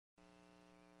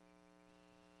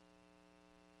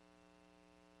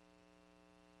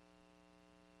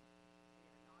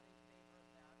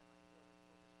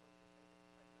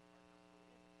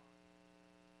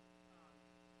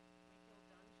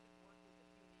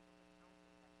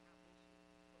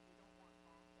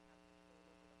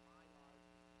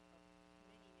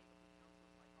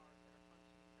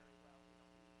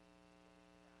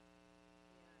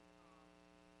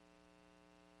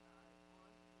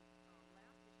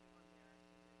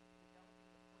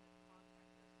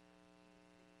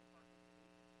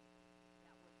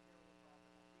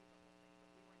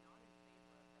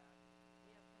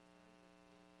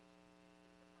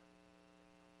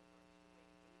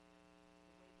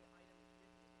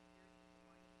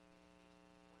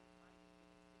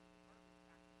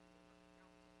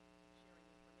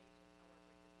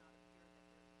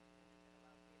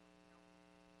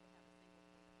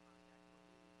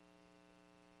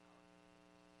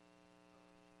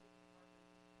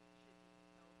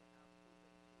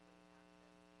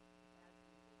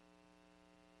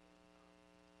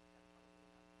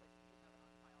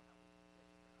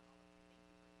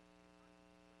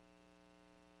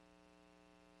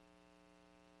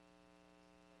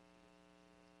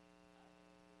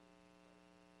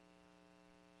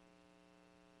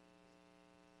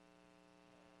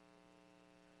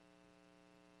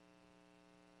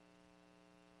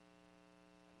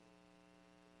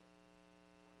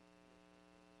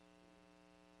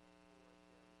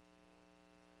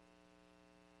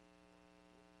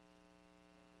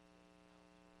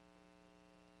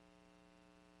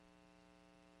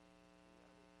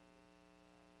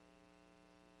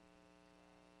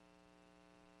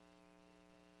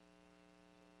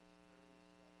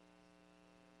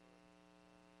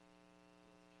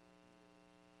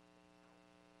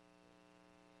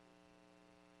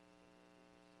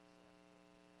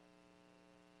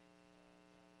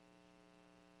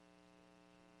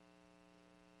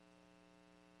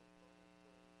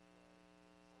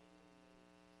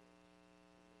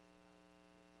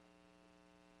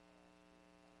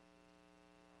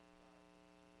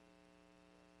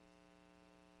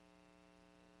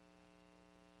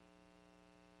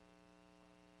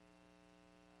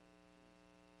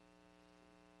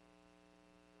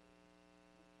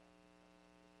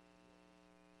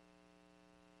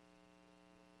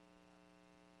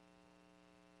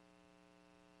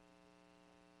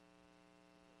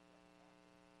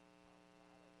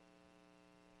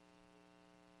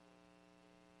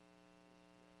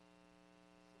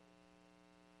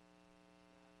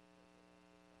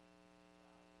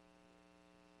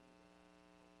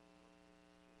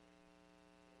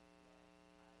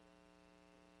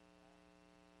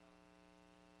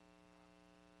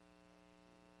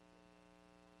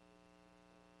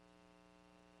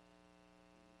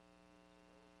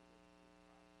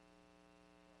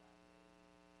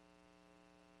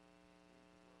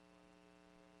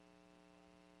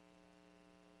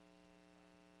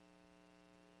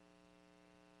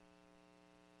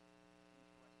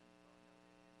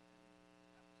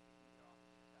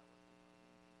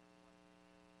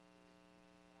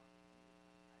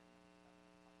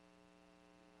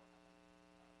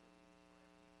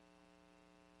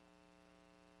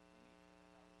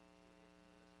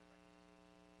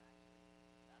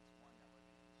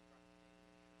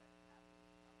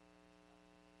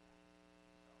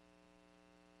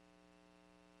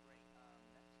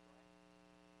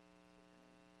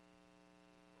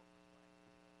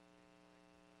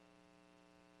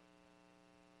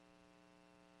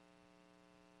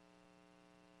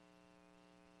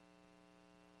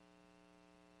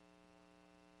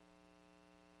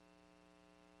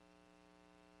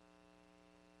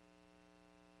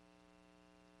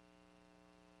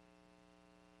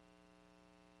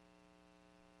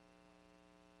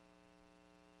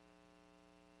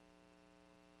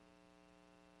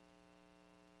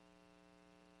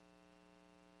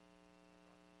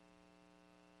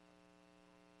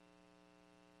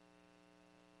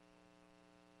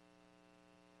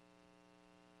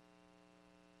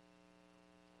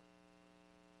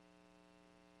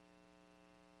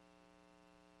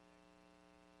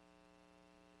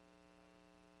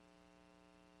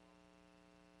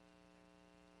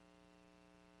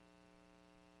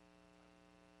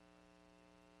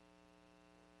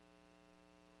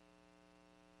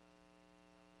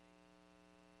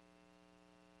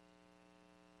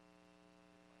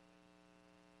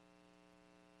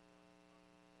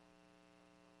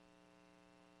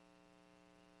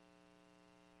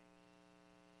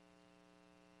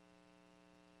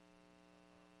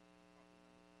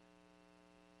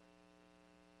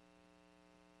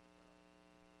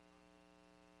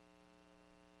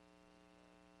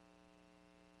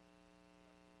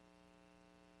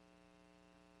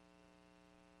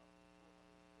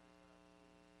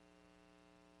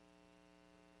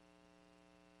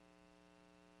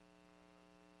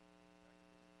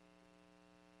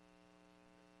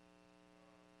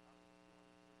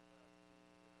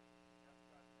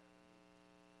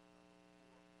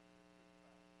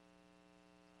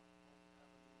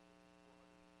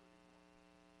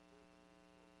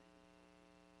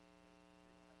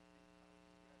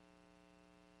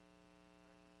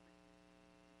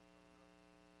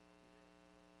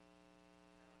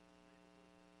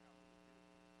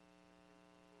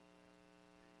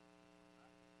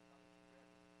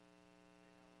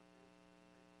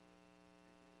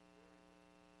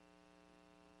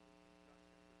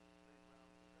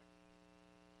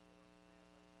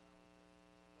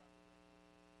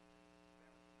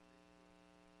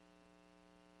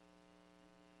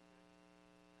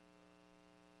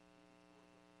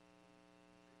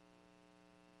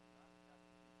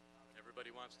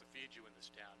wants to feed you in this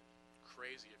town.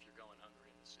 Crazy if you're going hungry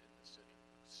in the city.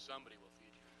 Somebody will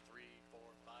feed you 3, 4,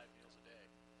 5 meals a day.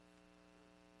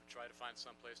 But try to find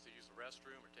some place to use the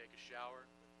restroom or take a shower.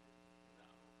 No,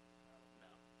 no.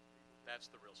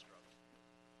 That's the real struggle.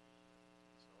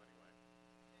 So anyway,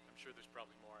 I'm sure there's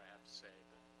probably more I have to say,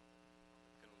 but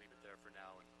I'm going to leave it there for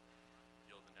now and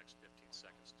yield the next 15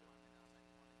 seconds to.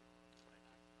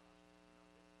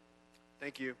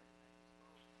 Thank you.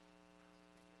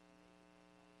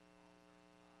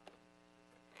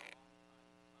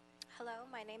 Hello,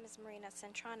 my name is Marina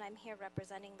Cintron. I'm here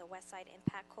representing the Westside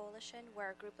Impact Coalition.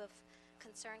 We're a group of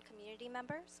concerned community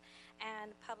members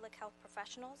and public health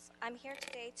professionals. I'm here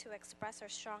today to express our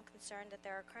strong concern that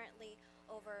there are currently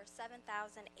over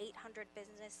 7,800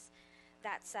 businesses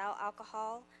that sell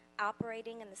alcohol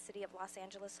operating in the city of Los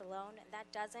Angeles alone, and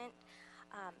that doesn't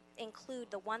include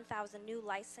the 1,000 new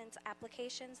license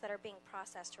applications that are being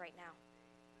processed right now.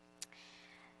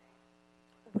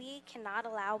 We cannot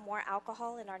allow more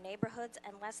alcohol in our neighborhoods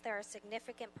unless there are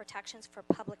significant protections for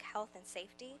public health and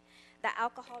safety. The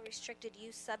Alcohol Restricted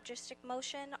Use Subdistrict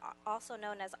Motion, also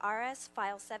known as RS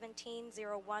File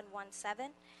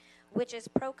 170117, which is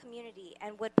pro-community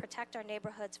and would protect our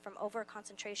neighborhoods from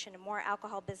over-concentration of more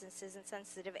alcohol businesses in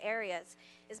sensitive areas,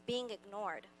 is being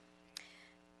ignored.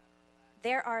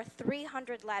 There are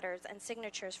 300 letters and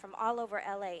signatures from all over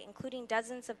LA, including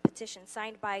dozens of petitions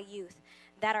signed by youth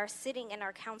that are sitting in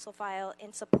our council file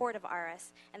in support of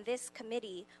RS, and this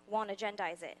committee won't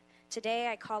agendize it. Today,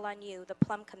 I call on you, the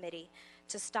Plum Committee,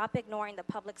 to stop ignoring the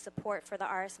public support for the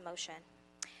RS motion.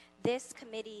 This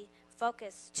committee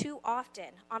focus too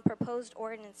often on proposed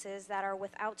ordinances that are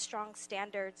without strong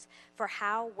standards for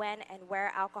how, when, and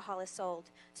where alcohol is sold.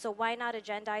 So why not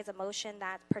agendize a motion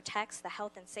that protects the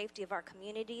health and safety of our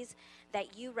communities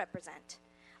that you represent?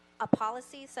 A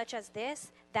policy such as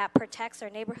this that protects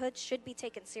our neighborhoods should be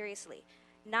taken seriously,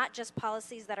 not just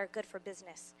policies that are good for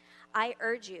business. I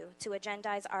urge you to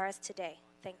agendize RS today.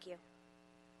 Thank you.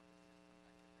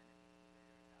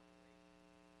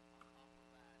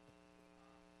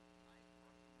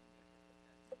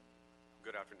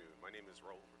 Good afternoon. My name is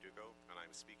Raul Verdugo, and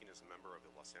I'm speaking as a member of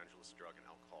the Los Angeles Drug and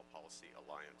Alcohol Policy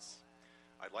Alliance.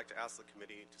 I'd like to ask the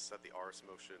committee to set the RS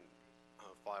motion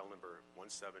file number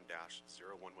 17-0117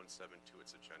 to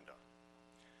its agenda.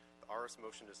 The RS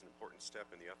motion is an important step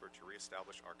in the effort to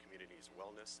reestablish our community's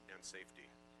wellness and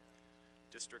safety.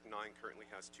 District 9 currently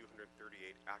has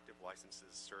 238 active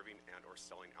licenses serving and or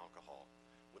selling alcohol,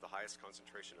 with the highest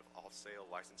concentration of off-sale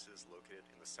licenses located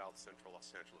in the South Central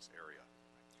Los Angeles area.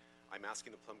 I'm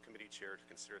asking the Plum Committee Chair to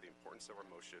consider the importance of our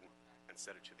motion and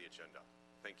set it to the agenda.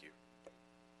 Thank you.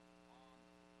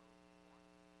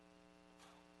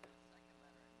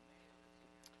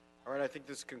 All right, I think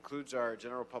this concludes our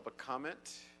general public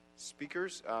comment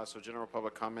speakers. So general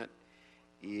public comment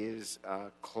is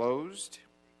closed.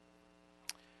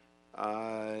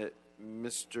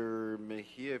 Mr.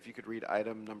 Mejia, if you could read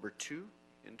item number 2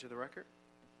 into the record.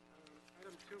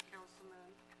 Item 2, Councilman.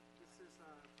 This is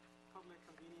a public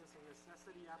convenience and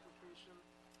necessity application.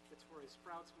 It's for a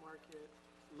Sprouts Market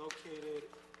located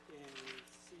in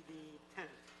CD 10.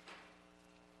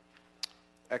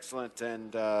 Excellent,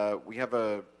 and we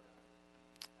have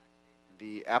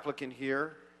the applicant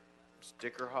here, Ms.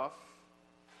 Dickerhoff,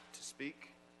 to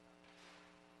speak.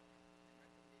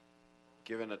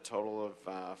 Given a total of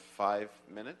 5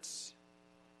 minutes.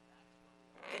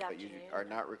 Good but afternoon. You are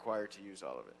not required to use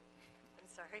all of it. I'm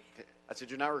sorry. I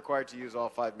said you're not required to use all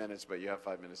 5 minutes, but you have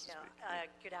 5 minutes to No, speak.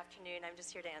 good afternoon. I'm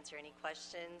just here to answer any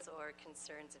questions or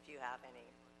concerns if you have any.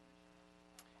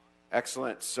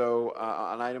 Excellent. So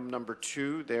on item number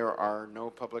 2, there are no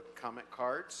public comment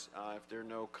cards. If there are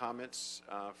no comments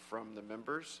from the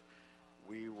members,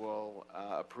 we will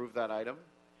approve that item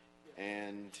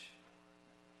and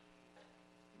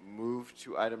move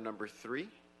to item number 3.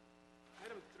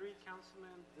 Item 3,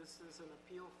 Councilman, this is an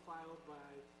appeal filed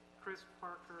by Chris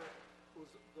Parker, who's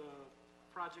the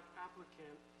project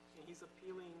applicant, and he's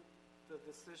appealing the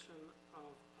decision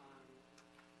of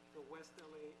the West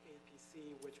LA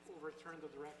APC, which overturned the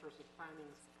Directors of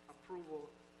Planning's approval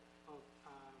of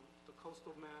the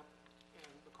coastal map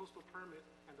and the coastal permit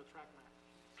and the track map.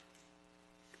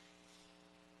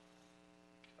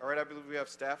 All right, I believe we have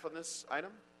staff on this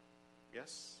item.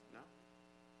 Yes? No?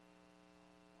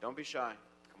 Don't be shy.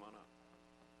 Come on up.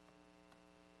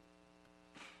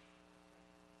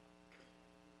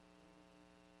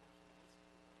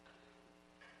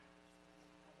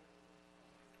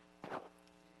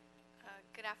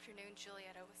 Good afternoon,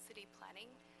 Julietta with City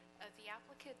Planning. The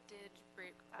applicant did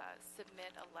submit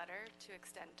a letter to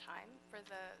extend time for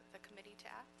the committee to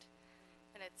act,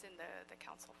 and it's in the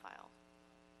council file.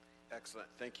 Excellent,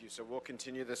 thank you. So we'll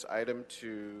continue this item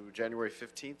to January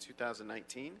 15th,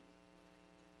 2019.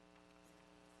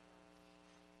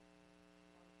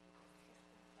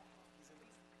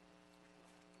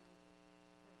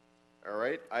 All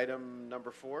right, item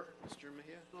number 4, Mr.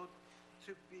 Mejia. So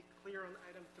to be clear on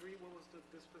item 3, what was the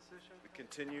disposition? We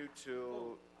continue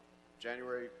till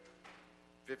January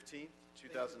 15th,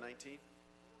 2019.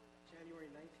 January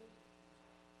 19th?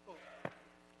 Oh,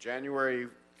 January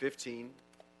 15,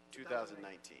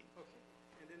 2019. okay.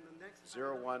 And then the next.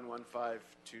 01152019.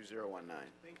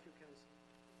 Thank you, Council.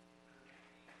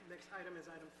 Next item is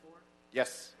item 4.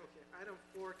 Yes. Okay, item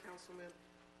 4, Councilman,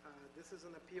 this is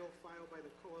an appeal filed by the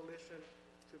Coalition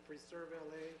to Preserve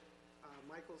LA.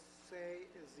 Michael Say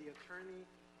is the attorney.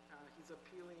 He's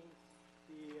appealing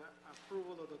the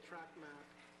approval of the track map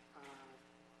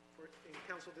in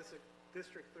Council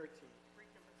District 13.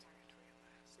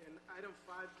 And item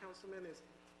 5, Councilman, is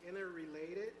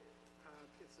interrelated.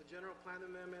 It's the general plan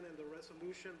amendment and the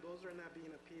resolution. Those are not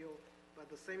being appealed, but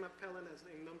the same appellant as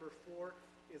in number 4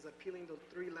 is appealing the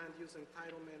 3 land use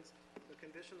entitlements, the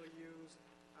conditional use,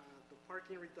 the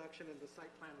parking reduction, and the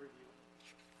site plan review.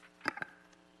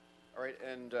 All right,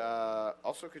 and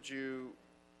also could you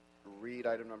read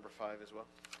item number 5 as well?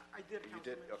 I did, You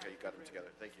did? Councilman. Okay, you got them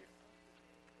together. Thank you.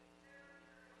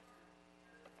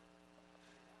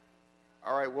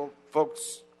 All right, well,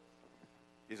 folks,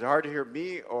 is it hard to hear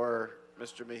me or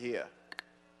Mr. Mejia?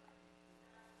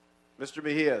 Mr.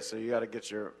 Mejia, so you got to get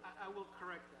your I will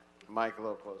correct that. mic a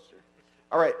little closer.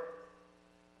 All right.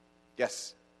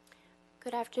 Yes.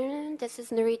 Good afternoon. This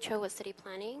is Nuri Cho with City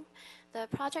Planning. The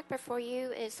project before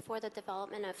you is for the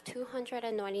development of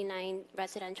 299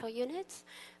 residential units,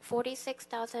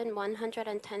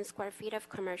 46,110 square feet of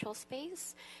commercial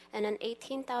space, and an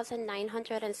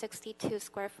 18,962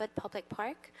 square foot public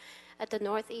park at the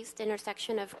northeast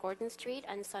intersection of Gordon Street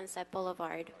and Sunset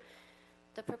Boulevard.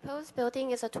 The proposed building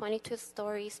is a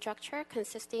 22-story structure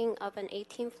consisting of an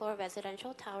 18-floor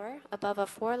residential tower above a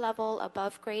 4-level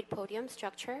above-grade podium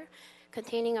structure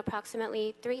containing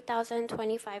approximately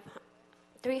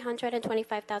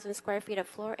 325,000 square feet of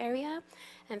floor area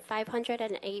and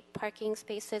 508 parking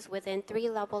spaces within 3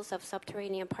 levels of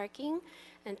subterranean parking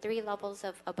and 3 levels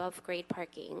of above-grade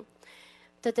parking.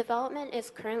 The development is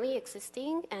currently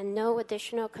existing and no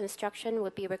additional construction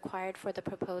would be required for the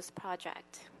proposed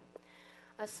project.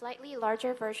 A slightly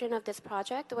larger version of this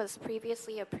project was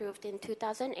previously approved in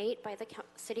 2008 by the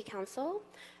City Council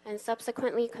and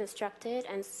subsequently constructed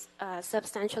and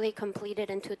substantially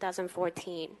completed in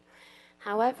 2014.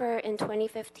 However, in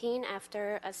 2015,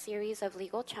 after a series of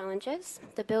legal challenges,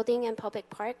 the building and public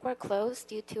park were closed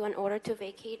due to an order to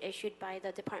vacate issued by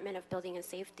the Department of Building and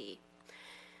Safety.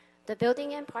 The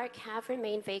building and park have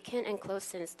remained vacant and closed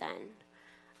since then.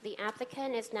 The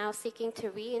applicant is now seeking to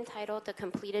re-entitle the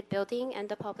completed building and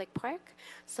the public park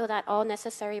so that all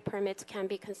necessary permits can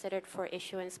be considered for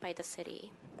issuance by the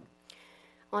city.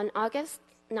 On August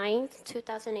 9,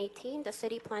 2018, the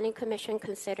City Planning Commission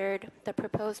considered the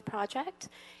proposed project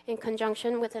in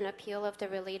conjunction with an appeal of the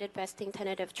related vesting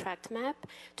tentative tract map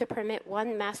to permit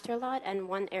 1 master lot and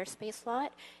 1 airspace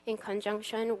lot in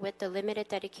conjunction with the limited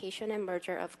dedication and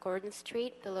merger of Gordon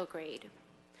Street below grade.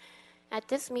 At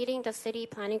this meeting, the City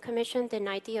Planning Commission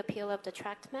denied the appeal of the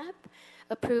tract map,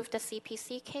 approved the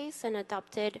CPC case, and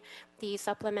adopted the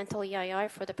supplemental EIR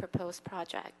for the proposed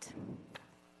project.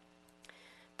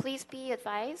 Please be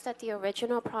advised that the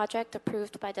original project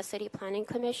approved by the City Planning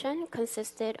Commission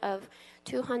consisted of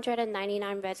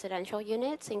 299 residential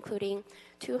units, including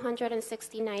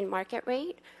 269 market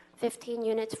rate, 15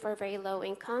 units for very low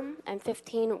income, and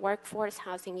 15 workforce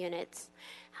housing units.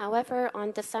 However,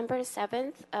 on December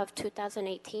 7th of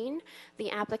 2018, the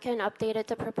applicant updated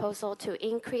the proposal to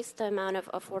increase the amount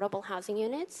of affordable housing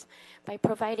units by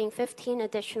providing 15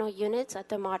 additional units at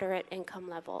the moderate income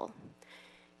level.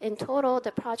 In total,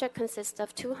 the project consists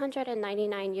of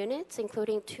 299 units,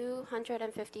 including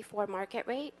 254 market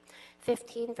rate,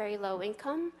 15 very low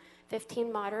income,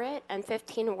 15 moderate, and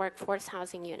 15 workforce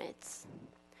housing units.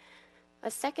 A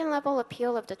second-level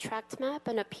appeal of the tract map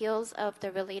and appeals of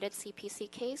the related CPC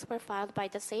case were filed by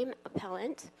the same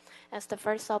appellant as the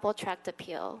first-level tract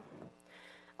appeal.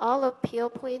 All appeal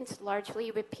points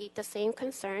largely repeat the same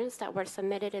concerns that were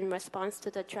submitted in response to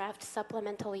the draft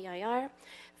supplemental EIR,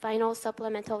 final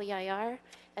supplemental EIR,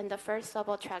 and the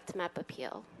first-level tract map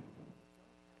appeal.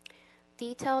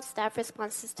 Detailed staff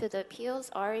responses to the appeals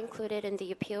are included in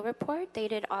the appeal report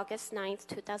dated August 9,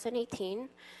 2018,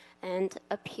 and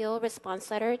appeal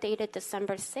response letter dated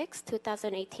December 6,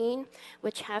 2018,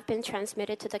 which have been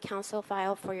transmitted to the council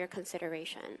file for your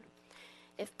consideration.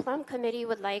 If Plum Committee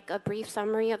would like a brief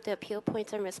summary of the appeal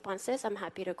points and responses, I'm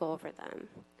happy to go over them.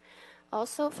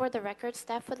 Also, for the record,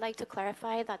 staff would like to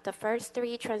clarify that the first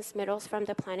 3 transmittals from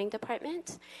the Planning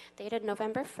Department, dated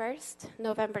November 1st,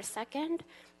 November 2nd,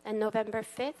 and November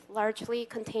 5th, largely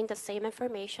contain the same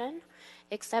information,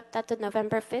 except that the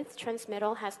November 5th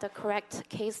transmittal has the correct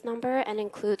case number and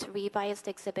includes revised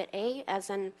Exhibit A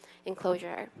as an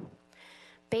enclosure.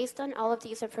 Based on all of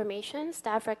these information,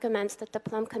 staff recommends that the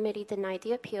Plum Committee deny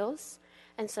the appeals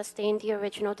and sustain the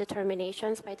original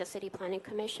determinations by the City Planning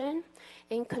Commission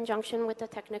in conjunction with the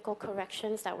technical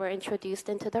corrections that were introduced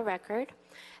into the record,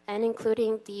 and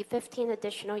including the 15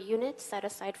 additional units set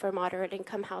aside for moderate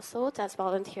income households as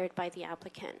volunteered by the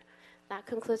applicant. That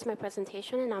concludes my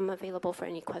presentation, and I'm available for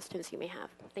any questions you may have.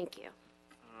 Thank you.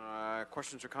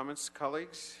 Questions or comments,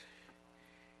 colleagues?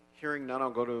 Hearing none, I'll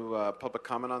go to public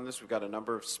comment on this. We've got a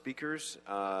number of speakers.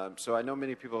 So I know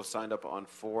many people have signed up on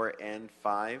 4 and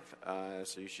 5,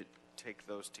 so you should take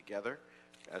those together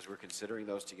as we're considering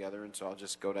those together. And so I'll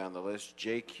just go down the list.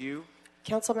 JQ.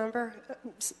 Council member,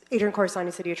 Adrian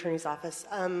Corsani, City Attorney's Office.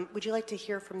 Would you like to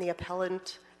hear from the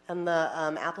appellant and the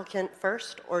applicant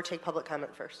first, or take public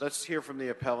comment first? Let's hear from the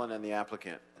appellant and the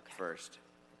applicant first.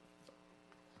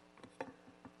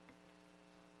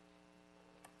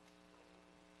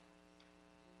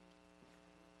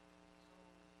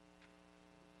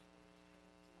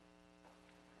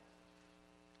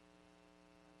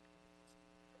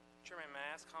 Chairman, may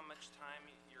I ask how much time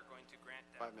you're going to grant?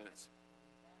 5 minutes.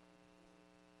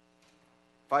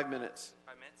 5 minutes.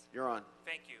 5 minutes? You're on.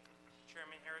 Thank you.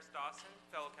 Chairman Harris Dawson,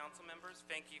 fellow council members,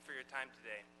 thank you for your time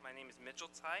today. My name is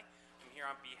Mitchell Tsai. I'm here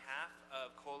on behalf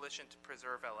of Coalition to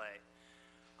Preserve LA.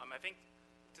 I think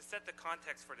to set the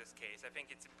context for this case, I think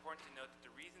it's important to note that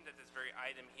the reason that this very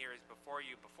item here is before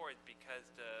you is because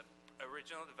the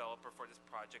original developer for this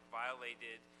project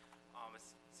violated a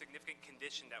significant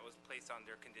condition that was placed on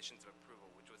their conditions of approval,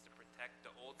 which was to protect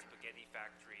the old spaghetti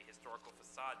factory historical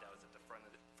facade that was at the front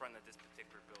of this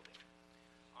particular building.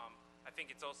 I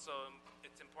think it's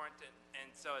important,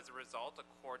 and so as a result, the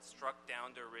court struck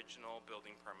down the original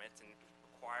building permits and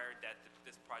required that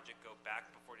this project go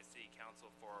back before the City Council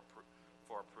for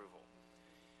approval.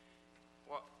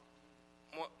 Well,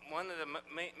 one of the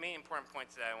main important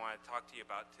points that I want to talk to you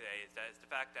about today is the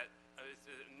fact that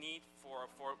there's a need for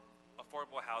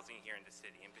affordable housing here in the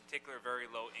city, in particular very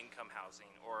low income housing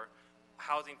or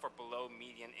housing for below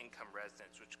median income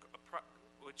residents, which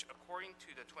according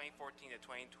to the 2014 to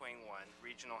 2021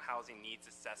 Regional Housing Needs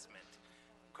Assessment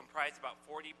comprised about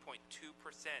 40.2%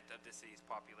 of the city's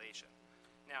population.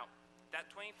 Now, that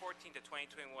 2014 to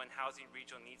 2021 Housing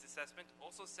Regional Needs Assessment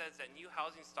also says that new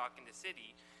housing stock in the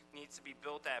city needs to be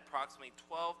built at approximately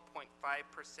 12.5%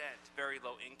 very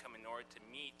low income in order to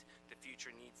meet the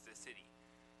future needs of the city.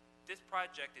 This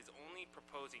project is only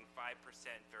proposing 5%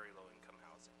 very low income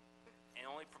housing, and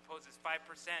only proposes 5%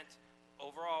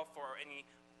 overall for any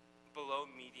below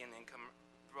medium income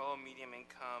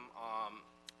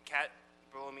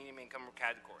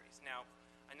categories. Now,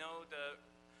 I know the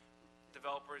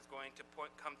developer is going to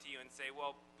come to you and say,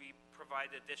 well, we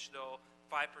provide additional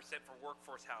 5% for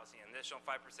workforce housing, an additional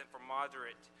 5% for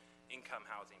moderate income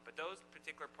housing, but those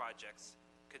particular projects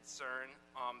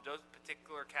those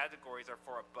particular categories are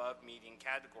for above median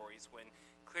categories, when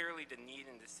clearly the need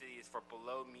in the city is for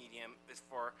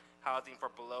housing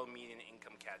for below median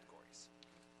income categories.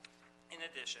 In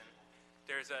addition,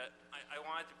 I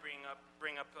wanted to bring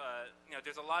up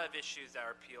there's a lot of issues that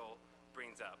our appeal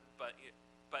brings up, but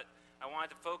I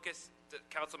wanted to focus the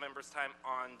council members' time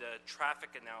on the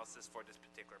traffic analysis for this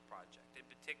particular project. In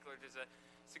particular, there's a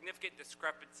significant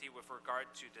discrepancy with regard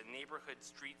to the neighborhood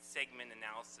street segment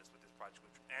analysis with this project,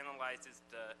 which analyzes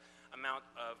the amount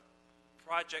of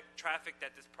project traffic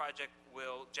that this project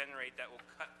will generate that will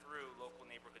cut through local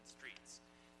neighborhood streets.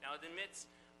 Now, it emits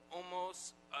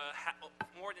almost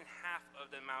more than half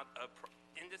of the amount of,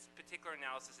 in this particular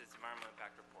analysis, it's environmental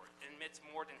impact report, it emits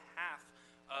more than half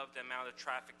of the amount of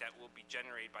traffic that will be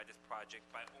generated by this project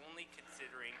by only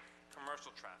considering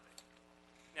commercial traffic.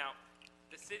 Now,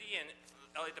 the city and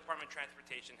LA Department of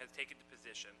Transportation has taken the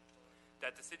position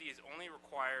that the city is only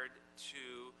required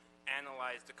to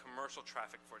analyze the commercial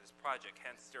traffic for this project,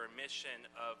 hence their emission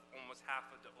of almost half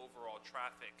of the overall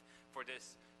traffic for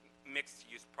this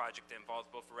mixed-use project that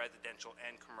involves both residential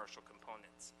and commercial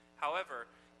components. However,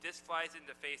 this flies in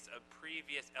the face of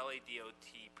previous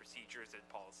LADOT procedures and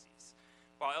policies.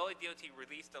 While LADOT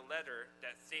released a letter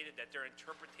that stated that their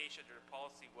interpretation of their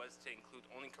policy was to include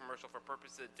only commercial for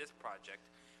purposes of this project,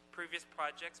 previous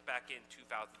projects back in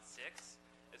 2006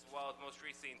 as well as most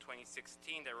recently in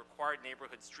 2016 that required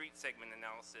neighborhood street segment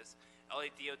analysis,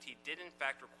 LADOT did in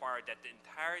fact require that the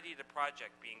entirety of the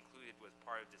project be included as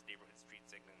part of this neighborhood street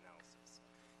segment analysis.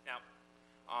 Now,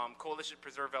 Coalition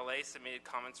Preserve LA submitted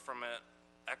comments from an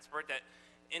expert that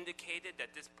indicated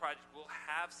that this project will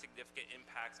have significant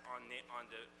impacts on the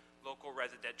local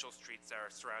residential streets that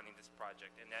are surrounding this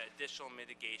project, and that additional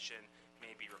mitigation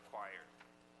may be required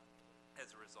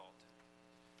as a result.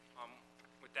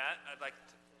 With that,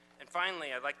 and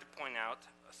finally, I'd like to point out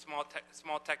a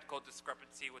small technical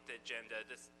discrepancy with the agenda.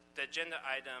 The agenda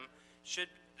item should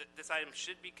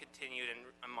be continued and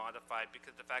modified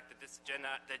because the fact that the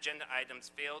agenda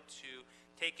items failed to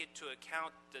take into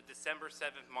account the December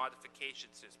 7th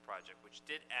modifications to this project, which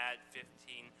did add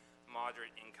 15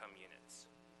 moderate income units.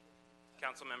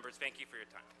 Council members, thank you for your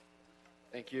time.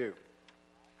 Thank you.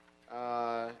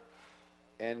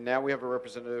 And now we have a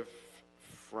representative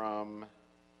from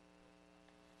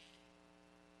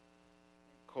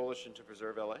Coalition to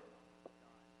Preserve LA.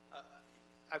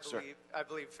 I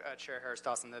believe Chair Harris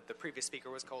Dawson, that the previous speaker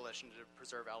was Coalition to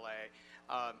Preserve LA.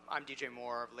 I'm DJ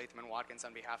Moore of Latham & Watkins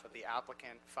on behalf of the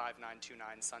applicant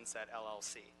 5929 Sunset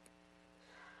LLC.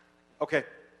 Okay.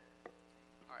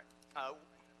 All right.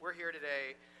 We're here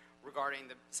today regarding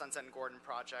the Sunset and Gordon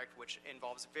project, which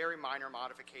involves very minor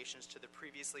modifications to the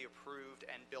previously approved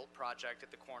and built project at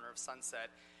the corner of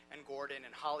Sunset and Gordon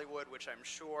in Hollywood, which I'm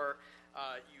sure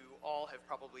you all have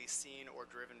probably seen or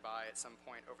driven by at some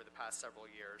point over the past several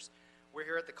years. We're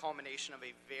here at the culmination of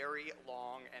a very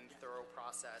long and thorough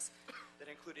process that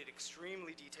included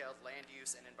extremely detailed land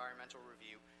use and environmental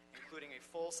review, including a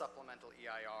full supplemental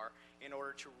EIR, in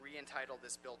order to re-entitle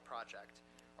this built project.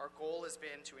 Our goal has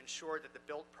been to ensure that the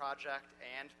built project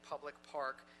and public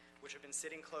park, which have been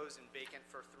sitting closed and vacant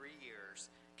for 3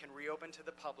 years, can reopen to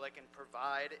the public and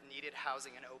provide needed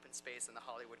housing and open space in the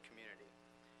Hollywood community.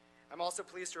 I'm also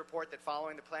pleased to report that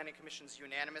following the Planning Commission's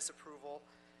unanimous approval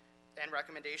and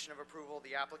recommendation of approval,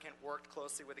 the applicant worked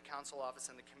closely with the council office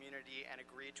and the community and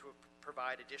agreed to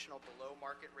provide additional below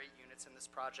market rate units in this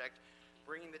project,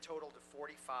 bringing the total to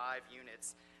 45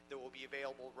 units that will be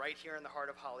available right here in the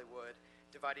heart of Hollywood,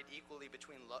 divided equally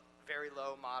between very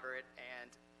low, moderate,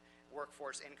 and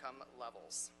workforce income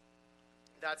levels.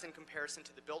 That's in comparison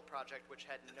to the built project, which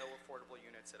had no affordable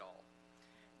units at all.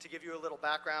 To give you a little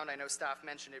background, I know staff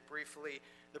mentioned it briefly,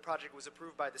 the project was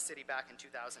approved by the city back in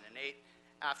 2008.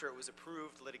 After it was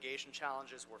approved, litigation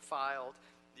challenges were filed.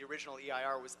 The original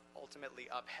EIR was ultimately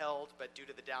upheld, but due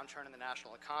to the downturn in the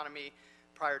national economy,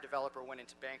 prior developer went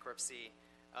into bankruptcy.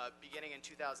 Beginning in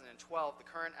 2012, the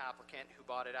current applicant, who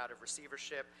bought it out of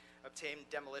receivership, obtained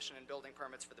demolition and building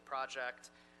permits for the project,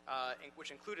 which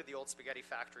included the old spaghetti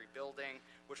factory building,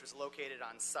 which was located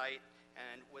on site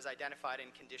and was identified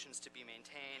in conditions to be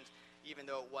maintained, even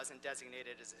though it wasn't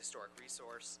designated as a historic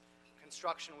resource.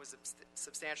 Construction was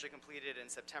substantially completed in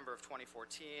September of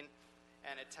 2014,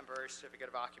 and a temporary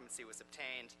certificate of occupancy was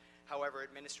obtained. However,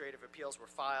 administrative appeals were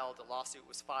filed. A lawsuit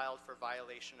was filed for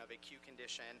violation of a queue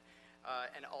condition,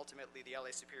 and ultimately the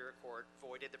LA Superior Court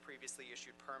voided the previously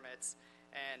issued permits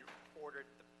and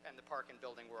ordered and the park and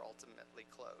building were ultimately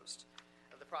closed.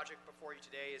 The project before you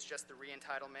today is just the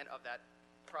re-entitlement of that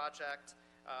project.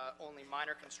 Only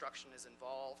minor construction is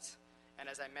involved, and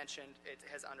as I mentioned, it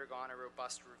has undergone a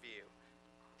robust review.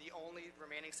 The only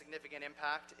remaining significant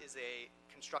impact is a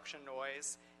construction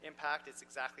noise impact. It's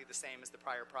exactly the same as the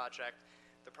prior project.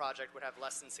 The project would have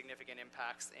less than significant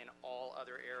impacts in all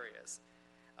other areas.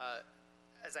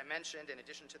 As I mentioned, in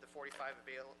addition to the 45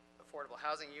 affordable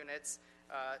housing units,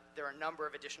 there are a number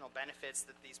of additional benefits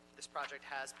that this project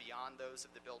has beyond those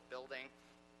of the built building.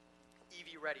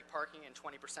 EV-ready parking in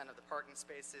 20% of the parking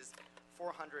spaces,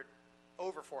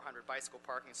 over 400 bicycle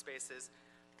parking spaces,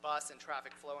 bus and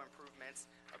traffic flow improvements,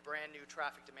 a brand new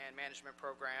traffic demand management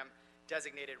program,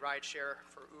 designated rideshare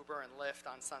for Uber and Lyft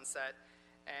on Sunset,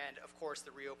 and of course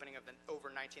the reopening of the over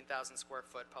 19,000 square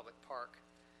foot public park.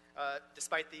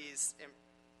 Despite these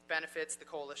benefits, the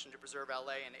Coalition to Preserve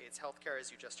LA and AIDS Healthcare,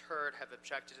 as you just heard, have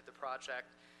objected to the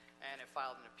project and have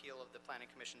filed an appeal of the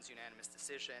Planning Commission's unanimous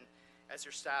decision. As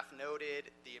your staff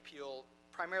noted, the appeal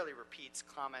primarily repeats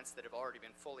comments that have already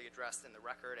been fully addressed in the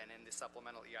record and in the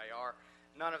supplemental EIR.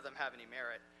 None of them have any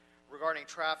merit. Regarding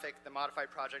traffic, the modified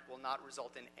project will not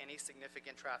result in any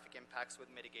significant traffic impacts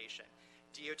with mitigation.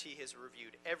 DOT has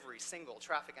reviewed every single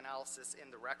traffic analysis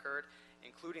in the record,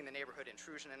 including the neighborhood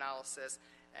intrusion analysis,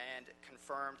 and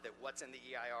confirmed that what's in the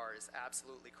EIR is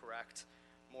absolutely correct.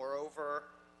 Moreover,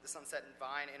 the Sunset and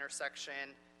Vine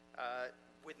intersection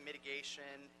with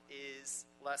mitigation is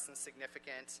less than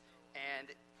significant, and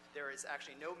there is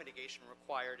actually no mitigation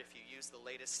required if you use the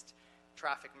latest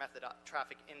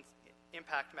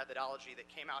impact methodology that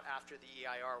came out after the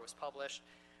EIR was published.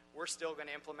 We're still going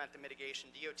to implement the mitigation.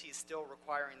 DOT is still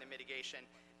requiring the mitigation.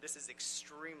 This is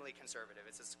extremely conservative.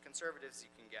 It's as conservative as you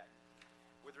can get.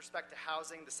 With respect to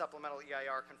housing, the supplemental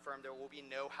EIR confirmed there will be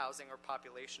no housing or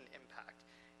population impact.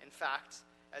 In fact,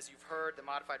 as you've heard, the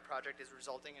modified project is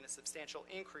resulting in a substantial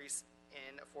increase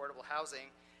in affordable housing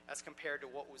as compared to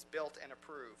what was built and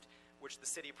approved, which the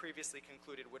city previously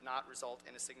concluded would not result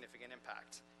in a significant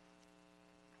impact.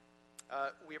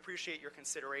 We appreciate your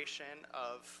consideration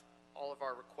of all of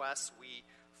our requests. We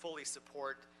fully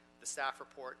support the staff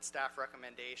report, staff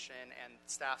recommendation, and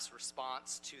staff's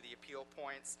response to the appeal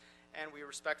points, and we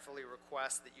respectfully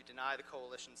request that you deny the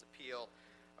coalition's appeal,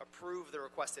 approve the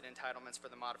requested entitlements for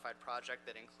the modified project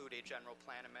that include a general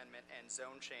plan amendment and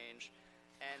zone change,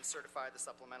 and certify the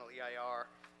supplemental EIR,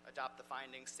 adopt the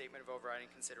findings, statement of overriding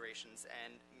considerations,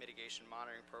 and mitigation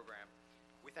monitoring program.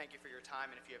 We thank you for your time,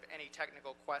 and if you have any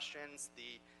technical questions,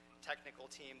 the technical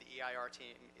team, the EIR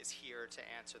team, is here to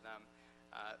answer them.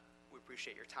 We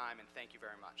appreciate your time, and thank you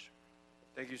very much.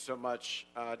 Thank you so much.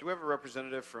 Do we have a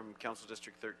representative from Council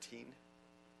District 13?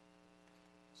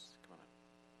 Come on up.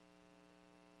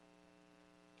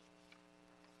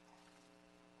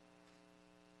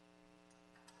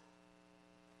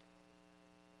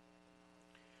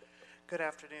 Good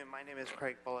afternoon. My name is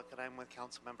Craig Bullock, and I'm with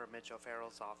Councilmember Mitch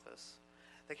O'Farrell's office.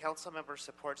 The council member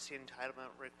supports the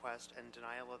entitlement request and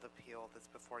denial of appeal that's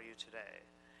before you today.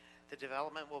 The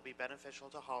development will be beneficial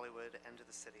to Hollywood and to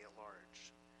the city at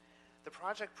large. The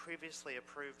project previously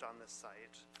approved on this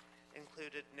site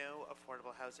included no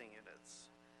affordable housing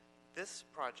units. This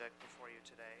project before you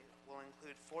today will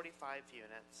include 45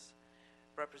 units,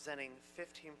 representing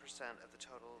 15% of the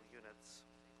total units.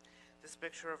 This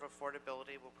mixture of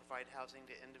affordability will provide housing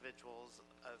to individuals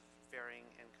of varying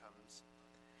incomes.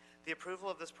 The approval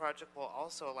of this project will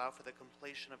also allow for the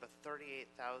completion of a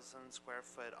 38,000 square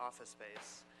foot office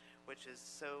space, which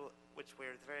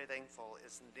we're very thankful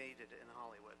is needed in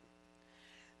Hollywood.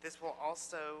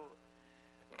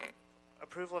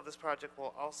 Approval of this project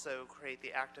will also create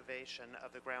the activation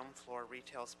of the ground floor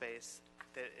retail space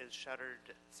that is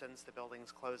shuttered since the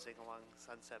building's closing along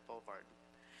Sunset Boulevard.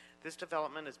 This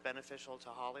development is beneficial to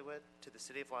Hollywood, to the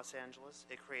city of Los Angeles.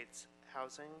 It creates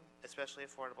housing, especially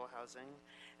affordable housing,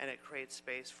 and it creates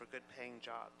space for good-paying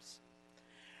jobs.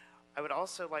 I would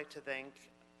also like to thank,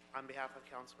 on behalf of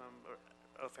Councilmember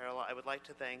O'Farrell, I would like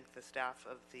to thank the staff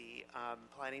of the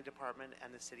Planning Department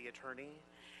and the City Attorney,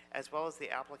 as well as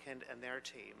the applicant and their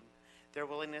team. Their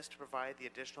willingness to provide the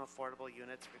additional affordable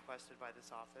units requested by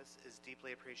this office is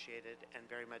deeply appreciated and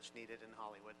very much needed in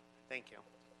Hollywood. Thank you.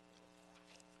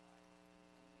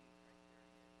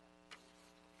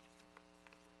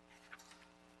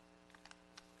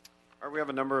 All right, we have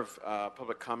a number of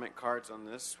public comment cards on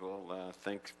this. We'll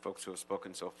thank folks who have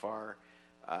spoken so far.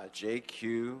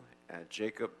 JQ,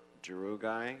 Jacob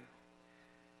Girugai,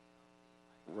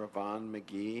 Ravon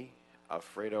McGee,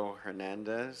 Alfredo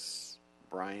Hernandez,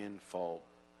 Brian Fulb.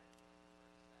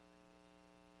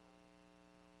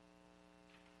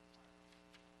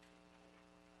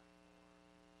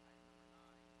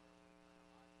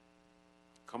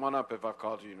 Come on up. If I've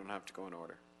called you, you don't have to go in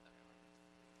order.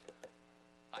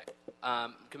 Hi.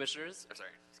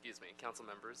 Council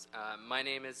members. My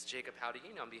name is Jacob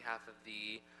Howdine on behalf of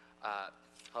the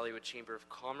Hollywood Chamber of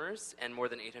Commerce and more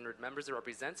than 800 members it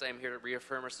represents. I am here to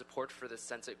reaffirm our support for the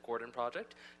Sunset Gordon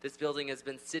project. This building has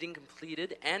been sitting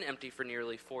completed and empty for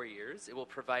nearly 4 years. It will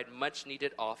provide much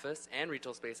needed office and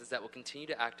retail spaces that will continue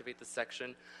to activate the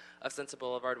section of Sunset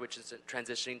Boulevard, which is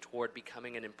transitioning toward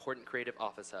becoming an important creative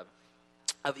office hub.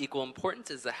 Of equal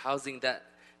importance is the housing that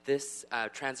this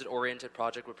transit-oriented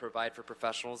project would provide for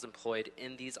professionals employed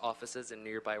in these offices and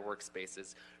nearby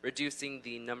workspaces, reducing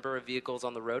the number of vehicles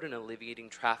on the road and alleviating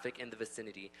traffic in the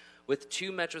vicinity. With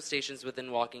 2 metro stations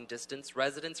within walking distance,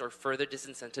 residents are further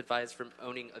disincentivized from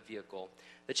owning a vehicle.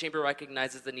 The Chamber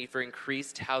recognizes the need for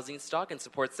increased housing stock and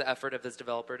supports the effort of this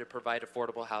developer to provide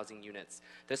affordable housing units.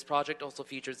 This project also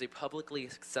features a publicly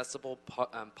accessible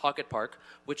pocket park,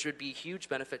 which would be a huge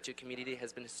benefit to a community that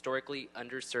has been historically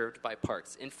underserved by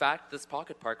parks. In fact, this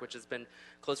pocket park, which has been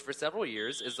closed for several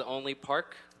years, is the only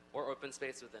park or open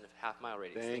space within a half-mile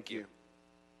radius. Thank you.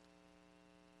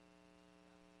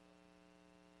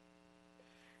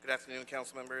 Good afternoon,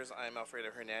 council members. I'm Alfredo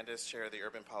Hernandez, chair of the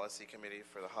Urban Policy Committee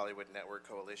for the Hollywood Network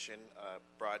Coalition, a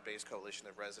broad-based coalition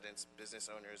of residents, business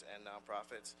owners, and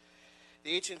nonprofits.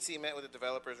 The HNC met with the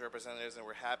developers' representatives, and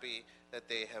we're happy that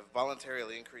they have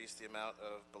voluntarily increased the amount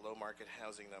of below-market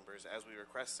housing numbers as we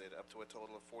requested, up to a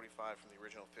total of 45 from the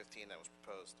original 15 that was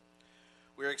proposed.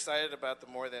 We're excited about the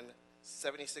more than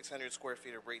 7,600 square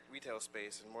feet of retail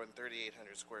space and more than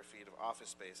 3,800 square feet of office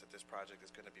space that this project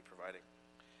is going to be providing.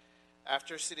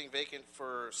 After sitting vacant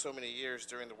for so many years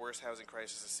during the worst housing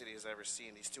crisis the city has ever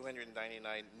seen, these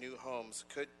 299 new homes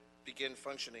could begin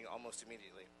functioning almost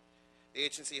immediately. The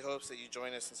agency hopes that you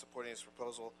join us in supporting this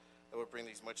proposal that will bring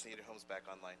these much-needed homes back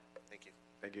online. Thank you.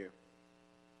 Thank you.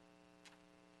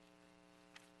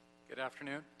 Good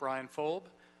afternoon. Brian Folb.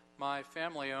 My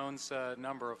family owns a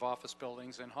number of office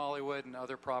buildings in Hollywood and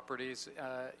other properties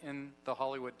in the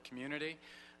Hollywood community.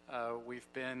 We've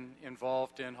been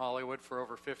involved in Hollywood for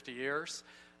over 50 years.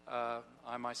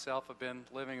 I myself have been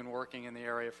living and working in the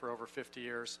area for over 50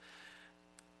 years.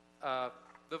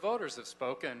 The voters have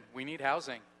spoken. We need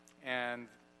housing, and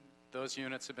those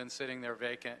units have been sitting there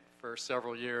vacant for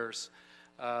several years.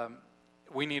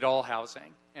 We need all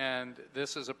housing, and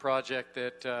this is a project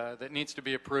that needs to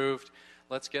be approved.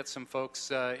 Let's get some folks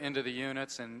into the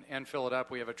units and fill it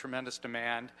up. We have a tremendous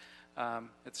demand.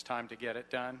 It's time to get it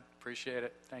done. Appreciate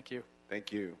it. Thank you.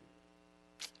 Thank you.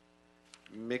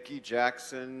 Mickey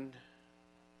Jackson,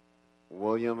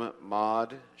 William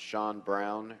Maud, Sean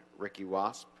Brown, Ricky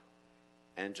Wasp,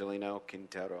 Angelino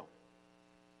Quintero.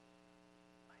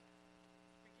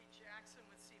 Ricky Jackson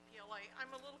with CPLA.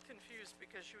 I'm a little confused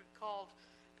because you called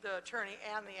the attorney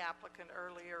and the applicant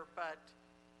earlier, but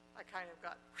I kind of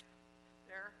got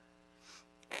there.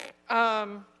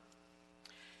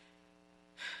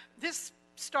 This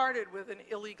started with an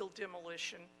illegal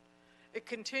demolition. It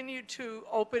continued to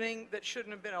opening that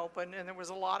shouldn't have been open, and there was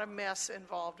a lot of mess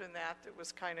involved in that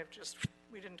was kind of just,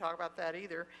 we didn't talk about that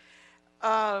either.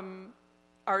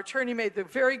 Our attorney made the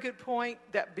very good point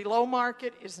that below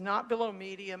market is not below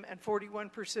medium, and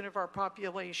 41% of our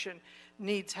population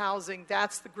needs housing.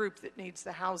 That's the group that needs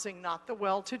the housing, not the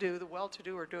well-to-do. The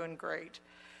well-to-do are doing great.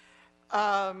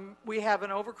 We have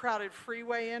an overcrowded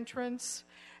freeway entrance,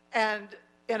 and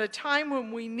at a time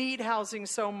when we need housing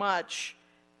so much,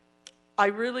 I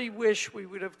really wish we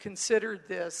would have considered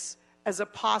this as a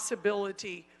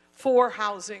possibility for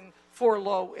housing for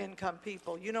low-income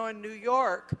people. You know, in New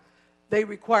York, they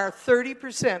require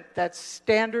 30%. That's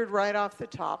standard right off the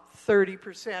top,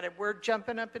 30%. And we're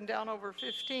jumping up and down over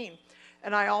 15.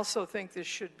 And I also think this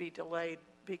should be delayed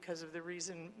because of the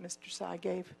reason Mr. Tsai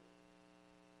gave.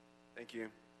 Thank you.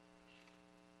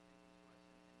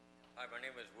 Hi, my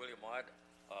name is William Mott.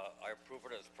 I approve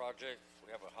of this project.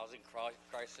 We have a housing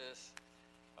crisis.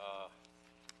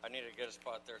 I need to get a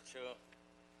spot there too.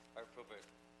 I approve it.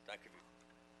 Thank you.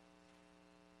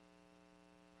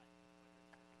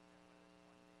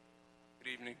 Good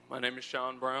evening. My name is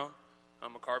Sean Brown.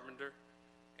 I'm a carpenter,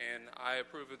 and I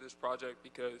approve of this project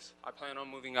because I plan on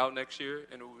moving out next year,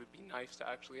 and it would be nice to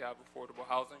actually have affordable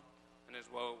housing, and as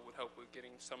well would help with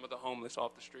getting some of the homeless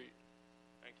off the street.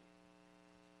 Thank you.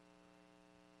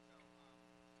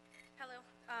 Hello,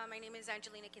 my name is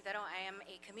Angelina Quintero. I am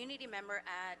a community member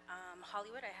at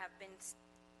Hollywood. I have been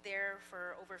there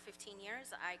for over 15 years.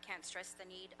 I can't stress the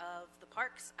need of the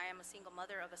parks. I am a single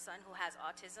mother of a son who has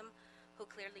autism, who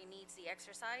clearly needs the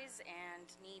exercise and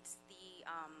needs the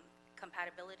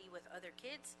compatibility with other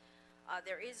kids.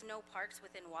 There is no parks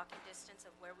within walking distance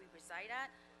of where we reside at,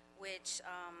 which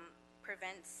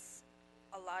prevents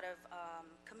a lot of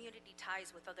community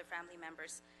ties with other family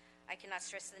members. I cannot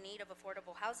stress the need of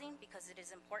affordable housing because it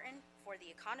is important for the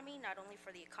economy, not only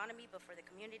for the economy, but for the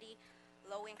community.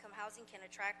 Low-income housing can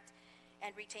attract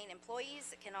and retain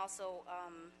employees. It can also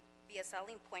be a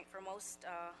selling point for most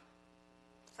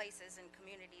places and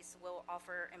communities will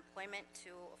offer employment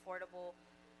to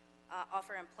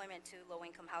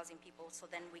low-income housing people, so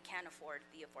then we can afford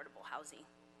the affordable housing.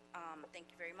 Thank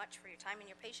you very much for your time and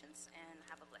your patience, and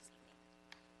have a blessed evening.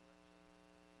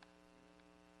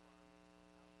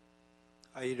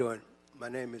 How you doing? My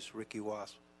name is Ricky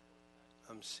Wasp.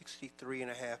 I'm 63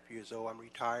 and a half years old. I'm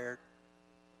retired.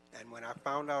 And when I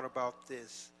found out about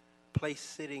this place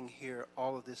sitting here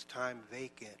all of this time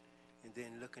vacant, and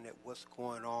then looking at what's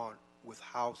going on with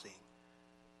housing,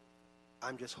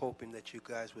 I'm just hoping that you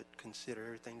guys would consider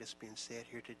everything that's being said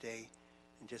here today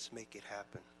and just make it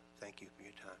happen. Thank you for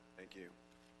your time. Thank you.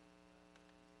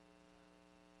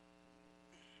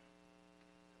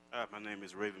 My name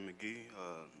is Raven McGee.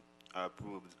 I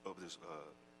approve of this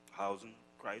housing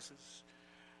crisis.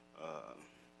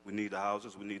 We need the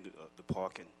houses. We need the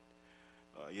parking.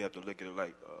 You have to look at it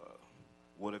like,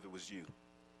 what if it was you?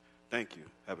 Thank you.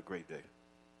 Have a great day.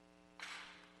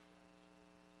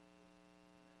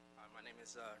 My name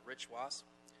is Rich Wasp,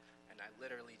 and I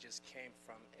literally just came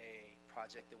from a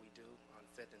project that we do on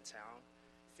 5th and Town,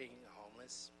 feeding the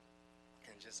homeless.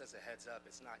 And just as a heads up,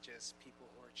 it's not just people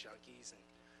who are junkies and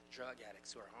drug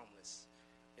addicts who are homeless.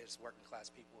 there's working class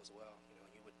people as well. You know,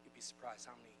 you'd be surprised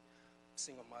how many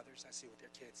single mothers I see with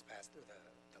their kids pass through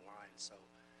the line. So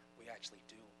we actually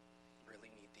do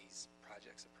really need these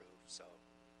projects approved. So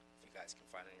if you guys can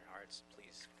find it in your hearts,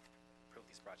 please approve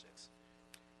these projects.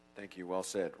 Thank you. Well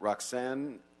said.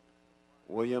 Roxanne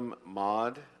William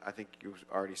Maud, I think you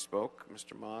already spoke,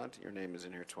 Mr. Maud. Your name is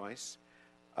in here twice.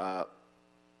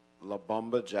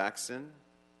 LaBomba Jackson,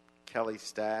 Kelly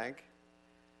Stagg,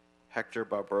 Hector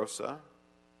Barbosa,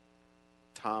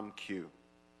 Tom Q.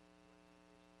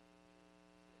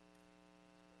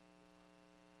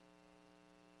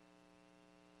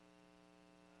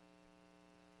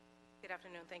 Good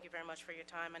afternoon. Thank you very much for your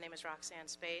time. My name is Roxanne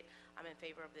Spade. I'm in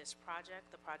favor of this project.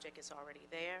 The project is already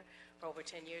there. For over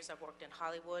 10 years, I've worked in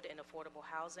Hollywood in affordable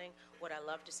housing. Would I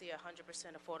love to see 100%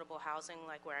 affordable housing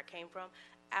like where I came from?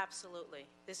 Absolutely.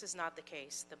 This is not the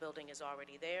case. The building is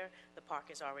already there. The park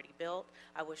is already built.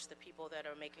 I wish the people that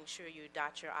are making sure you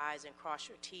dot your I's and cross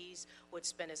your T's would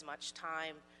spend as much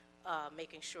time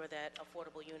making sure that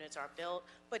affordable units are built.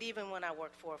 But even when I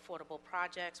worked for affordable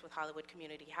projects with Hollywood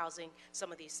Community Housing,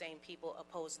 some of these same people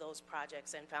opposed those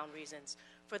projects and found reasons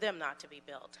for them not to be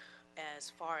built.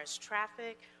 As far as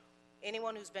traffic,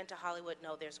 anyone who's been to Hollywood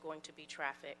knows there's going to be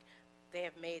traffic. They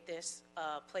have made this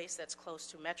a place that's close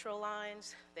to metro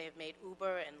lines. They have made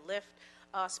Uber and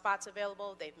Lyft spots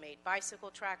available. They've made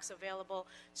bicycle tracks available.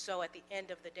 So at the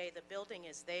end of the day, the building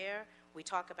is there. We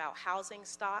talk about housing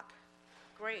stock.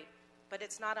 Great, but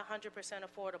it's not 100%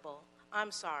 affordable. I'm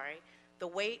sorry. The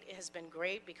wait has been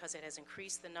great because it has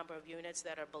increased the number of units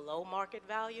that are below market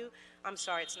value. I'm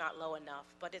sorry it's not low enough,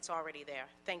 but it's already there.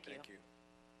 Thank you. Thank you.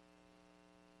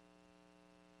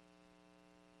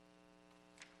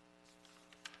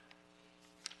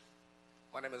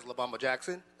 My name is LaBomba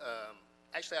Jackson.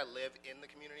 Actually, I live in the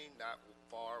community, not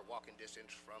far walking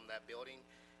distance from that building.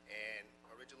 And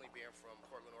originally being from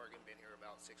Portland, Oregon, been here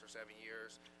about 6 or 7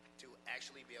 years. To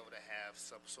actually be able to have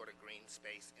some sort of green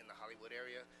space in the Hollywood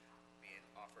area, being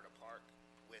offered a park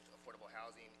with affordable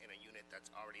housing in a unit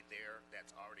that's already there, that's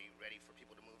already ready for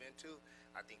people to move into,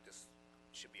 I think this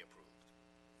should be approved.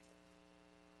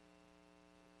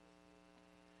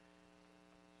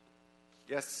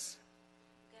 Yes.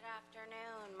 Good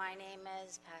afternoon. My name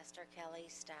is Pastor Kelly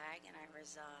Stagg, and I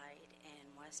reside in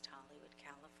West Hollywood,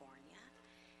 California.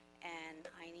 And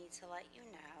I need to let you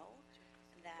know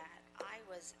that I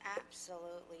was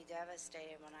absolutely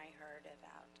devastated when I heard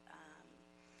about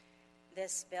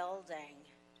this building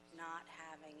not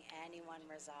having anyone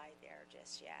reside there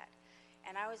just yet.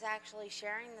 And I was actually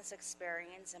sharing this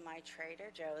experience in my Trader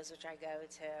Joe's, which I go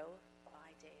to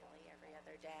daily, every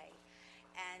other day.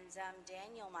 And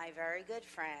Daniel, my very good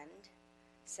friend,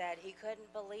 said he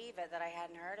couldn't believe it that I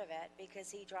hadn't heard of it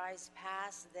because he drives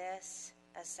past this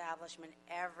establishment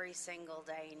every single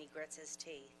day and he grits his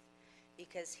teeth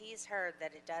because he's heard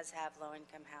that it does have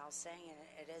low-income housing and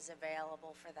it is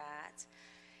available for that.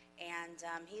 And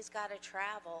he's got to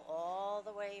travel all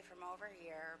the way from over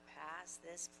here past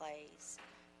this place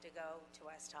to go to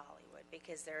West Hollywood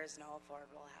because there is no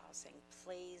affordable housing.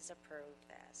 Please approve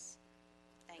this.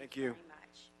 Thank you very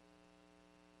much.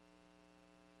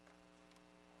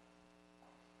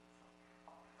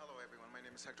 Hello, everyone. My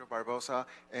name is Hector Barbosa,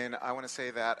 and I want to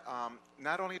say that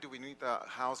not only do we need the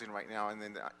housing right now, and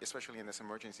then especially in this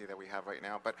emergency that we have right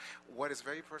now, but what is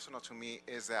very personal to me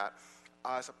is that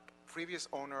as a previous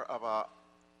owner of a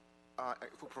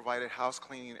who provided house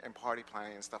cleaning and party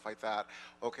planning and stuff like that.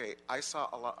 Okay, I saw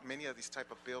many of these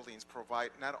type of buildings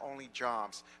provide not only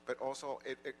jobs, but also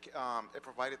it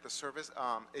provided the service.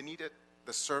 It needed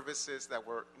the services that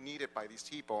were needed by these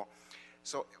people.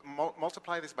 So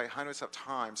multiply this by hundreds of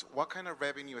times. What kind of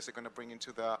revenue is it going to bring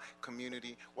into the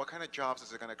community? What kind of jobs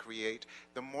is it going to create?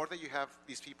 The more that you have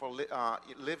these people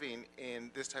living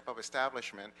in this type of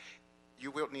establishment, you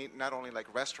will need not only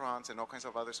like restaurants and all kinds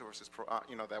of other services,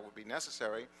 that would be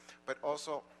necessary, but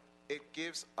also it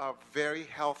gives a very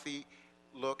healthy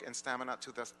look and stamina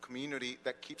to the community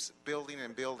that keeps building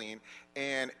and building.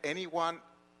 And anyone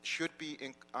should be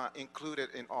included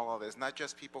in all of this, not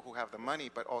just people who have the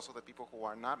money, but also the people who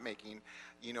are not making,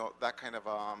 that kind of,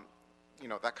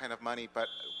 that kind of money. But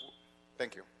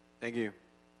thank you. Thank you.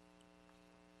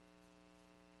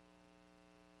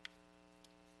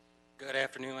 Good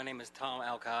afternoon. My name is Tom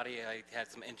Alcati. I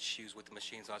had some issues with the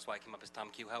machine, so that's why I came up as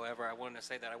Tom Q. However, I wanted to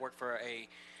say that I work for a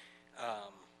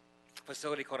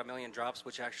facility called A Million Drops,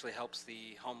 which actually helps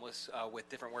the homeless with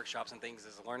different workshops and things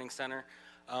as a learning center.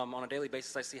 On a daily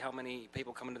basis, I see how many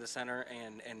people come into the center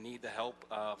and need the help.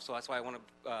 So that's why I want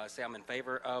to say I'm in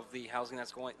favor of the housing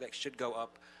that should go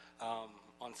up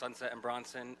on Sunset and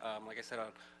Bronson. Like I said, on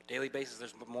a daily basis,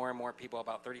 there's more and more people,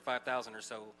 about 35,000 or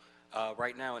so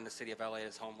right now in the city of LA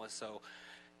is homeless. So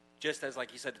just as,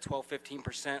 like you said, 12,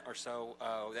 15% or so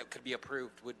that could be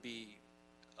approved would be,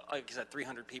 like you said,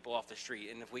 300 people off the street.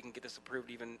 And if we can get this approved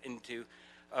even into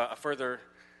a further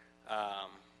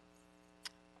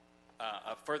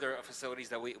facilities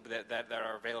that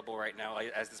are available right now,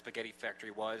 as the Spaghetti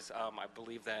Factory was, I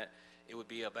believe that it would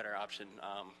be a better option.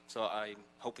 So I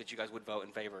hope that you guys would vote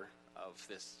in favor of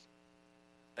this.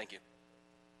 Thank you.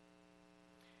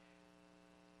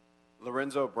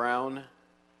 Lorenzo Brown,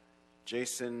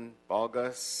 Jason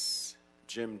Balgas,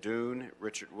 Jim Doon,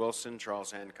 Richard Wilson,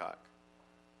 Charles Hancock.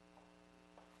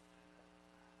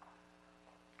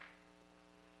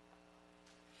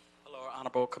 Hello,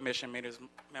 Honorable Commission members.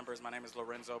 My name is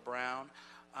Lorenzo Brown.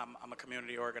 I'm a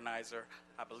community organizer.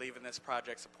 I believe in this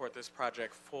project, support this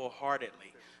project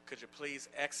full-heartedly. Could you please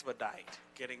expedite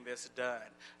getting this done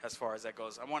as far as that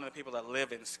goes? I'm one of the people that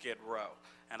live in Skid Row,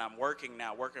 and I'm working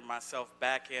myself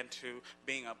back into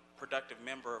being a productive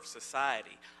member of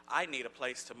society. I need a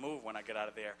place to move when I get out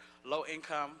of there. Low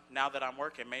income, now that I'm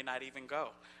working, may not even go.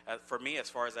 For me, as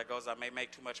far as that goes, I may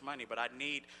make too much money, but I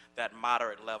need that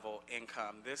moderate level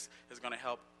income. This is going to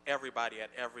help everybody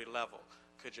at every level.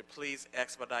 Could you please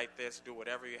expedite this, do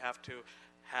whatever you have to,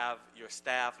 have your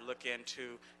staff look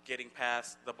into getting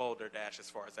past the Boulder Dash as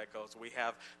far as that goes. We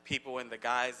have people in the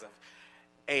guise of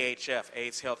AHF,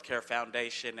 AIDS Healthcare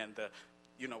Foundation, and the,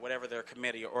 whatever their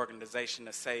committee or organization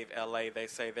to save LA they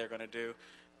say they're going to do.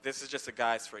 This is just a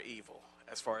guise for evil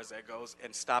as far as that goes,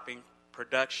 and stopping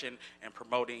production and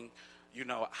promoting,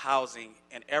 housing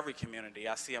in every community.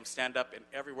 I see them stand up and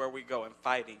everywhere we go and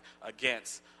fighting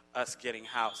against us getting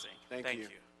housing. Thank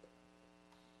you.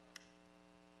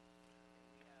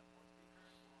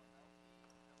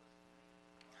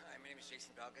 Hi, my name is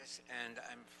Jason Balgas, and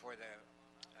I'm for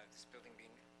this building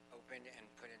being opened and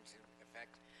put into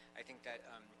effect. I think that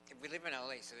we live in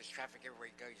LA, so there's traffic everywhere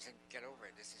you go. You say, get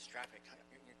over it. This is traffic.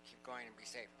 You keep going and be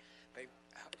safe. But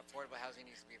affordable housing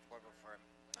needs to be affordable for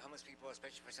homeless people,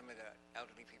 especially for some of the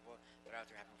elderly people that are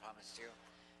out there having problems too.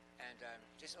 And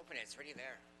just open it. It's already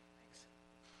there. Thanks.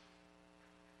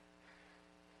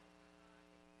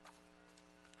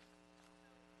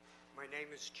 My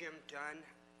name is Jim Dunn.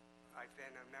 I've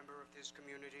been a member of this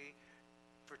community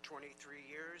for 23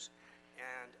 years,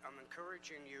 and I'm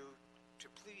encouraging you to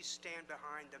please stand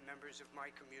behind the members of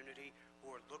my community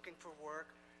who are looking for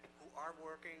work, who are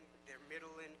working, they're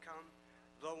middle income,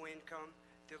 low income,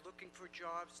 they're looking for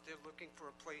jobs, they're looking for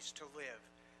a place to live.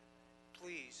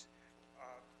 Please,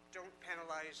 don't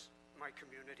penalize my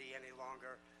community any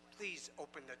longer. Please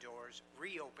open the doors,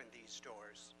 reopen these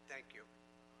doors. Thank you.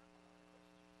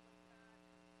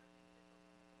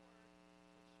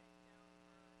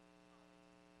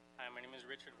 Hi, my name is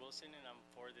Richard Wilson, and I'm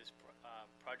for this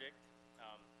project.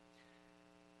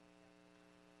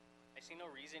 I see no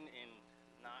reason in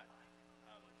not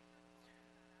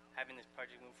having this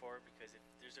project move forward, because if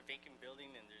there's a vacant building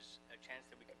and there's a chance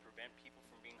that we could prevent people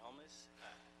from being homeless,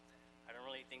 I don't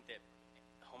really think that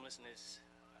homelessness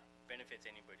benefits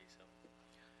anybody. So,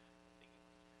 thank you.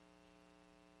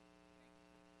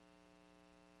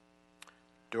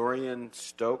 Dorian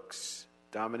Stokes,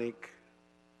 Dominique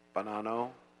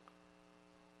Bonanno.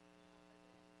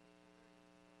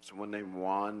 Someone named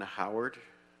Juan Howard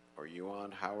or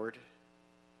Yuan Howard.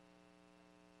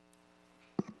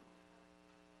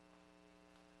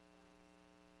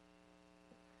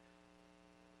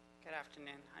 Good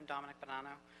afternoon. I'm Dominic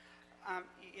Bonanno.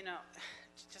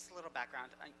 Just a little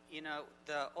background.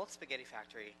 The old Spaghetti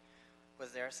Factory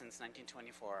was there since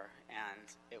 1924,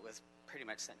 and it was pretty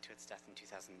much sent to its death in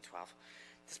 2012.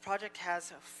 This project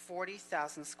has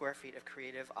 40,000 square feet of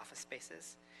creative office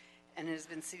spaces, and it has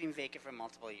been sitting vacant for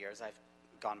multiple years. I've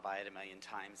gone by it a million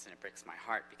times, and it breaks my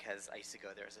heart because I used to go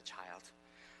there as a child.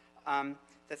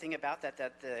 The thing about that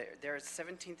there is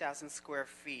 17,000 square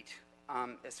feet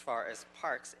as far as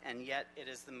parks, and yet it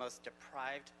is the most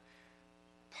deprived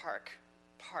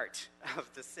part of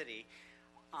the city.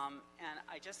 And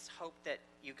I just hope that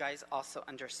you guys also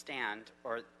understand,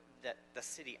 or that the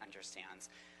city understands,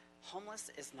 homeless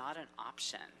is not an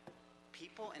option.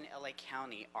 People in LA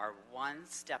County are one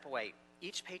step away.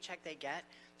 Each paycheck they get,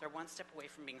 they're one step away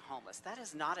from being homeless. That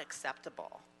is not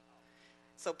acceptable.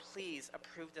 So please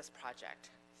approve this project.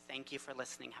 Thank you for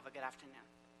listening. Have a good afternoon.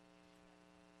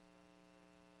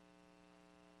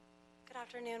 Good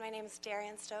afternoon. My name is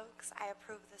Darian Stokes. I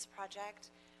approve this project.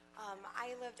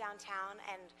 I live downtown,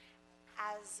 and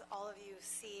as all of you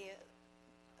see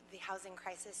the housing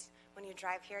crisis, when you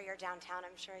drive here, you're downtown.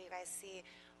 I'm sure you guys see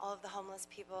all of the homeless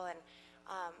people, and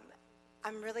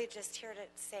I'm really just here to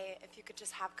say, if you could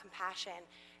just have compassion.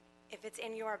 If it's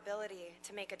in your ability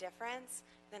to make a difference,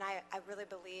 then I really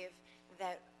believe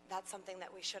that that's something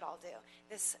that we should all do.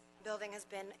 This building has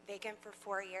been vacant for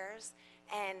 4 years,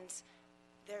 and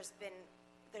there's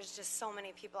just so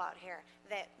many people out here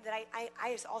that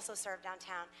I also serve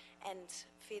downtown and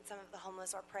feed some of the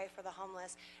homeless or pray for the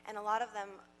homeless. And a lot of them,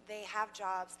 they have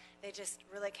jobs, they just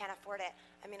really can't afford it.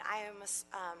 I mean, I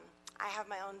have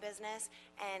my own business,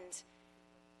 and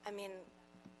I mean,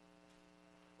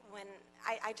 when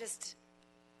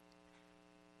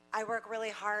I work really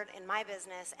hard in my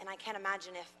business, and I can't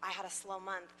imagine if I had a slow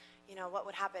month, you know, what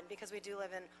would happen, because we do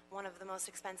live in one of the most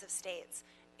expensive states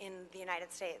in the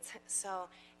United States. So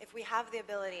if we have the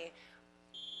ability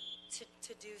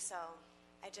to do so,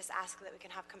 I just ask that we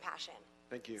can have compassion.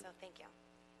 Thank you. So thank you.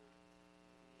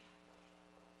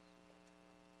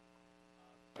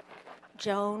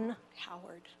 Joan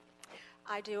Howard.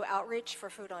 I do outreach for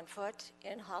Food on Foot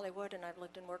in Hollywood, and I've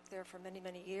lived and worked there for many,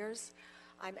 many years.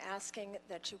 I'm asking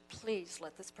that you please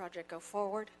let this project go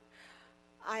forward.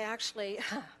 I actually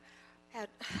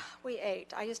we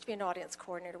ate. I used to be an audience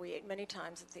coordinator. We ate many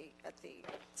times at the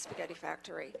Spaghetti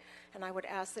Factory, and I would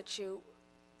ask that you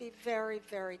be very,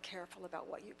 very careful about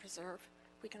what you preserve.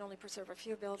 We can only preserve a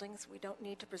few buildings. We don't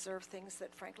need to preserve things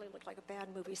that frankly look like a bad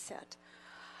movie set.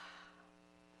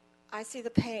 I see the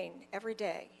pain every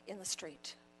day in the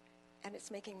street, and it's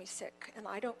making me sick. And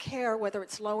I don't care whether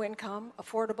it's low income,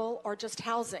 affordable, or just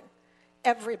housing.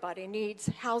 Everybody needs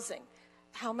housing.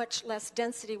 How much less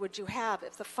density would you have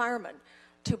if the firemen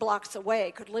 2 blocks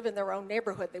away could live in their own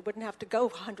neighborhood? They wouldn't have to go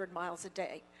 100 miles a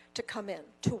day to come in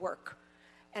to work.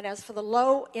 And as for the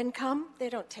low income, they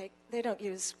don't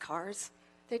use cars.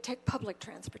 They take public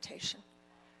transportation.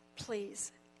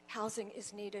 Please, housing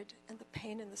is needed, and the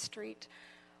pain in the street.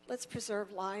 Let's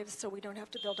preserve lives so we don't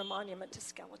have to build a monument to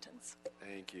skeletons.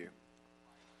 Thank you.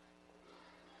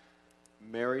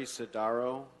 Mary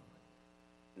Sidaro,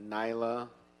 Nyla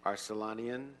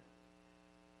Arcelanian,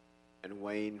 and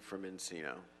Wayne from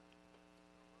Encino.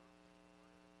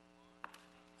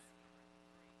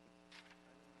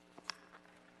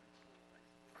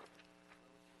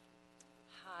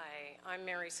 Hi, I'm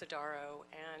Mary Sidaro,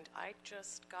 and I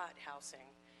just got housing.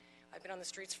 I've been on the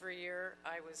streets for a year.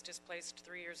 I was displaced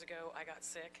 3 years ago. I got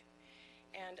sick.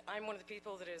 And I'm one of the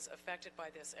people that is affected by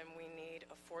this, and we need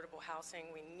affordable housing.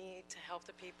 We need to help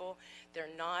the people. They're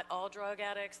not all drug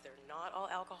addicts. They're not all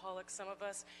alcoholics. Some of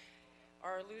us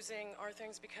are losing our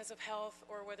things because of health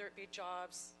or whether it be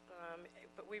jobs.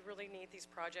 But we really need these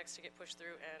projects to get pushed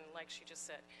through. And like she just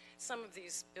said, some of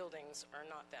these buildings are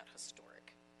not that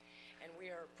historic. And we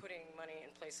are putting money in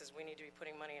places we need to be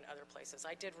putting money in other places.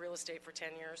 I did real estate for 10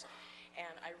 years,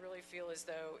 and I really feel as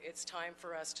though it's time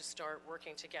for us to start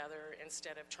working together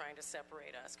instead of trying to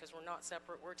separate us, because we're not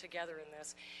separate, we're together in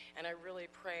this. And I really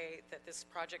pray that this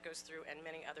project goes through and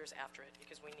many others after it,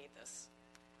 because we need this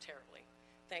terribly.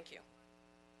 Thank you.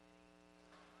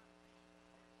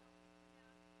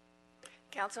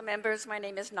 Council members, my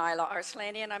name is Nyla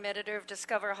Arcelanian. I'm editor of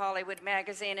Discover Hollywood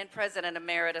magazine and president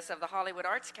emeritus of the Hollywood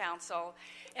Arts Council.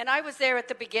 And I was there at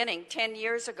the beginning, 10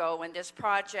 years ago, when this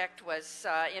project was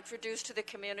introduced to the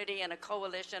community in a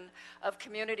coalition of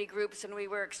community groups, and we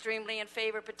were extremely in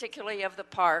favor, particularly of the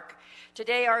park.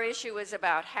 Today, our issue is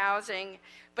about housing.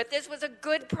 But this was a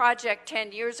good project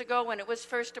 10 years ago when it was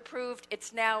first approved.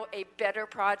 It's now a better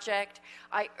project.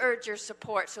 I urge your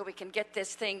support so we can get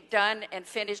this thing done and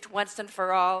finished once and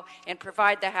for all and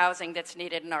provide the housing that's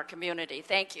needed in our community.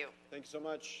 Thank you. Thank you so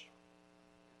much.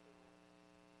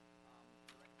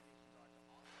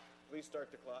 Please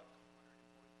start the clock.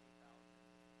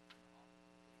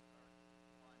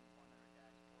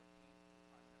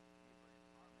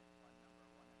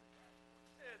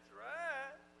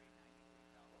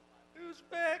 Who's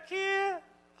back here?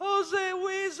 Jose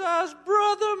Huizar's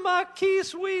brother,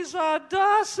 Marquise Huizar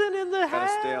Dawson in the house.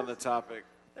 Gotta stay on the topic.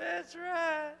 That's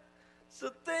right.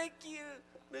 So thank you,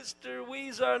 Mr.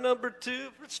 Huizar number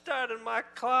 2, for starting my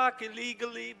clock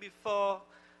illegally before,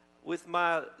 with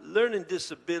my learning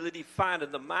disability,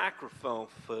 finding the microphone,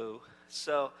 fool.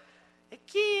 So,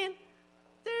 again,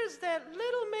 there's that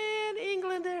little man,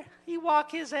 Englander. He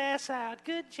walked his ass out.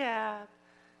 Good job.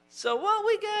 So what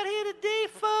we got here today,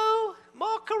 fool?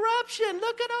 More corruption.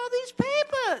 Look at all these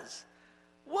papers.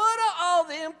 What are all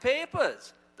them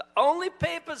papers? The only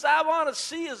papers I want to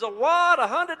see is a wad of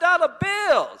 $100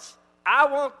 bills. I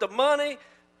want the money.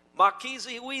 Marquise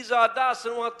Huizar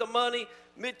Dawson want the money.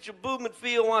 Mitchell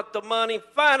Blumenfield want the money.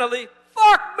 Finally,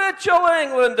 fuck Mitchell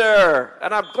Englander.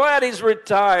 And I'm glad he's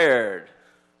retired.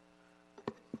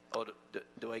 Oh,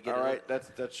 Do I get All it? right,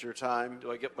 that's your time.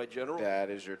 Do I get my general? That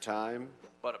is your time.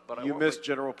 But I You want missed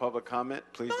general public comment.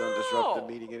 Please don't disrupt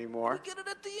the meeting anymore. Get it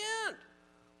at the end.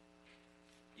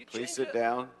 You Please changed sit it-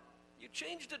 down. You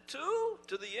changed it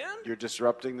to the end? You're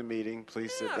disrupting the meeting.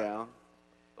 Please sit Yeah. down.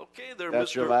 Okay, there,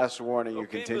 That's Mr. your last warning. You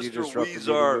Okay, continue to Mr. disrupt the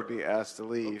meeting, Weezer. you'll be asked to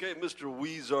leave. Okay, Mr.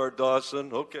 Weezer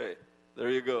Dawson. Okay, there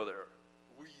you go there.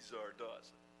 Weezer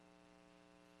Dawson.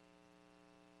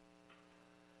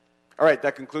 All right,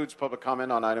 that concludes public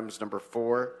comment on items number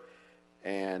 4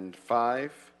 and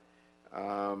 5.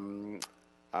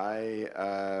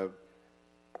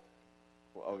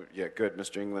 Good.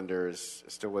 Mr. Englander is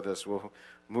still with us. We'll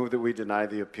move that we deny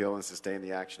the appeal and sustain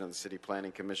the action of the City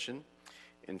Planning Commission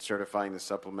in certifying the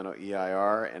supplemental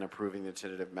EIR and approving the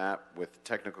tentative map with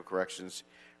technical corrections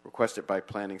requested by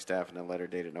planning staff in a letter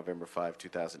dated November 5,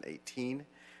 2018.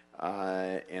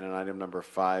 And on item number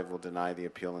 5, we'll deny the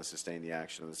appeal and sustain the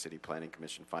action of the City Planning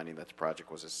Commission, finding that the project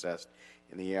was assessed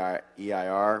in the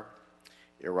EIR,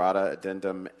 errata,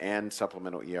 addendum, and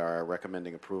supplemental EIR,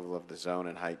 recommending approval of the zone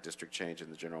and height district change in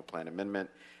the general plan amendment,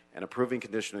 and approving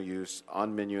conditional use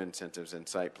on menu incentives and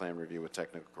site plan review with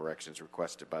technical corrections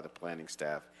requested by the planning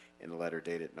staff in a letter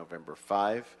dated November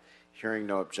 5. Hearing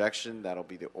no objection, that'll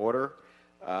be the order.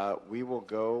 We will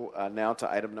go now to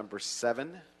item number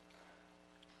 7.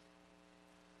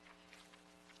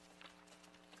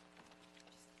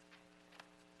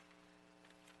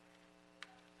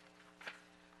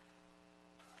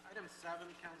 Item 7,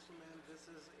 Councilman,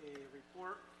 this is a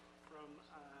report from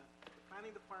the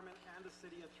Planning Department and the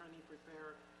City Attorney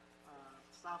prepare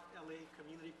South LA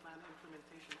Community Plan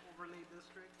Implementation Overlay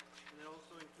District, and it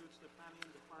also includes the Planning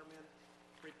Department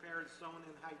prepared zone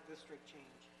and height district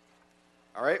change.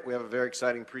 All right, we have a very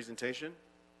exciting presentation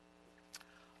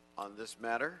on this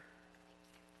matter.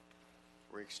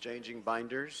 We're exchanging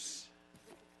binders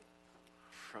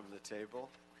from the table.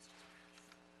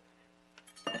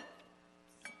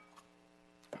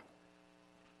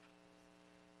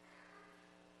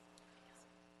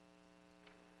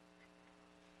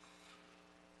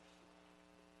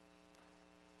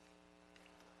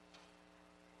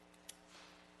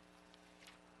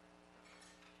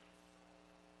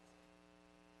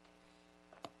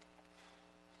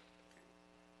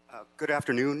 Good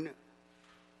afternoon,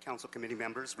 Council Committee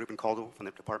members. Ruben Caldwell from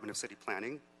the Department of City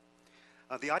Planning.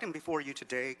 The item before you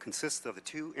today consists of the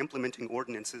 2 implementing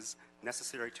ordinances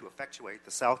necessary to effectuate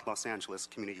the South Los Angeles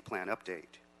Community Plan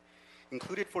update.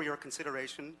 Included for your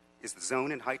consideration is the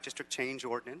Zone and Height District Change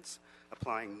Ordinance,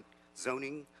 applying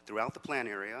zoning throughout the plan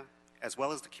area, as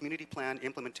well as the Community Plan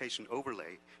Implementation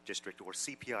Overlay District, or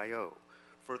CPIO,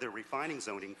 further refining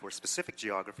zoning for specific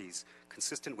geographies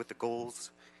consistent with the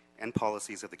goals and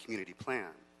policies of the community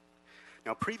plan.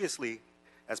 Now, previously,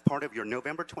 as part of your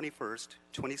November 21st,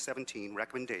 2017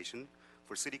 recommendation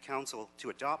for City Council to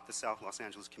adopt the South Los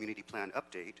Angeles Community Plan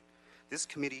update, this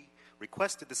committee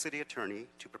requested the City Attorney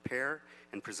to prepare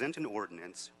and present an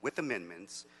ordinance with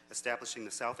amendments establishing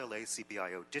the South LA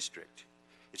CPIO district.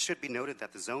 It should be noted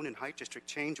that the Zone and Height District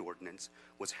Change Ordinance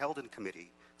was held in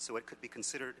committee so it could be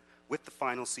considered with the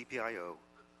final CPIO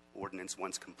ordinance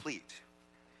once complete.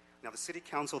 Now, the City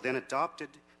Council then adopted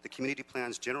the Community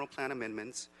Plan's General Plan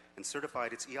amendments and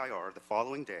certified its EIR the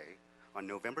following day on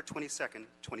November 22nd,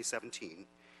 2017,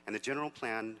 and the General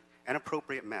Plan and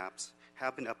appropriate maps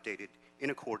have been updated in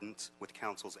accordance with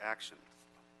Council's action.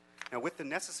 Now, with the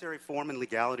necessary form and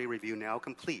legality review now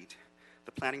complete,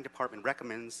 the Planning Department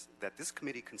recommends that this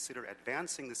committee consider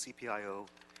advancing the CPIO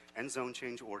and zone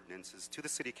change ordinances to the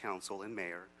City Council and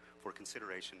Mayor for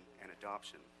consideration and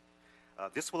adoption.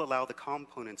 This will allow the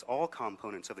all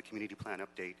components of the Community Plan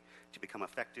update to become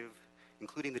effective,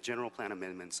 including the General Plan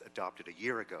amendments adopted a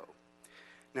year ago.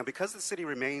 Now, because the city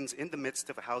remains in the midst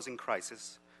of a housing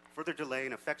crisis, further delay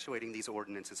in effectuating these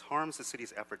ordinances harms the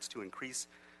city's efforts to increase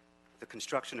the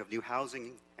construction of new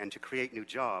housing and to create new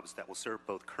jobs that will serve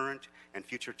both current and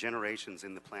future generations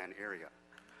in the plan area.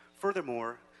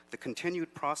 Furthermore, the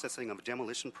continued processing of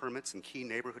demolition permits in key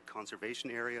neighborhood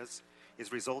conservation areas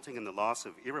is resulting in the loss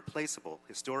of irreplaceable,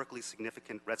 historically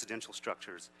significant residential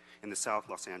structures in the South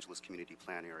Los Angeles Community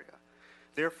Plan area.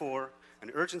 Therefore, an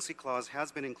urgency clause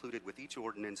has been included with each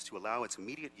ordinance to allow its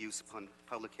immediate use upon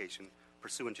publication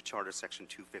pursuant to Charter Section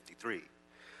 253.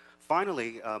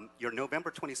 Finally, your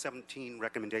November 2017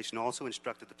 recommendation also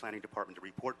instructed the Planning Department to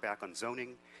report back on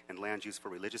zoning and land use for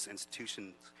religious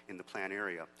institutions in the plan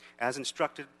area. As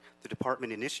instructed, the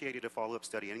department initiated a follow-up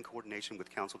study in coordination with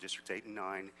Council Districts 8 and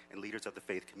 9 and leaders of the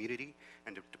faith community,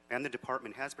 and the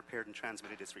department has prepared and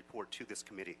transmitted its report to this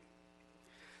committee.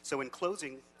 So in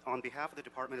closing, on behalf of the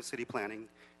Department of City Planning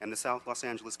and the South Los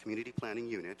Angeles Community Planning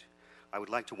Unit, I would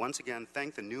like to once again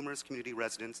thank the numerous community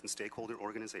residents and stakeholder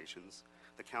organizations,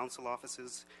 the council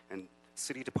offices, and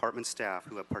city department staff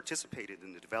who have participated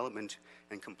in the development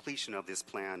and completion of this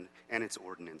plan and its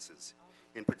ordinances.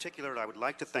 In particular, I would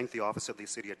like to thank the Office of the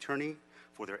City Attorney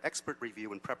for their expert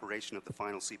review and preparation of the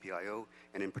final CPIO,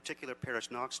 and in particular,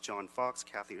 Parrish Knox, John Fox,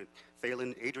 Kathy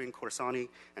Phelan, Adrian Corsani,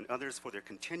 and others for their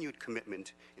continued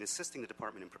commitment in assisting the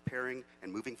department in preparing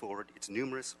and moving forward its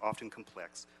numerous, often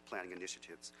complex planning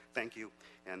initiatives. Thank you,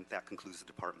 and that concludes the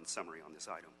department's summary on this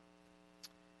item.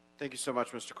 Thank you so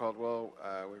much, Mr. Caldwell.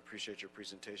 We appreciate your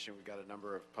presentation. We've got a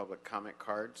number of public comment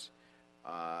cards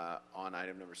on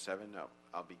item number 7.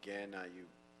 I'll begin.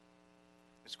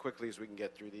 As quickly as we can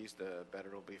get through these, the better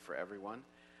it'll be for everyone.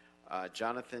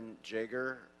 Jonathan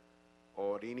Jager,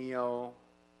 Orinio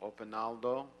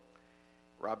Opinaldo,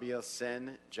 Rabia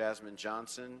Sen, Jasmine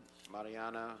Johnson,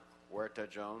 Mariana Huerta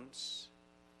Jones.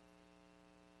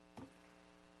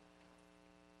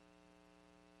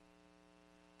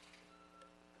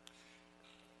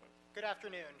 Good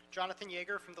afternoon. Jonathan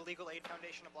Yeager from the Legal Aid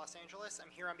Foundation of Los Angeles. I'm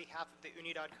here on behalf of the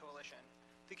Unidad Coalition.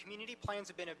 The community plans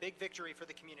have been a big victory for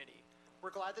the community.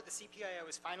 We're glad that the CPIO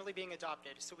is finally being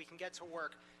adopted so we can get to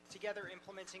work together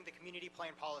implementing the community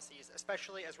plan policies,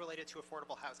 especially as related to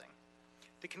affordable housing.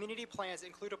 The community plans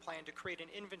include a plan to create an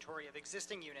inventory of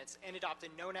existing units and adopt a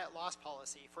no net loss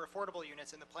policy for affordable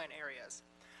units in the plan areas.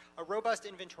 A robust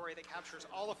inventory that captures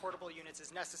all affordable units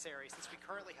is necessary since we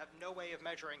currently have no way of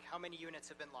measuring how many units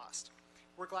have been lost.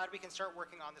 We're glad we can start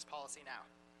working on this policy now.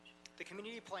 The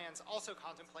community plans also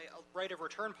contemplate a right of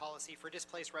return policy for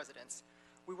displaced residents.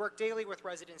 We work daily with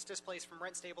residents displaced from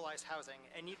rent-stabilized housing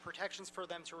and need protections for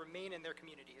them to remain in their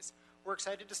communities. We're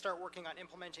excited to start working on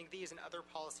implementing these and other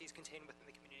policies contained within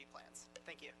the community plans.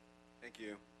 Thank you. Thank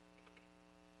you.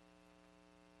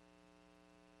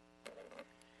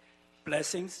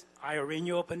 Blessings. I,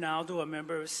 Orinio Pinaldo, a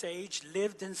member of SAGE,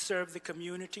 lived and served the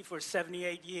community for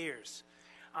 78 years.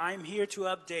 I'm here to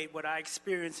update what I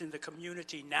experience in the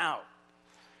community now.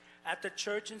 At the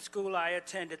church and school I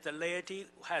attended, the laity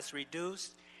has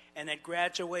reduced, and at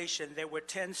graduation, there were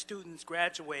 10 students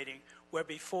graduating, where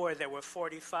before there were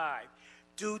 45,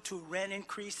 due to rent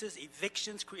increases,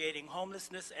 evictions, creating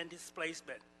homelessness and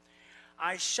displacement.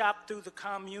 I shopped through the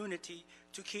community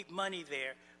to keep money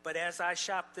there, but as I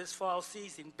shopped this fall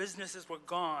season, businesses were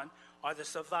gone, or the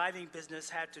surviving business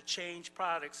had to change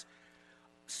products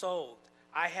sold.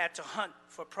 I had to hunt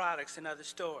for products in other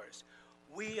stores.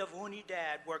 We of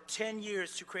Unidad worked 10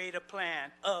 years to create a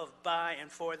plan of, by,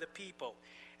 and for the people.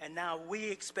 And now we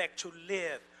expect to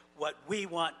live what we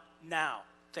want now.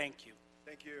 Thank you.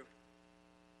 Thank you.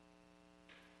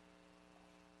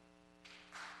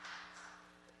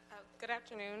 Good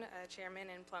afternoon, Chairman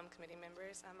and Plum Committee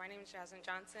members. My name is Jasmine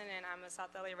Johnson, and I'm a South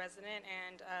LA resident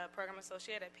and Program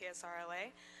Associate at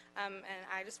PSRLA. And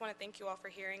I just want to thank you all for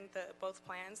hearing both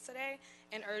plans today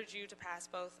and urge you to pass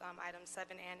both items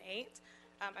 7 and 8.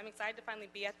 I'm excited to finally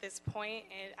be at this point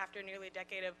and after nearly a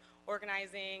decade of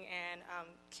organizing and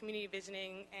community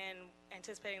visioning and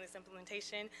anticipating this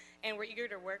implementation. And we're eager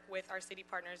to work with our city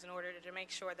partners in order to make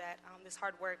sure that this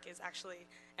hard work is actually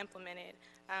implemented.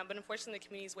 But unfortunately, the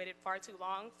community's waited far too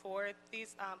long for the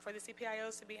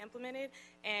CPIOs to be implemented.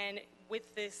 And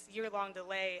with this year-long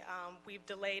delay, we've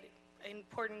delayed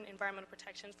important environmental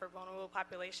protections for vulnerable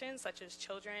populations, such as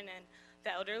children and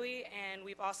the elderly. And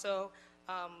we've also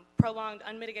prolonged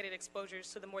unmitigated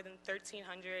exposures to the more than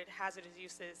 1,300 hazardous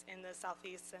uses in the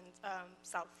Southeast and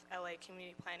South LA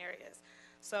community plan areas.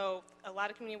 So a lot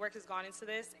of community work has gone into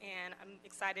this, and I'm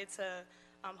excited to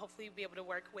hopefully be able to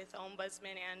work with the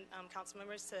Ombudsman and council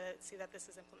members to see that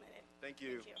this is implemented. Thank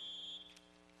you. Thank you.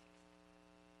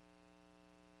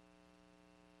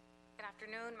 Good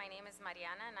afternoon. My name is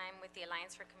Mariana, and I'm with the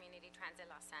Alliance for Community Transit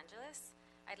Los Angeles.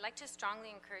 I'd like to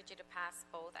strongly encourage you to pass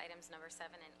both items number 7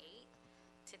 and 8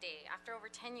 today. After over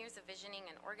 10 years of visioning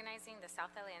and organizing, the South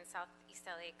LA and Southeast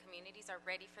LA communities are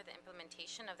ready for the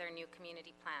implementation of their new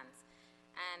community plans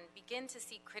and begin to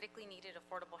see critically needed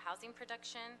affordable housing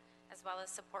production, as well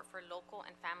as support for local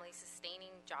and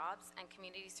family-sustaining jobs and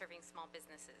community-serving small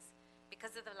businesses.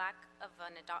 Because of the lack of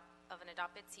an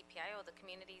adopted CPIO, the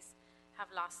communities have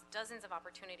lost dozens of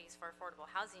opportunities for affordable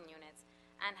housing units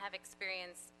and have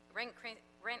experienced rent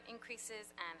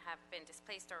increases and have been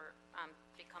displaced or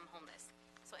become homeless.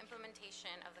 So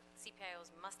implementation of the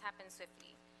CPIOs must happen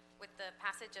swiftly. With the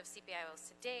passage of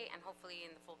CPIOs today and hopefully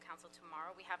in the full council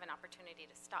tomorrow, we have an opportunity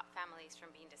to stop families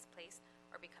from being displaced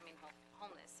or becoming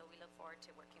homeless. So we look forward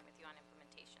to working with you on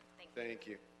implementation. Thank you. Thank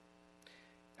you.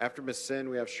 After Ms. Sin,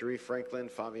 we have Sharif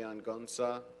Franklin, Fabian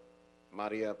Gonza,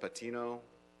 Maria Patino,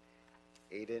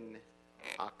 Aiden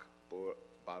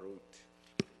Barut.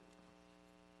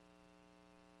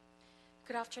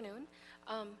 Good afternoon.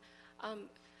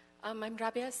 I'm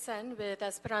Rabia Sen with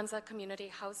Esperanza Community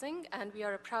Housing, and we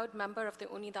are a proud member of the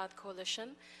Unidad Coalition.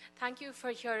 Thank you for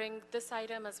hearing this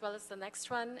item as well as the next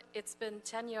one. It's been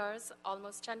 10 years,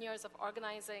 almost 10 years of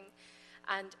organizing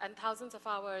and thousands of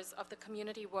hours of the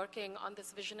community working on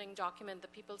this visioning document, the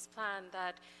People's Plan,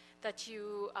 that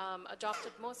you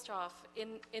adopted most of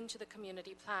into the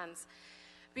community plans.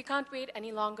 We can't wait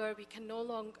any longer. We can no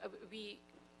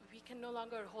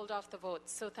longer hold off the vote.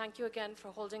 So thank you again for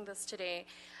holding this today.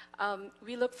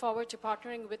 We look forward to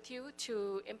partnering with you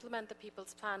to implement the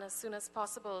People's Plan as soon as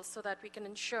possible so that we can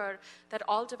ensure that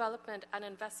all development and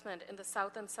investment in the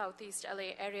South and Southeast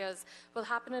LA areas will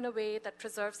happen in a way that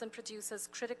preserves and produces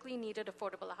critically needed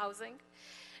affordable housing,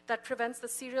 that prevents the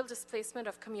serial displacement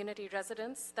of community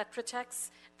residents, that protects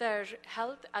their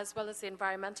health as well as the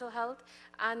environmental health,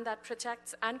 and that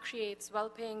protects and creates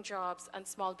well-paying jobs and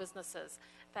small businesses.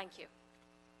 Thank you.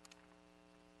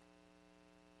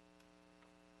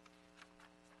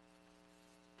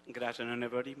 Good afternoon,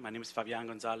 everybody. My name is Fabian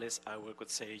Gonzalez. I work with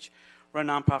SAGE. We're a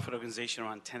nonprofit organization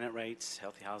around tenant rights,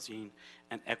 healthy housing,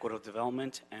 and equitable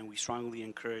development, and we strongly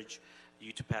encourage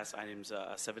you to pass items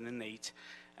 7 and 8.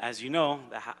 As you know,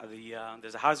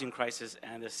 there's a housing crisis,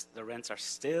 and the rents are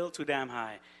still too damn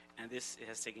high, and this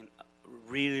has taken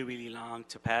really, really long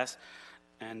to pass.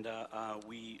 And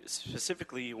we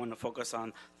specifically want to focus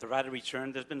on the right of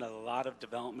return. There's been a lot of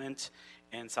development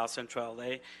in South Central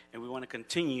LA, and we want to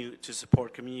continue to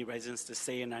support community residents to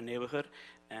stay in our neighborhood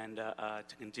and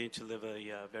to continue to live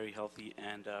a very healthy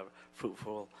and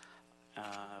fruitful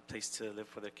place to live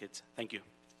for their kids. Thank you.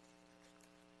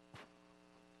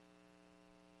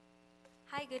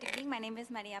 Hi, good evening. My name is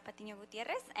Maria Patiño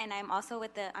Gutierrez, and I'm also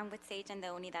with SAGE and the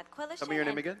Unidad Coalition. Tell me your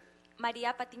name again.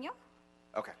 Maria Patiño.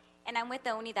 Okay. And I'm with the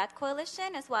Unidad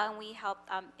Coalition as well, and we help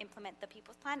implement the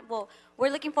People's Plan. Well, we're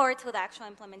looking forward to the actual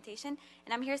implementation,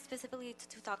 and I'm here specifically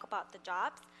to talk about the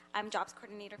jobs. I'm jobs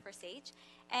coordinator for SAGE,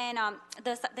 and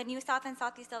the new South and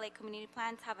Southeast LA community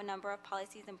plans have a number of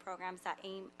policies and programs that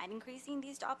aim at increasing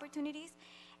these opportunities,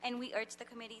 and we urge the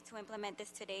committee to implement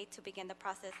this today to begin the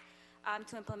process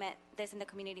to implement this in the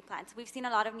community plans. We've seen a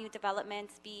lot of new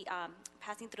developments be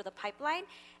passing through the pipeline,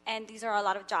 and these are a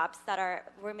lot of jobs that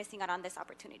we're missing out on this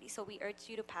opportunity. So we urge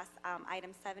you to pass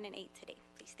items 7 and 8 today,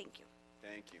 please. Thank you.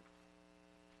 Thank you.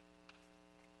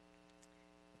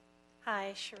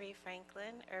 Hi, Cherie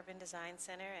Franklin, Urban Design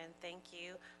Center, and thank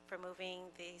you for moving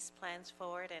these plans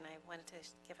forward. And I wanted to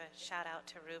give a shout out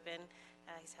to Ruben.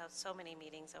 He's held so many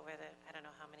meetings over I don't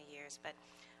know how many years, but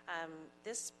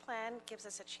this plan gives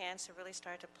us a chance to really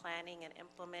start to planning and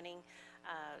implementing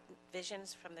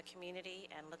visions from the community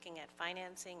and looking at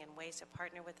financing and ways to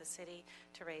partner with the city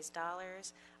to raise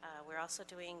dollars. We're also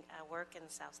doing work in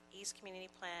the Southeast Community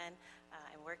Plan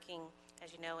and working,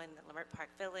 as you know, in the Leimert Park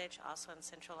Village, also in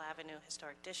Central Avenue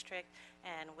Historic District,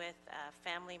 and with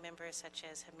family members such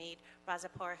as Hamid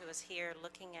Razapur, who is here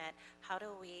looking at how do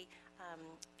we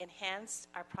enhance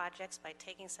our projects by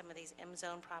taking some of these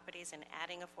M-zone properties and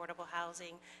adding affordable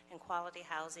housing and quality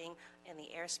housing in the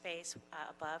airspace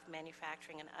above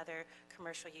manufacturing and other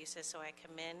commercial uses. So I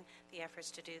commend the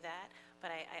efforts to do that. But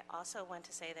I also want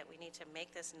to say that we need to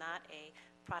make this not a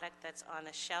product that's on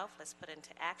the shelf. Let's put it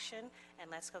into action, and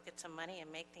let's go get some money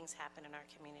and make things happen in our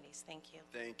communities. Thank you.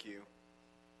 Thank you.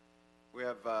 We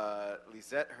have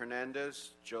Lizette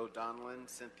Hernandez, Joe Donlin,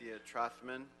 Cynthia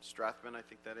Strathman, I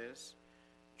think that is,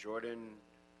 Jordan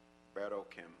Barrow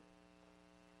Kim.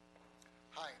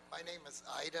 Hi, my name is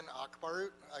Aidan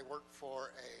Akbarut. I work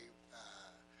for a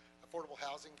affordable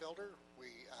housing builder.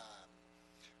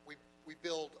 We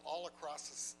build all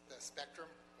across the spectrum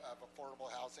of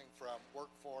affordable housing, from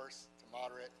workforce to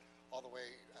moderate, all the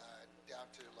way down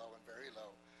to low and very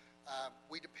low.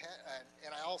 We depend,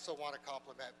 and I also want to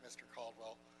compliment Mr.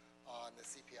 Caldwell on the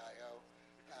CPIO.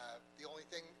 The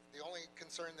only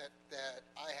concern that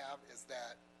I have is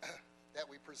that that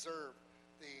we preserve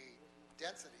the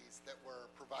densities that were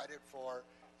provided for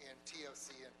in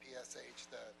TOC and PSH,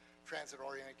 the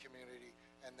transit-oriented community,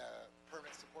 and the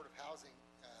permanent supportive housing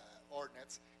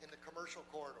ordinance in the commercial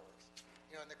corridors.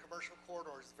 You know, in the commercial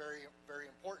corridors, very,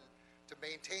 very important to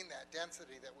maintain that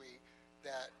density that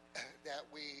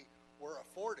we were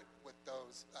afforded with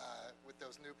those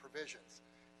new provisions.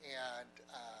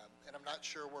 And I'm not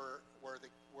sure where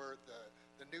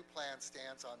the new plan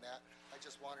stands on that. I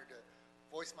just wanted to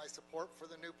voice my support for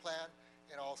the new plan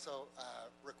and also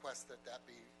request that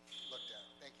be looked at.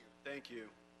 Thank you. Thank you.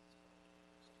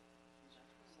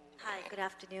 Hi, good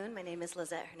afternoon. My name is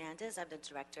Lizette Hernandez. I'm the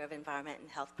Director of Environment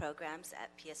and Health Programs at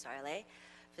PSRLA.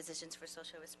 Physicians for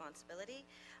Social Responsibility.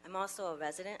 I'm also a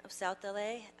resident of South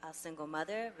LA, a single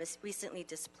mother, recently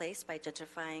displaced by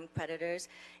gentrifying predators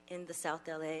in the South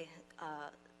LA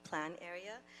plan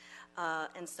area.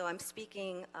 And so I'm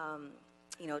speaking,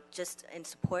 just in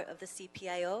support of the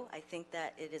CPIO. I think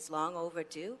that it is long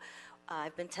overdue.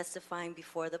 I've been testifying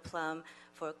before the Plum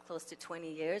for close to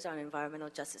 20 years on environmental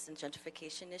justice and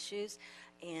gentrification issues,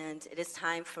 and it is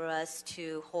time for us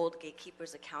to hold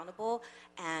gatekeepers accountable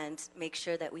and make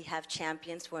sure that we have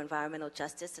champions for environmental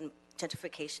justice and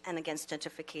gentrification and against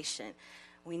gentrification.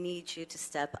 We need you to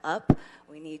step up.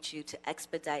 We need you to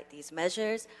expedite these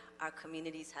measures. Our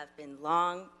communities have been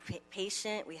long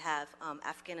patient. We have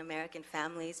African-American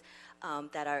families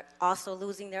that are also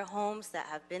losing their homes, that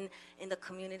have been in the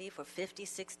community for 50,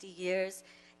 60 years,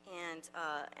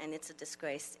 and it's a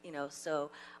disgrace,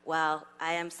 So while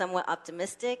I am somewhat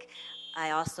optimistic, I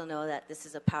also know that this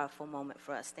is a powerful moment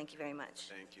for us. Thank you very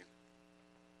much. Thank you.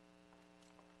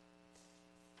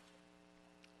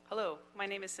 Hello, my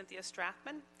name is Cynthia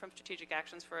Strathman from Strategic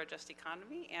Actions for a Just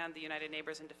Economy and the United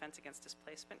Neighbors in Defense Against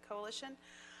Displacement Coalition.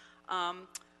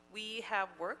 We have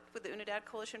worked with the Unidad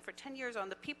Coalition for 10 years on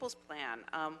the People's Plan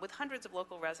with hundreds of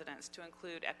local residents to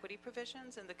include equity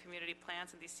provisions in the community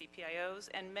plans and these CPIOs,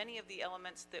 and many of the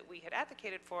elements that we had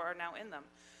advocated for are now in them.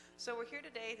 So we're here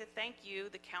today to thank you,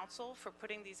 the council, for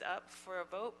putting these up for a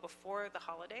vote before the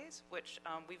holidays, which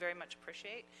we very much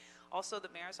appreciate. Also the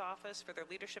mayor's office for their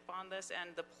leadership on this,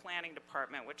 and the planning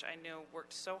department, which I know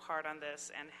worked so hard on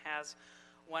this and has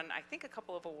won, I think, a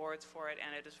couple of awards for it,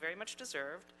 and it is very much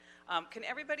deserved. Can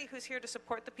everybody who's here to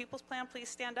support the People's Plan please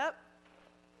stand up?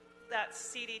 That's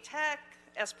CD Tech,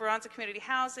 Esperanza Community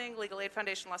Housing, Legal Aid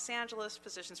Foundation Los Angeles,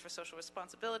 Physicians for Social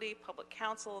Responsibility, Public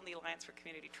Counsel, and the Alliance for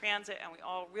Community Transit, and we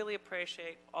all really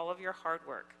appreciate all of your hard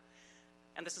work.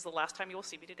 And this is the last time you will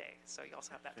see me today, so you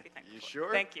also have that to be thankful You for.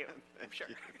 sure? Thank you. Thank Sure.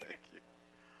 you. Thank you.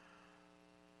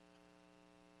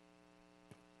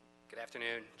 Good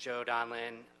afternoon. Joe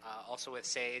Donlin, also with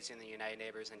SAGE and the United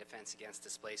Neighbors in Defense Against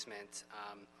Displacement.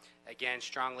 Again,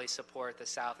 strongly support the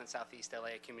South and Southeast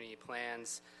LA community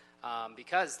plans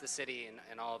because the city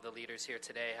and all of the leaders here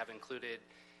today have included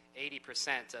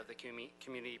 80% of the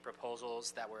community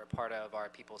proposals that were a part of our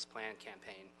People's Plan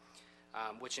campaign,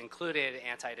 which included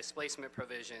anti-displacement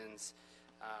provisions,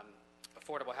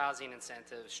 affordable housing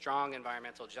incentives, strong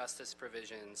environmental justice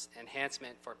provisions,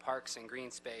 enhancement for parks and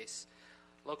green space,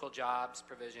 local jobs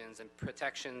provisions, and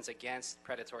protections against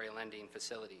predatory lending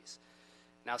facilities.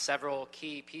 Now, several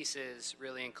key pieces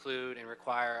really include and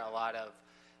require a lot of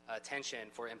attention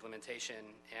for implementation,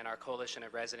 and our coalition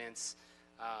of residents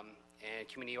and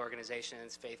community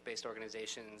organizations, faith-based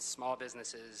organizations, small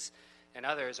businesses, and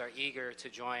others are eager to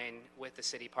join with the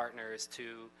city partners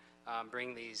to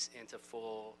bring these into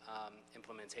full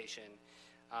implementation.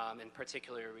 In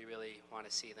particular, we really want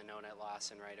to see the no net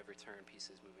loss and right of return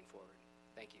pieces moving forward.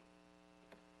 Thank you.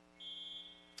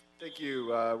 Thank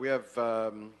you. We have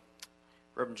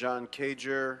Reverend John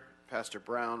Cager, Pastor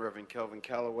Brown, Reverend Kelvin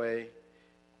Calloway,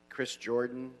 Chris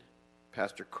Jordan,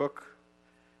 Pastor Cook,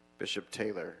 Bishop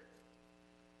Taylor.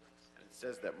 And it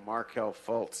says that Markel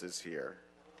Fultz is here,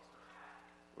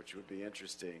 which would be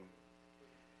interesting,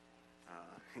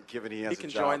 given he has can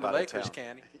a job join the out of Lakers, town.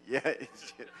 can he? Yeah,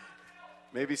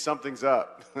 maybe something's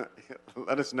up.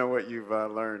 Let us know what you've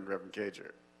learned, Reverend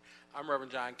Cager. I'm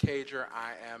Reverend John Cager.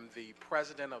 I am the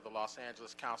president of the Los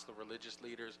Angeles Council of Religious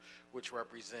Leaders, which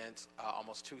represents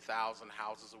almost 2,000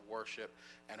 houses of worship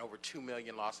and over 2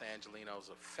 million Los Angelinos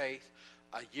of faith.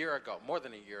 A year ago, more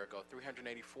than a year ago,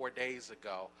 384 days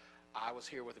ago, I was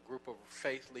here with a group of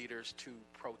faith leaders to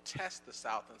protest the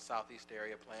South and Southeast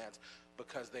area plans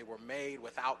because they were made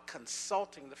without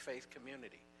consulting the faith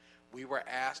community. We were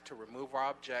asked to remove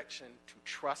our objection, to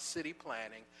trust city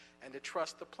planning, and to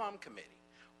trust the Plum Committee.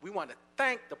 We want to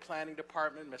thank the planning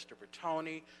department, Mr.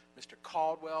 Bertoni, Mr.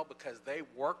 Caldwell, because they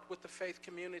worked with the faith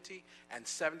community, and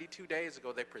 72 days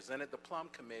ago they presented the Plum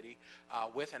Committee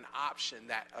with an option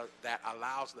that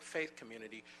allows the faith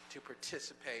community to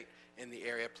participate in the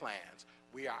area plans.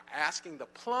 We are asking the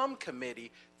Plum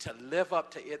Committee to live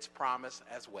up to its promise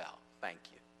as well. Thank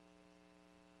you.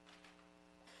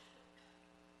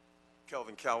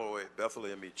 Kelvin Calloway, Bethel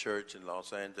AME Church in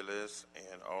Los Angeles,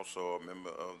 and also a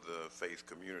member of the Faith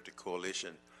Community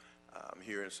Coalition. I'm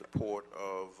here in support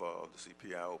of the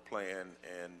CPIO plan,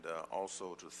 and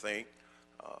also to thank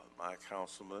my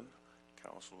Councilman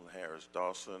Harris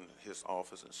Dawson, his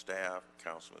office and staff,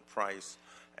 Councilman Price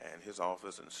and his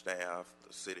office and staff,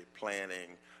 the city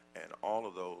planning, and all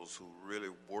of those who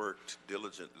really worked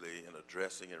diligently in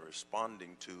addressing and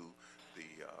responding to the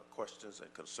questions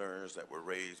and concerns that were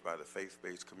raised by the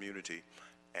faith-based community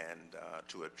and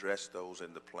to address those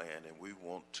in the plan, and we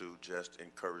want to just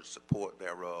encourage support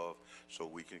thereof so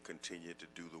we can continue to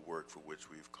do the work for which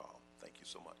we've called. Thank you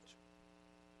so much.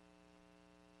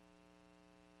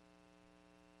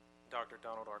 Dr.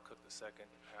 Donald R. Cook II,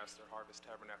 pastor, Harvest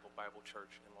Tabernacle Bible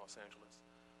Church in Los Angeles.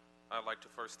 I'd like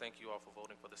to first thank you all for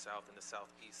voting for the South and the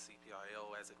Southeast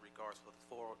CPIO as it regards for the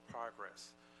forward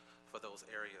progress for those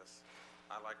areas.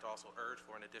 I'd like to also urge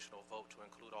for an additional vote to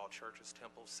include all churches,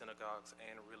 temples, synagogues,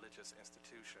 and religious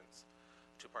institutions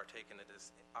to partake in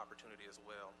this opportunity as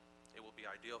well. It will be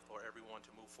ideal for everyone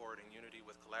to move forward in unity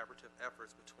with collaborative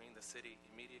efforts between the city,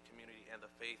 immediate community, and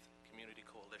the Faith Community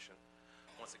Coalition.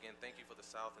 Once again, thank you for the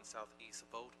South and Southeast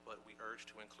vote, but we urge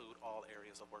to include all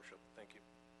areas of worship. Thank you.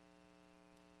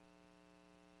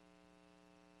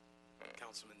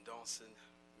 Councilman Dawson,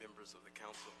 members of the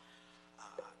council.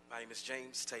 My name is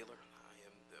James Taylor. I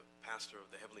am the pastor of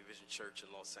the Heavenly Vision Church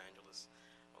in Los Angeles.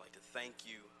 I'd like to thank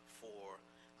you for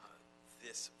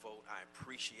this vote. I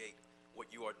appreciate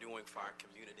what you are doing for our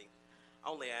community. I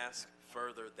only ask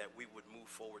further that we would move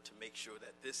forward to make sure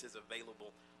that this is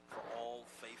available for all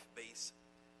faith-based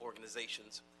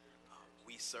organizations.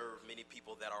 We serve many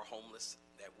people that are homeless,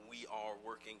 that we are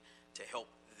working to help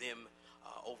them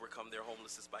overcome their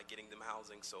homelessness by getting them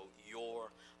housing. So your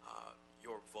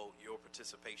vote, your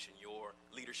participation, your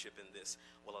leadership in this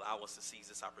will allow us to seize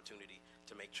this opportunity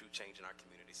to make true change in our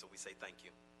community. So we say thank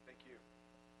you. Thank you.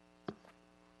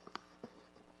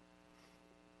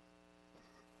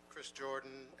 Chris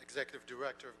Jordan, Executive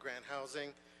Director of Grant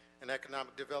Housing and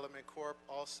Economic Development Corp.,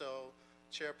 also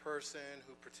chairperson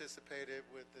who participated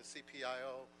with the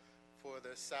CPIO for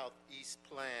the Southeast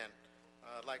Plan.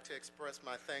 I'd like to express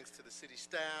my thanks to the city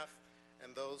staff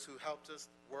and those who helped us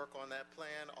work on that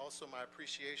plan. Also, my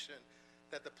appreciation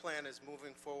that the plan is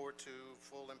moving forward to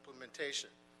full implementation.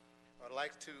 I'd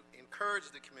like to encourage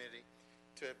the committee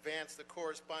to advance the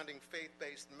corresponding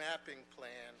faith-based mapping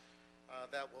plan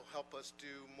that will help us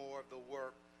do more of the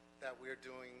work that we're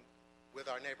doing with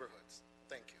our neighborhoods.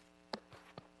 Thank you.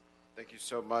 Thank you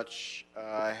so much.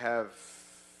 I have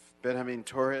Benjamin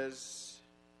Torres.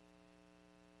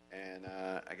 And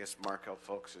I guess Markel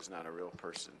Folks is not a real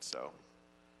person, so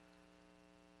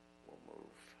we'll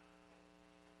move.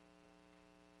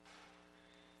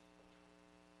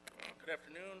 Good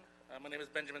afternoon. My name is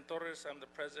Benjamin Torres. I'm the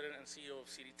president and CEO of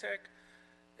CD Tech,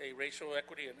 a racial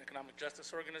equity and economic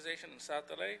justice organization in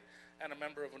South LA, and a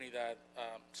member of Unidad.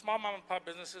 Small mom and pop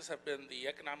businesses have been the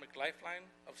economic lifeline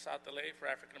of South LA for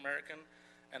African American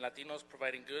and Latinos,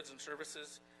 providing goods and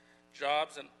services,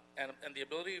 jobs, and the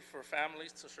ability for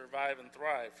families to survive and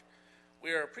thrive.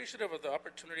 We are appreciative of the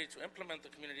opportunity to implement the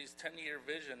community's 10-year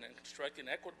vision in constructing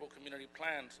equitable community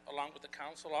plans along with the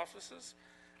council offices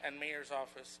and mayor's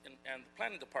office and the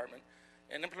planning department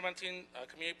in implementing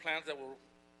community plans that will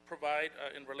provide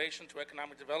in relation to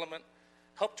economic development,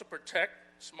 help to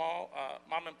protect small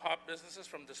mom and pop businesses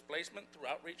from displacement through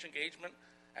outreach engagement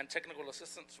and technical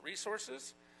assistance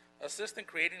resources, assist in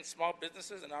creating small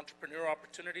businesses and entrepreneurial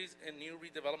opportunities in new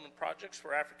redevelopment projects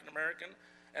for African American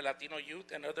and Latino youth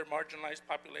and other marginalized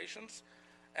populations,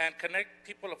 and connect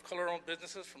people of color-owned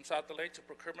businesses from South LA to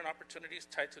procurement opportunities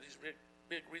tied to these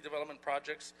big redevelopment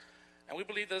projects. And we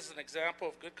believe this is an example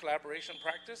of good collaboration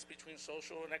practice between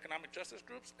social and economic justice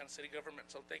groups and city government.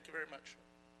 So thank you very much.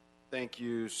 Thank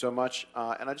you so much.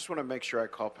 And I just want to make sure I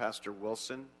call Pastor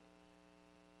Wilson.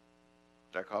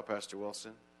 Did I call Pastor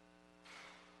Wilson?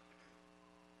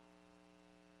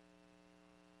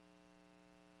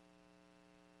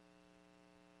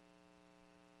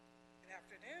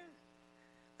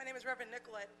 My name is Reverend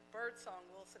Nicolette Birdsong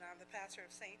Wilson. I'm the pastor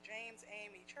of St. James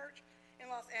AME Church in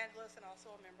Los Angeles and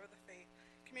also a member of the Faith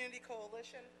Community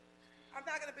Coalition. I'm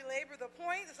not going to belabor the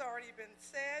point. It's already been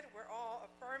said. We're all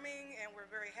affirming and we're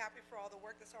very happy for all the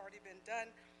work that's already been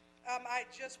done. I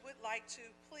just would like to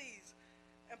please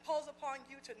impose upon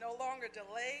you to no longer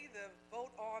delay the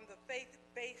vote on the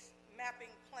faith-based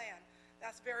mapping plan.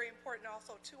 That's very important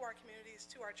also to our communities,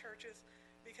 to our churches,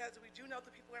 because we do know the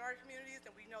people in our communities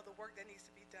and we know the work that needs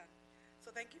to be done.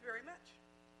 So thank you very much.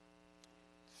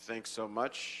 Thanks so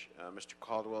much. Mr.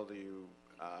 Caldwell, do you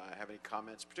have any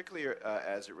comments, particularly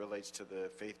as it relates to the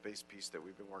faith-based piece that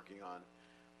we've been working on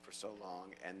for so long,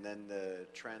 and then the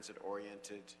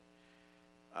transit-oriented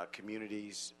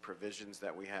communities provisions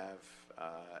that we have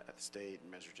at the state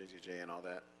and Measure JJJ and all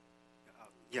that?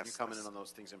 Can you comment on those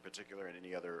things in particular and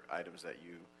any other items that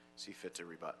you see fit to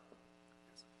rebut?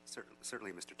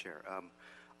 Certainly, Mr. Chair.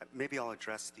 Maybe I'll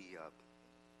address the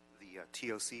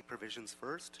TOC provisions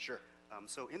first. Sure.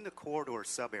 So in the corridor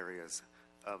sub-areas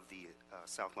of the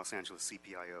South Los Angeles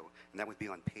CPIO, and that would be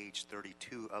on page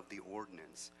 32 of the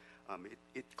ordinance,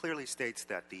 It clearly states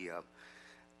that the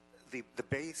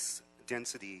base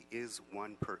density is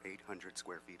 1 per 800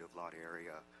 square feet of lot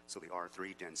area, so the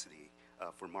R3 density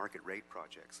for market rate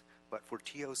projects. But for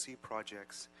TOC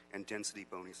projects and density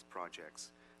bonus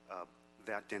projects,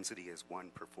 that density is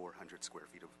 1 per 400 square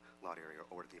feet of lot area,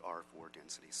 or the R4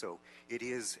 density. So it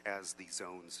is as the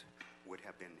zones would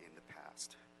have been in the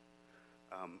past.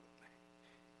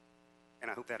 And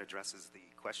I hope that addresses the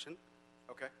question.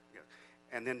 Okay. Yeah.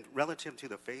 And then relative to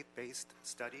the faith-based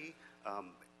study,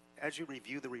 as you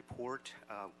review the report,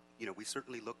 we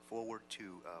certainly look forward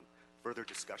to further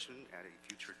discussion at a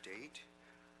future date.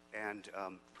 And,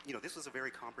 this was a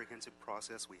very comprehensive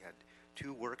process. We had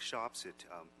 2 workshops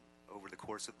over the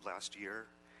course of last year.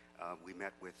 We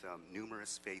met with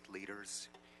numerous faith leaders,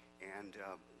 and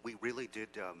we really did,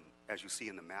 as you see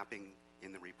in the mapping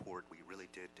in the report, we really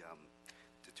did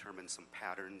determine some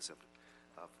patterns of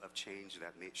change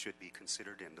that should be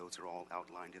considered, and those are all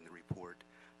outlined in the report.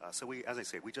 So we, as I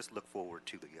say, we just look forward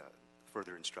to the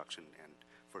further instruction and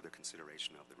further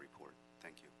consideration of the report.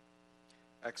 Thank you.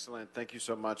 Excellent. Thank you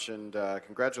so much, and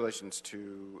congratulations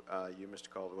to you, Mr.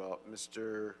 Caldwell.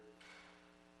 Mr.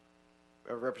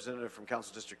 Representative from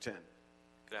Council District 10.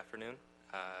 Good afternoon.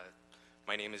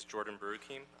 My name is Jordan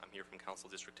Baruchim. I'm here from Council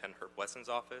District 10, Herb Wesson's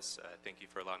office. Thank you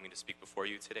for allowing me to speak before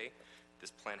you today. This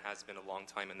plan has been a long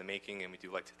time in the making, and we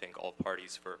do like to thank all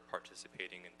parties for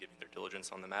participating and giving their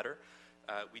diligence on the matter.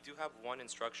 We do have one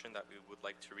instruction that we would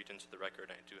like to read into the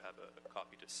record, and I do have a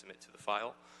copy to submit to the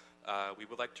file. We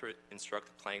would like to instruct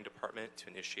the Planning Department to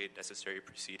initiate necessary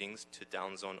proceedings to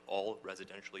downzone all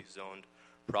residentially zoned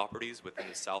properties within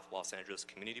the South Los Angeles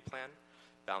Community Plan,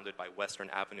 bounded by Western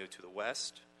Avenue to the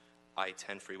west,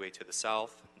 I-10 freeway to the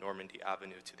south, Normandy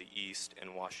Avenue to the east,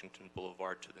 and Washington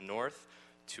Boulevard to the north,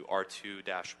 to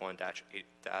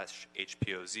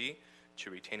R2-1-HPOZ, to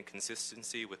retain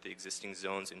consistency with the existing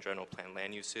zones and general plan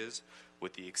land uses,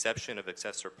 with the exception of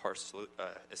assessor parcel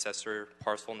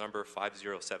number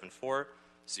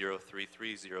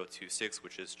 5074-033026,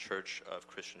 which is Church of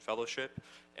Christian Fellowship,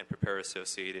 and prepare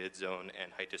associated zone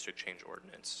and height district change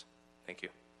ordinance. Thank you.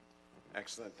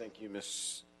 Excellent. Thank you,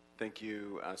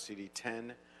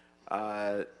 CD10.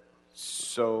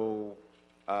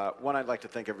 One, I'd like to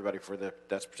thank everybody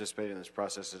that's participated in this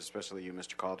process, especially you,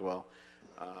 Mr. Caldwell,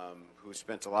 who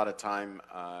spent a lot of time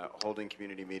holding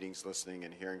community meetings, listening,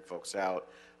 and hearing folks out.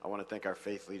 I want to thank our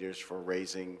faith leaders for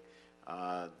raising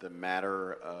the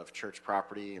matter of church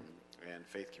property and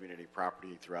faith community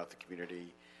property throughout the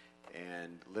community,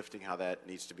 and lifting how that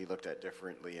needs to be looked at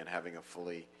differently and having a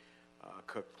fully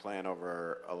cooked plan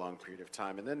over a long period of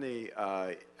time. And then the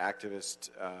activists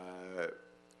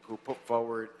who put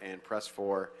forward and pressed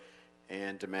for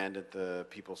and demanded the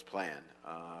People's Plan,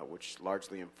 which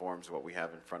largely informs what we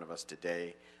have in front of us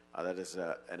today. That is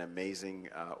an amazing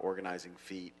organizing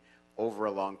feat over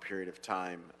a long period of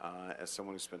time. As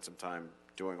someone who spent some time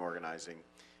doing organizing,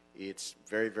 it's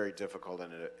very, very difficult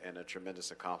and a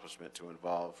tremendous accomplishment to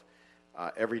involve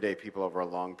everyday people over a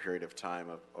long period of time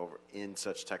in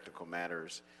such technical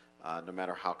matters, no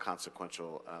matter how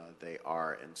consequential they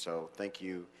are. And so thank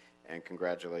you and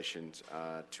congratulations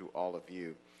to all of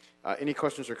you. Any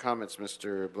questions or comments,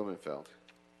 Mr. Blumenfeld?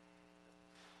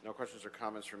 No questions or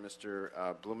comments from Mr.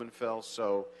 Blumenfeld.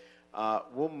 So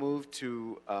we'll move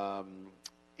to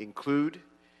include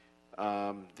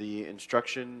the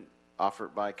instruction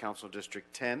offered by Council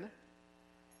District 10.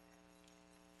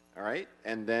 All right,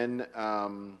 and then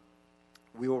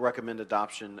we will recommend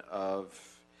adoption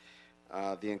of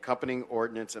the accompanying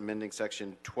ordinance amending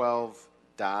Section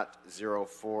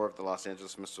 12.04 of the Los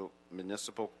Angeles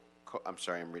Municipal Code. I'm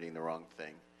sorry, I'm reading the wrong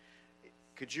thing.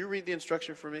 Could you read the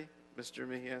instruction for me, Mr.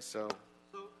 Mejia?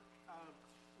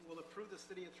 We'll approve the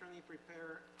city attorney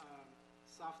prepare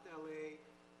South LA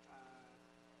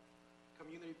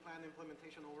Community Plan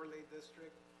Implementation Overlay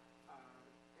District,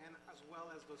 and as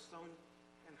well as the zone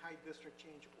and height district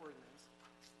change ordinance.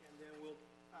 And then we'll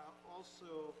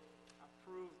also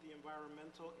approve the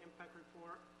environmental impact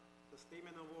report, the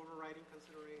statement of overriding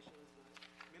considerations, the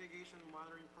mitigation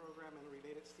monitoring program and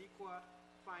related CEQA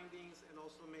findings, and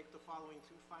also make the following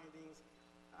 2 findings.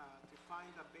 To find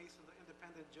that based on the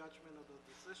independent judgment of the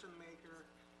decision maker,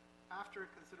 after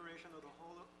consideration of the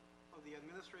whole of the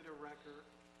administrative record,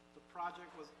 the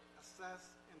project was assessed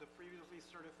in the previously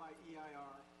certified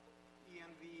EIR,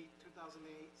 ENV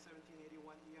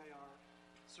 2008-1781 EIR,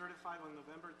 certified on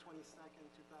November 22nd,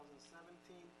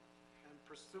 2017, and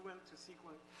pursuant to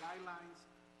CEQA guidelines,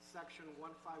 Section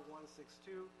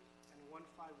 15162 and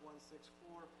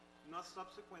 15164, no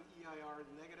subsequent EIR,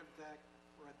 negative deck,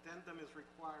 or addendum is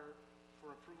required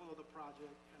for approval of the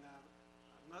project, and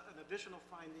an additional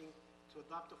finding to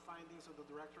adopt the findings of the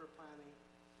Director of Planning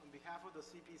on behalf of the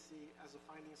CPC as the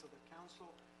findings of the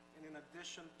council, and in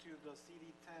addition to the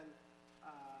CD10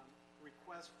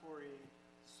 request for a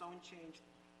zone change,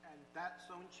 and that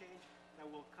zone change that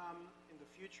will come in the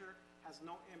future has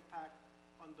no impact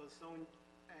on the zone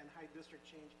and high district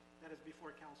change that is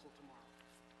before council tomorrow.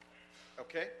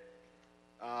 Okay.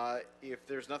 If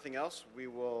there's nothing else, we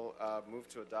will move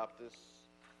to adopt this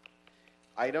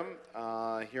item.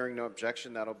 Hearing no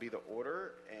objection, that'll be the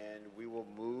order, and we will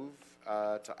move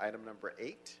to item number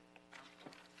 8.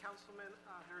 Councilman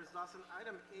Harris Dawson,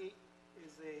 item 8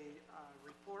 is a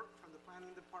report from the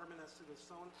Planning Department as to the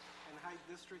zone and high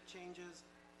district changes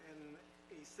and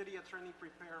a city attorney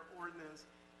prepare ordinance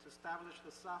to establish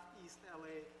the Southeast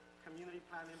LA Community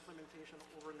Plan Implementation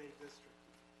Overlay District.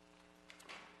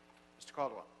 Mr.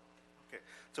 Caldwell. Okay,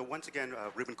 so once again,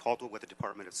 Ruben Caldwell with the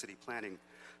Department of City Planning.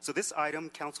 So this item,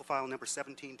 Council File number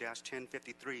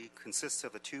 17-1053, consists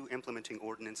of the 2 implementing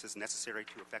ordinances necessary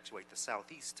to effectuate the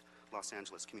Southeast Los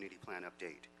Angeles Community Plan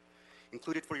update.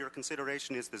 Included for your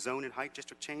consideration is the Zone and Height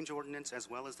District Change Ordinance as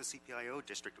well as the CPIO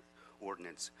District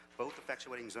Ordinance, both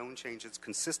effectuating zone changes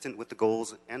consistent with the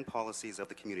goals and policies of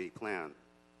the Community Plan.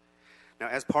 Now,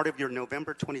 as part of your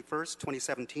November 21st,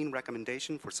 2017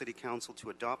 recommendation for City Council to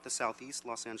adopt the Southeast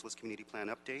Los Angeles Community Plan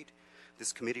update,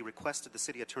 this committee requested the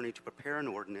City Attorney to prepare an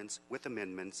ordinance with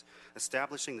amendments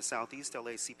establishing the Southeast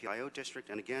LA CPIO District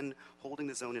and again holding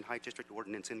the Zone and Height District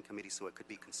Ordinance in committee so it could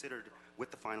be considered with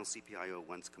the final CPIO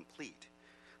once complete.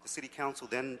 The City Council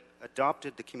then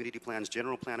adopted the Community Plan's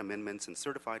General Plan amendments and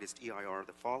certified its EIR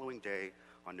the following day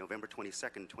on November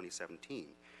 22nd, 2017.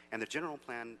 And the General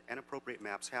Plan and appropriate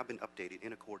maps have been updated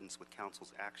in accordance with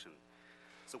Council's action.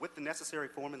 So with the necessary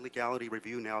form and legality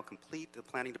review now complete, the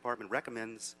Planning Department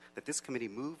recommends that this committee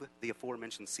move the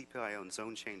aforementioned CPIO and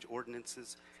zone change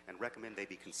ordinances and recommend they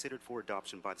be considered for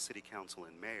adoption by the City Council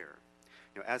and Mayor.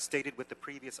 Now, as stated with the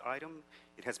previous item,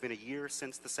 it has been a year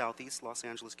since the Southeast Los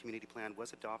Angeles Community Plan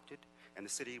was adopted, and the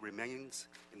city remains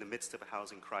in the midst of a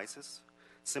housing crisis.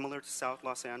 Similar to South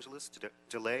Los Angeles,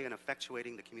 delay in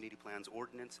effectuating the community plan's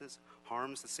ordinances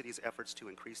harms the city's efforts to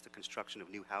increase the construction of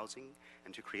new housing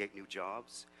and to create new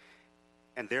jobs.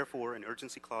 And therefore, an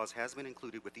urgency clause has been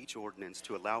included with each ordinance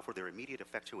to allow for their immediate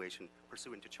effectuation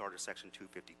pursuant to Charter Section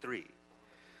 253.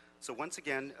 So once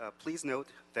again, please note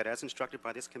that as instructed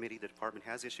by this committee, the department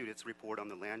has issued its report on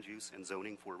the land use and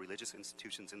zoning for religious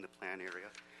institutions in the plan area.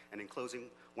 And in closing,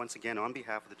 once again, on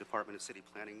behalf of the Department of City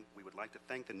Planning, we would like to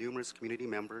thank the numerous community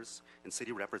members and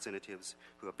city representatives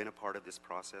who have been a part of this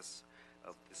process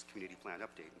of this community plan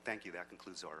update. And thank you. That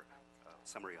concludes our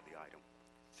summary of the item.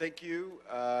 Thank you.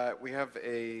 We have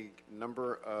a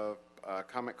number of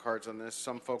comment cards on this.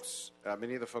 Some folks,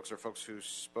 many of the folks are folks who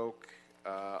spoke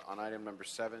on item number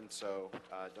 7, so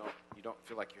you don't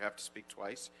feel like you have to speak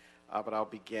twice. But I'll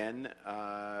begin.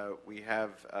 We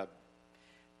have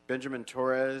Benjamin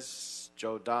Torres,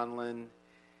 Joe Donlin,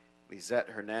 Lizette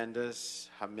Hernandez,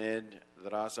 Hamid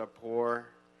Razapour,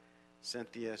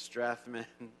 Cynthia Strathman,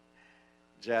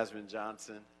 Jasmine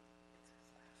Johnson.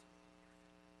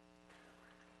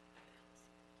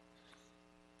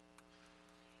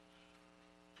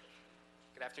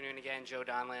 Good afternoon again, Joe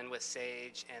Donlin with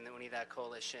SAGE and the Unidad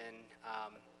Coalition.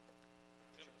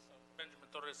 Benjamin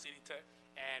Torres, CD Tech.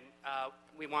 And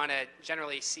we want to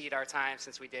generally cede our time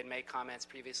since we did make comments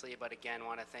previously, but again,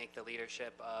 want to thank the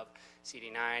leadership of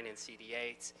CD9 and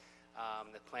CD8,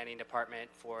 the Planning Department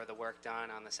for the work done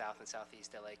on the South and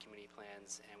Southeast LA community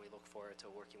plans, and we look forward to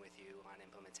working with you on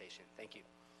implementation. Thank you.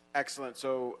 Excellent.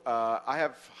 So I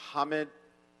have Hamid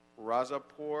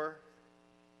Razapour.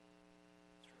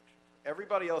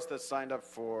 Everybody else that signed up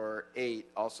for 8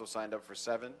 also signed up for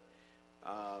 7.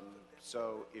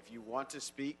 So if you want to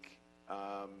speak,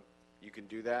 you can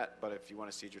do that, but if you want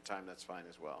to cede your time, that's fine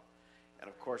as well. And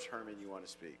of course, Herman, you want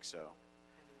to speak, so.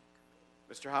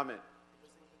 Mr. Hamid,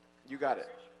 you got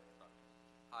it.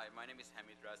 Hi, my name is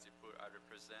Hamid Razipour. I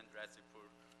represent Razipour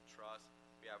Trust.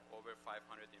 We have over 500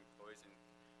 employees in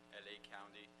LA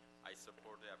County. I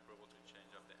support the approval to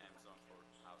change of the M zone for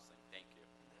housing. Thank you.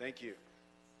 Thank you.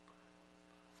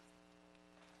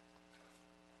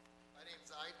 My name's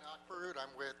Aiden Akbarut.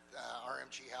 I'm with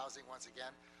RMG Housing once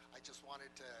again. I just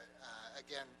wanted to,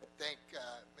 again, thank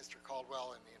Mr.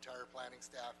 Caldwell and the entire planning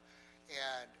staff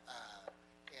and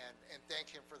thank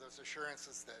him for those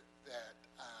assurances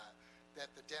that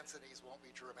the densities won't be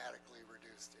dramatically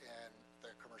reduced in the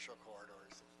commercial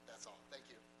corridors. That's all. Thank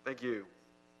you. Thank you.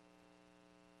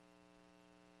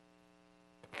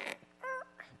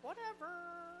 Whatever.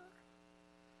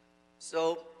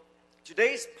 So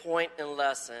today's point and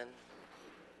lesson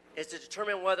is to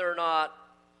determine whether or not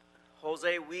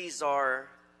Jose Weezar.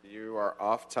 You are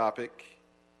off topic.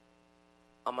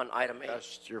 I'm on item 8.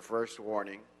 Just your first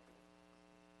warning.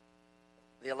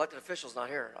 The elected official's not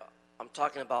here. I'm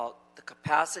talking about the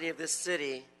capacity of this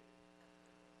city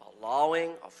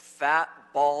allowing a fat,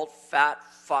 bald, fat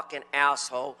fucking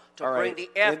asshole to All bring right.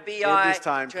 the In FBI this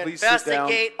time, to please sit down,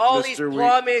 investigate all these Mr.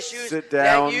 plum Wee- issues sit that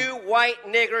down. you white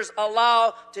niggers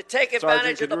allow to take advantage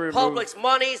Sergeant, of could you the remove public's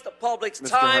monies, the public's Mr.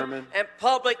 time, Herman? and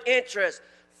public interest.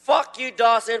 Fuck you,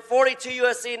 Dawson. 42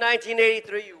 U.S.C.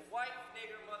 1983, you white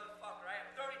nigger motherfucker. I have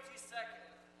 32 seconds,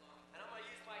 and I'm going to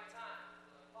use my time.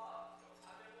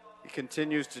 He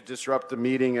continues to disrupt the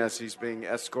meeting as he's being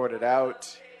escorted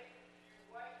out.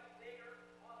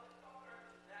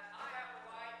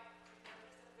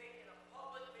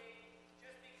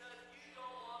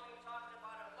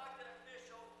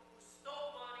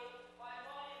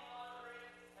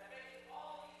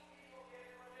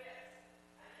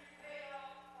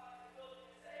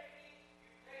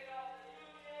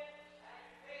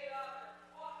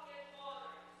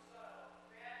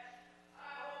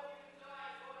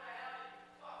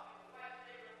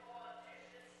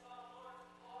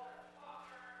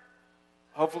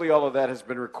 Hopefully all of that has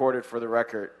been recorded for the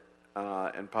record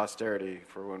and posterity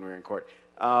for when we're in court.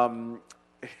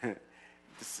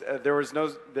 There was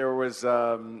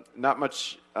not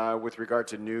much with regard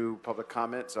to new public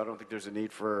comment, so I don't think there's a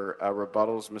need for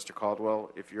rebuttals. Mr. Caldwell,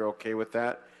 if you're okay with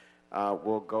that,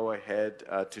 we'll go ahead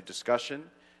to discussion.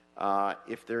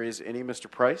 If there is any, Mr.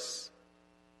 Price?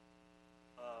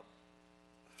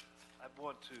 I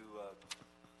want to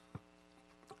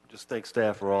just thank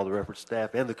staff for all the efforts,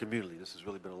 staff and the community. This has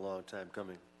really been a long time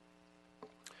coming.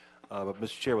 But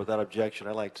Mr. Chair, without objection,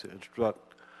 I'd like to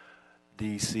instruct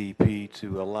DCP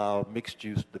to allow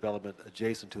mixed-use development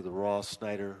adjacent to the Ross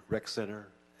Snyder Rec Center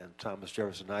and Thomas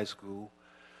Jefferson High School.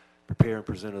 Prepare and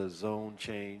present a zone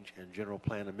change and general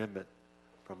plan amendment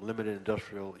from limited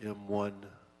industrial M11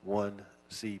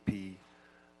 CPIO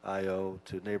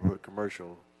to neighborhood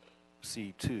commercial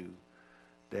C2-1-CPIO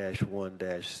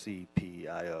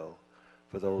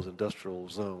for those industrial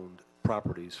zoned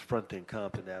properties fronting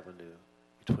Compton Avenue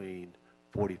between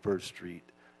 41st Street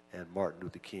and Martin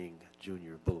Luther King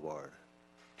Jr. Boulevard.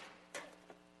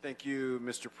 Thank you,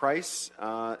 Mr. Price.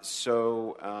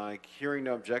 Hearing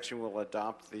no objection, we'll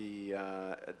adopt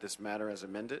this matter as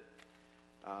amended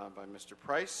by Mr.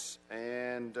 Price.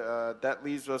 And that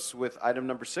leaves us with item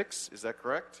number 6. Is that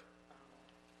correct?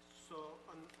 So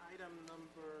on item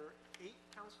number 8,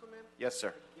 Councilman? Yes,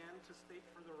 sir. Again, to state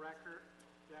for the record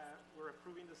that we're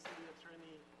approving the city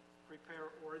attorney prepare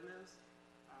ordinance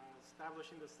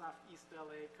establishing the Southeast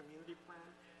LA Community Plan.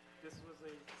 This was a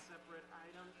separate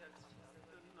item, that's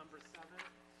number 7,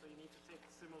 so you need to take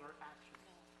similar action.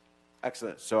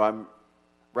 Excellent. So I'm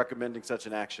recommending such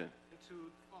an action. And to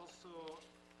also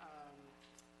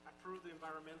approve the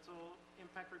environmental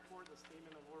impact report, the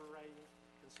statement of overriding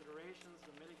considerations,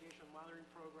 the mitigation monitoring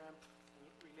program, and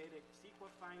related CEQA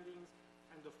findings,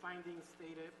 and the findings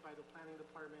stated by the planning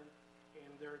department in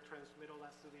their transmittal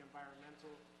as to the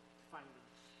environmental findings.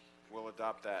 We'll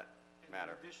adopt that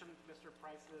matter. In addition, Mr.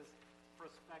 Price's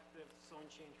prospective zone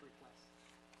change request.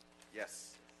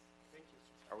 Yes. Thank you,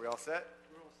 sir. Are we all set?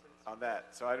 We're all set. On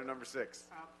that. So item number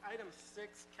 6. Item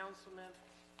 6, Councilman,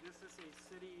 this is a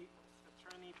city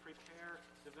attorney prepare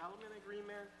development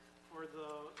agreement for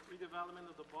the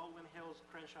redevelopment of the Baldwin Hills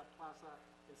Crenshaw Plaza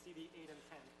in CD 8 and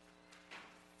 10.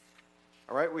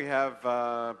 All right, we have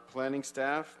planning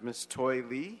staff, Ms. Toy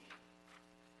Lee.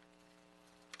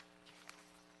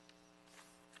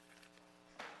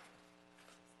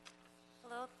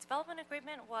 Hello. Development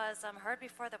agreement was heard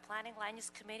before the Planning Land Use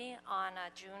Committee on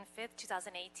June 5th,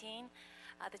 2018.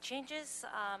 The changes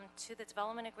to the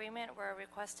development agreement were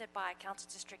requested by Council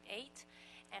District 8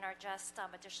 and are just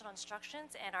additional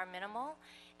instructions and are minimal.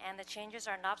 And the changes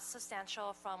are not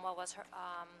substantial from what was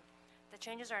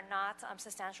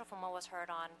substantial from what was heard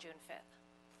on June 5th.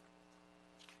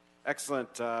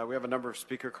 Excellent. We have a number of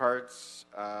speaker cards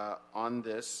on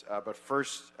this, but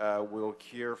first we'll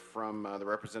hear from the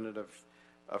representative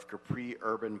of Capri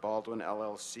Urban Baldwin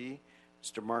LLC,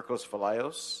 Mr. Marcos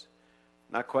Valayos.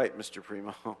 Not quite, Mr.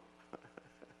 Primo.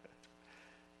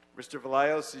 Mr.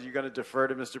 Valayos, are you going to defer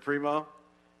to Mr. Primo?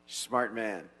 Smart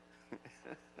man.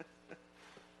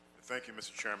 Thank you,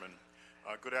 Mr. Chairman.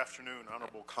 Good afternoon,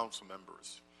 honorable council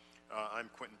members. I'm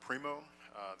Quentin Primo,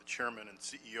 the chairman and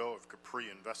CEO of Capri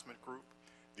Investment Group,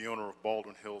 the owner of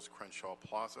Baldwin Hills Crenshaw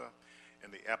Plaza,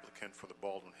 and the applicant for the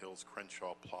Baldwin Hills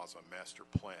Crenshaw Plaza Master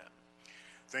Plan.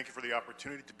 Thank you for the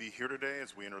opportunity to be here today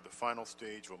as we enter the final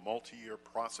stage of a multi-year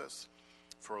process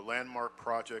for a landmark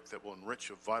project that will enrich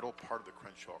a vital part of the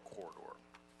Crenshaw corridor.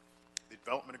 The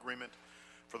development agreement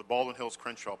for the Baldwin Hills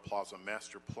Crenshaw Plaza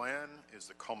Master Plan is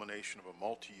the culmination of a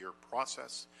multi-year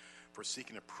process for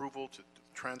seeking approval to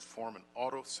transform an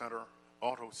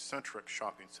auto-centric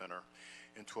shopping center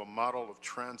into a model of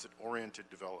transit-oriented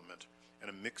development and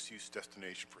a mixed-use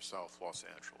destination for South Los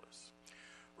Angeles.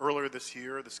 Earlier this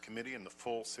year, this committee and the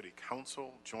full City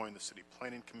Council joined the City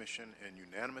Planning Commission in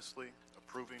unanimously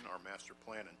approving our master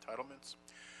plan entitlements,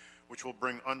 which will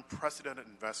bring unprecedented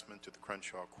investment to the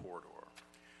Crenshaw corridor.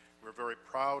 We're very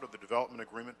proud of the development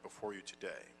agreement before you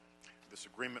today. This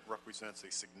agreement represents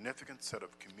a significant set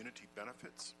of community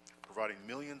benefits, providing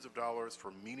millions of dollars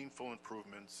for meaningful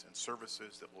improvements and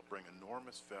services that will bring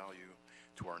enormous value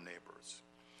to our neighbors.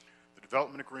 The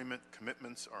development agreement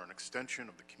commitments are an extension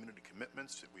of the community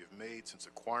commitments that we have made since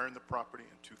acquiring the property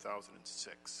in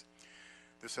 2006.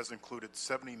 This has included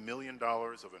 $70 million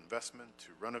of investment to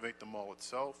renovate the mall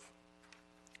itself,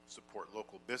 support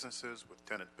local businesses with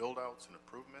tenant build-outs and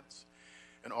improvements,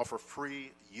 and offer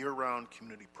free year-round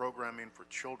community programming for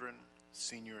children,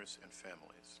 seniors, and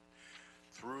families.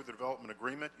 Through the development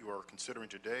agreement you are considering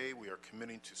today, we are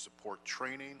committing to support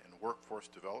training and workforce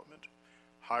development,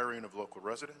 hiring of local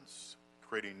residents,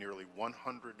 creating nearly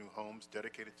 100 new homes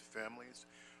dedicated to families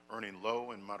earning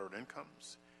low and moderate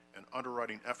incomes, and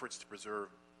underwriting efforts to preserve,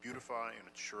 beautify, and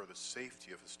ensure the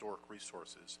safety of historic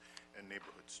resources and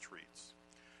neighborhood streets.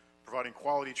 Providing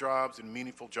quality jobs and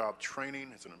meaningful job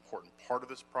training is an important part of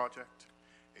this project.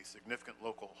 A significant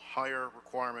local hire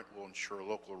requirement will ensure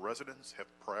local residents have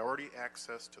priority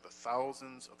access to the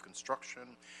thousands of construction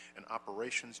and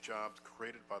operations jobs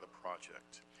created by the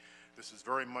project. This is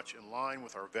very much in line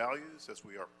with our values, as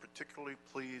we are particularly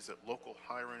pleased that local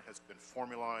hiring has been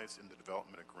formalized in the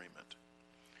development agreement.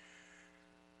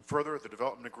 Further, the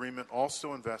development agreement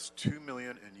also invests $2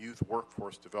 million in youth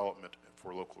workforce development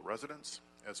for local residents,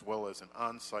 as well as an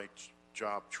on-site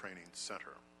job training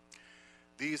center.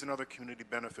 These and other community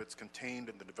benefits contained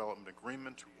in the development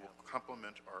agreement will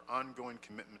complement our ongoing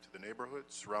commitment to the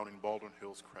neighborhoods surrounding Baldwin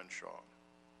Hills Crenshaw.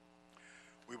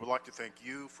 We would like to thank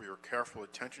you for your careful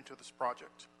attention to this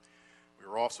project. We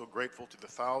are also grateful to the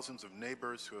thousands of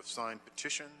neighbors who have signed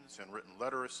petitions and written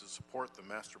letters to support the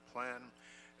master plan,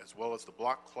 as well as the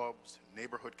block clubs,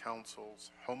 neighborhood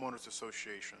councils, homeowners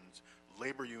associations,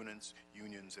 labor unions,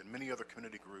 and many other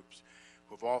community groups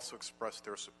who have also expressed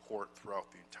their support throughout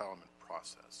the entitlement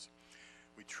process.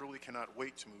 We truly cannot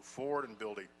wait to move forward and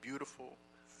build a beautiful,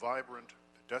 vibrant,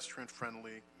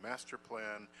 pedestrian-friendly master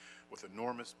plan with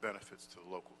enormous benefits to the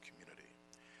local community.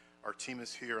 Our team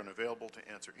is here and available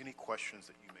to answer any questions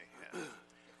that you may have.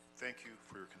 Thank you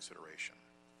for your consideration.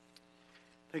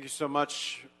 Thank you so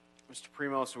much, Mr.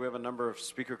 Primo. So we have a number of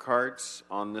speaker cards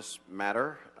on this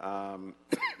matter.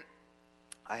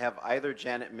 I have either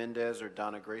Janet Mendez or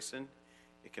Donna Grayson.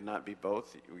 It cannot be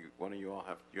both. One of you all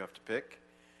have to pick.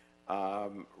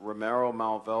 Romero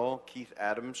Malvel, Keith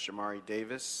Adams, Shamari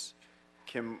Davis,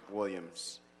 Kim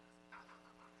Williams.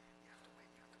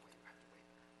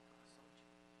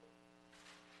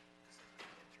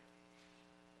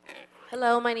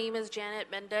 Hello, my name is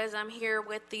Janet Mendez. I'm here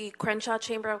with the Crenshaw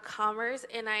Chamber of Commerce,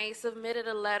 and I submitted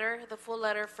a letter, the full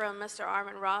letter from Mr.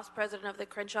 Armin Ross, President of the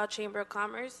Crenshaw Chamber of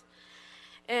Commerce.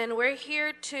 And we're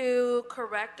here to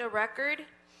correct a record.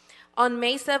 On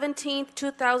May 17,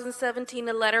 2017,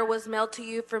 a letter was mailed to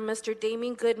you from Mr.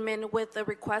 Damien Goodman with a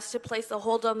request to place a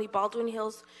hold on the Baldwin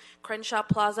Hills Crenshaw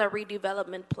Plaza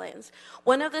redevelopment plans.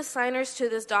 One of the signers to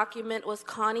this document was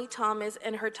Connie Thomas,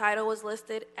 and her title was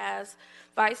listed as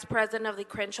Vice President of the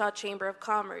Crenshaw Chamber of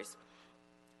Commerce.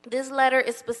 This letter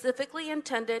is specifically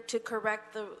intended to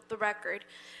correct the record.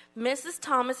 Mrs.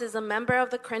 Thomas is a member of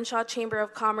the Crenshaw Chamber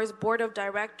of Commerce Board of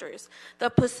Directors. The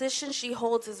position she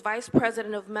holds is Vice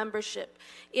President of Membership.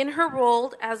 In her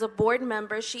role as a board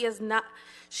member, she is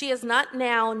not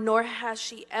now, nor has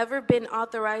she ever been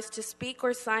authorized to speak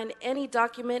or sign any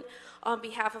document on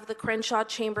behalf of the Crenshaw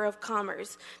Chamber of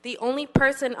Commerce. The only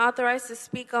person authorized to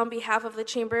speak on behalf of the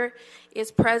Chamber is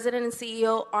President and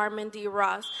CEO Armin D.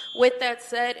 Ross. With that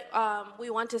said, we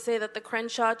want to say that the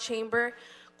Crenshaw Chamber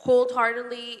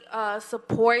cold-heartedly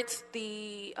supports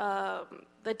the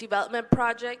development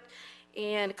project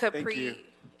and Capri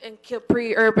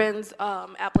Urban's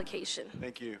application.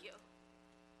 Thank you.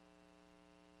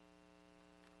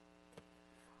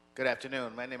 Good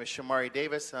afternoon. My name is Shamari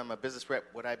Davis. I'm a business rep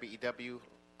with IBEW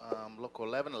Local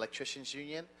 11 Electricians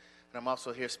Union, and I'm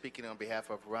also here speaking on behalf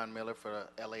of Ron Miller for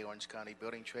LA Orange County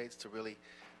Building Trades to really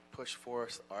push for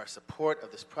our support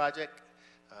of this project.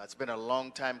 It's been a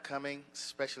long time coming,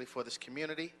 especially for this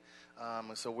community.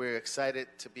 So we're excited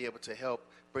to be able to help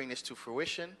bring this to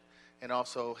fruition and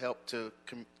also help to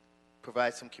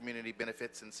provide some community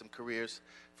benefits and some careers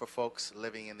for folks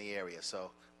living in the area.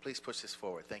 So please push this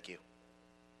forward. Thank you.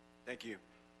 Thank you.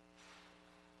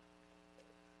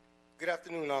 Good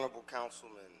afternoon, honorable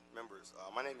councilmen, members.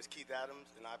 My name is Keith Adams,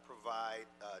 and I provide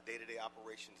day-to-day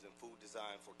operations and food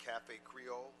design for Cafe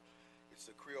Creole. It's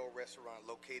a Creole restaurant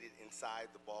located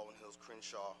inside the Baldwin Hills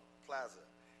Crenshaw Plaza.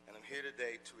 And I'm here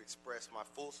today to express my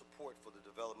full support for the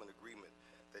development agreement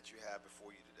that you have before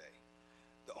you today.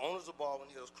 The owners of Baldwin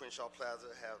Hills Crenshaw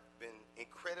Plaza have been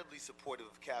incredibly supportive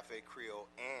of Cafe Creole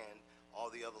and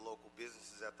all the other local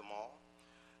businesses at the mall.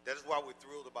 That is why we're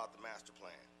thrilled about the master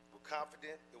plan. We're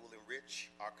confident it will enrich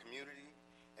our community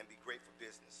and be great for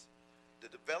business. The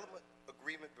development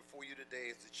agreement before you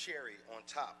today is the cherry on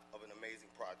top of an amazing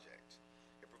project.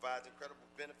 It provides incredible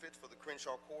benefits for the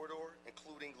Crenshaw corridor,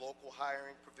 including local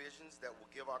hiring provisions that will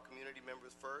give our community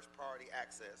members first priority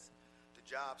access to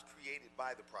jobs created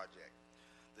by the project.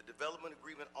 The development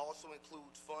agreement also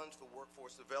includes funds for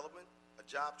workforce development, a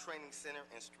job training center,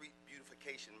 and street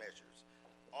beautification measures.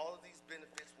 All of these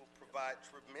benefits will provide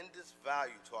tremendous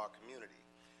value to our community.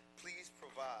 Please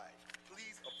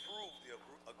approve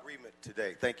the agreement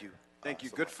today. Thank you. Thank you.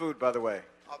 so Good much. food, by the way.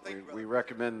 Oh, thank you, brother. We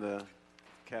recommend the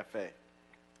cafe.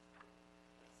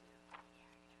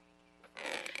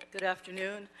 Good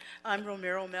afternoon. I'm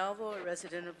Romero Melvo, a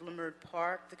resident of Leimert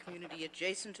Park, the community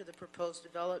adjacent to the proposed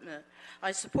development.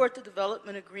 I support the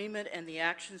development agreement and the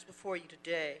actions before you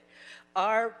today.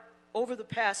 Over the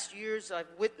past years, I've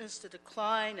witnessed a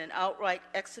decline and outright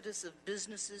exodus of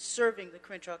businesses serving the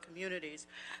Crenshaw communities.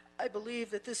 I believe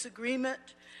that this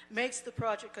agreement makes the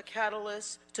project a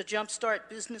catalyst to jumpstart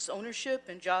business ownership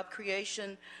and job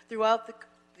creation throughout the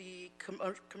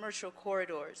commercial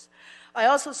corridors. I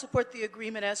also support the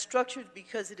agreement as structured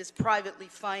because it is privately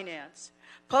financed.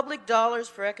 Public dollars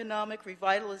for economic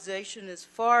revitalization is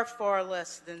far, far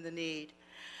less than the need.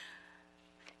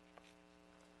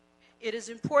 It is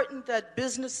important that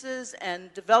businesses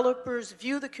and developers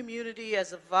view the community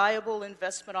as a viable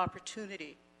investment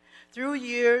opportunity. Through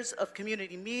years of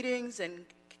community meetings and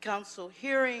council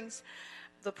hearings,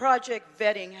 the project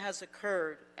vetting has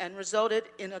occurred and resulted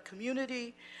in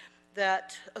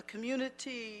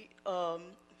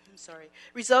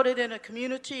resulted in a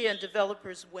community and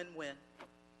developers win-win.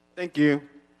 Thank you.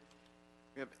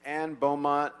 We have Ann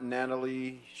Beaumont,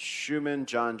 Natalie Schumann,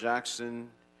 John Jackson,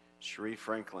 Cherie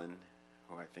Franklin,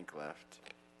 who I think left,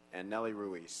 and Nellie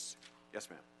Ruiz. Yes,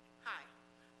 ma'am. Hi,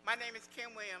 my name is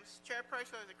Kim Williams,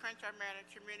 chairperson of the Crenshaw Manor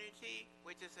community,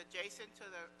 which is adjacent to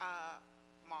the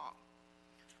mall.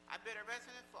 I've been a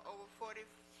resident for over 40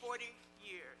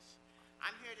 years.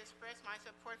 I'm here to express my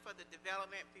support for the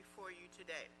development before you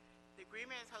today. The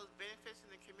agreement holds benefits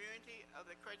in the community of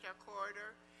the Crenshaw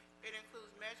corridor. It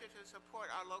includes measures to support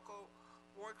our local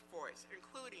workforce,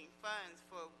 including funds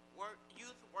for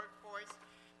youth workforce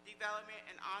development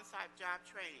and on-site job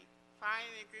training.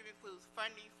 Finally, the agreement includes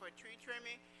funding for tree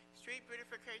trimming. Street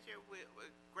beautification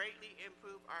will greatly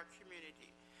improve our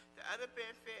community. The other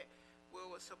benefit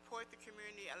will support the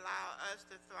community, allow us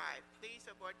to thrive. Please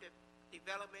support the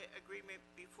development agreement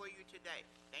before you today.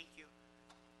 Thank you.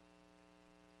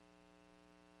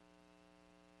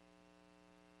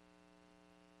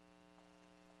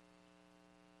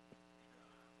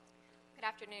 Good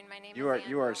afternoon. My name You is are Ann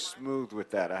you are Beaumont. smooth with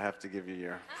that. I have to give you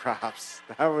your props.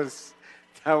 That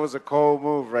was a cold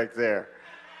move right there.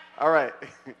 All right.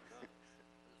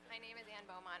 My name is Ann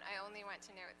Beaumont. I only want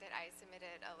to note that I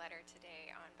submitted a letter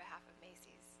today on behalf of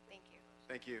Macy's. Thank you.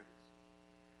 Thank you.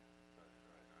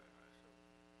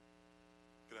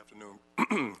 Good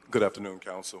afternoon. Good afternoon,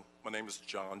 Council. My name is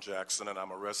John Jackson, and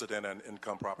I'm a resident and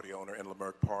income property owner in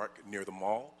Leimert Park near the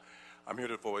mall. I'm here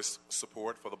to voice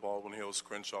support for the Baldwin Hills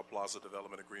Crenshaw Plaza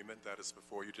Development Agreement that is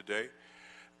before you today.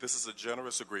 This is a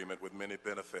generous agreement with many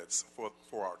benefits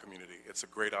for our community. It's a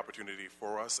great opportunity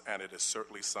for us, and it is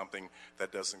certainly something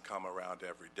that doesn't come around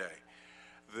every day.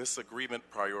 This agreement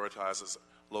prioritizes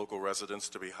local residents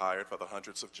to be hired for the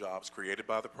hundreds of jobs created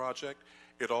by the project.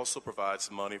 It also provides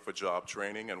money for job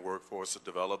training and workforce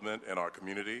development in our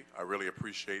community. I really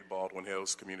appreciate Baldwin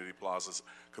Hills Community Plaza's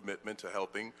commitment to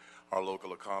helping our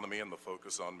local economy and the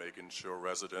focus on making sure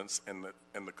residents in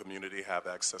the community have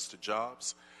access to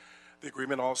jobs. The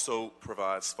agreement also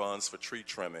provides funds for tree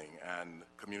trimming and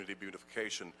community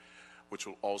beautification, which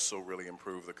will also really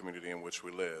improve the community in which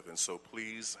we live. And so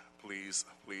please, please,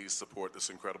 please support this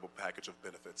incredible package of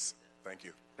benefits. Thank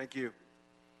you. Thank you.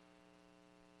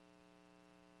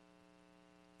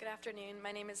 Good afternoon.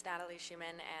 My name is Natalie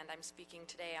Schumann, and I'm speaking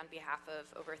today on behalf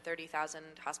of over 30,000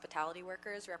 hospitality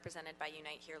workers represented by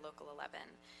Unite Here Local 11.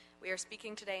 We are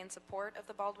speaking today in support of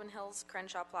the Baldwin Hills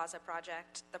Crenshaw Plaza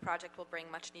project. The project will bring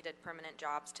much-needed permanent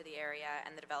jobs to the area,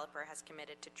 and the developer has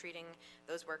committed to treating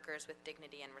those workers with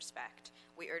dignity and respect.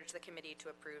 We urge the committee to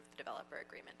approve the developer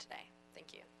agreement today.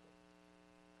 Thank you.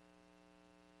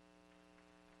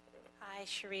 Hi,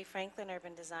 Cherie Franklin,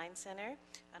 Urban Design Center.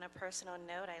 On a personal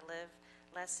note, I live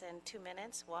less than 2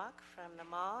 minutes walk from the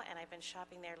mall, and I've been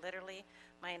shopping there literally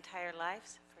my entire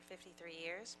life for 53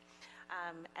 years.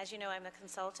 As you know, I'm a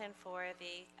consultant for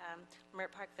the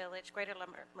Leimert Park Village, Greater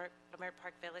Leimert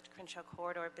Park Village Crenshaw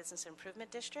Corridor Business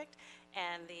Improvement District,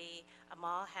 and the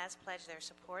mall has pledged their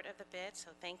support of the bid, so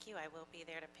thank you. I will be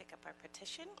there to pick up our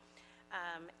petition.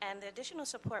 And the additional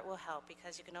support will help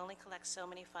because you can only collect so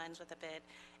many funds with a bid,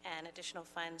 and additional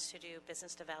funds to do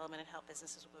business development and help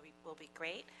businesses will be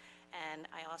great. And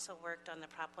I also worked on the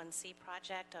Prop 1C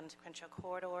project on the Crenshaw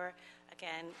Corridor.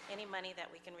 Again, any money that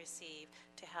we can receive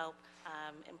to help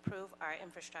improve our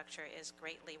infrastructure is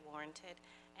greatly warranted.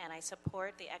 And I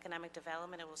support the economic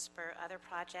development. It will spur other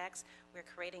projects. We're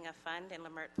creating a fund in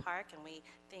Leimert Park, and we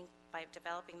think by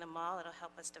developing the mall, it'll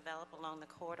help us develop along the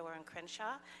corridor in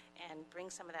Crenshaw and bring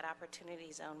some of that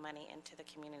opportunity zone money into the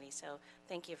community. So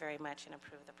thank you very much and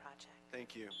approve the project.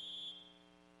 Thank you.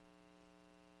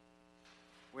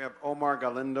 We have Omar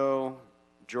Galindo,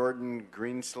 Jordan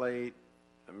Greenslate,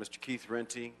 and Mr. Keith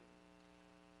Renty.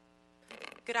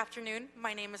 Good afternoon.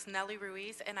 My name is Nellie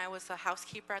Ruiz, and I was a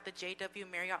housekeeper at the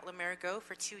JW Marriott Lamergo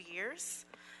for 2 years.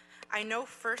 I know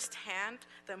firsthand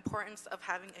the importance of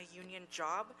having a union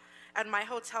job. At my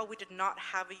hotel, we did not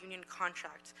have a union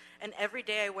contract, and every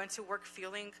day I went to work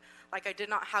feeling like I did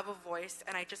not have a voice,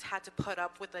 and I just had to put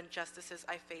up with the injustices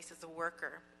I face as a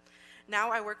worker.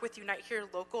 Now I work with Unite Here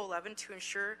Local 11 to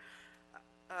ensure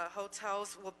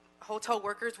hotel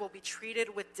workers will be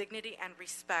treated with dignity and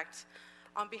respect.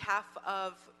 On behalf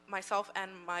of myself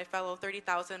and my fellow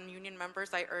 30,000 union members,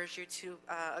 I urge you to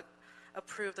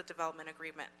approve the development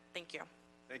agreement. Thank you.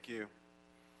 Thank you.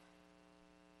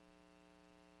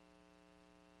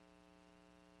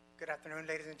 Good afternoon,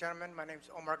 ladies and gentlemen. My name is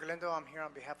Omar Galindo. I'm here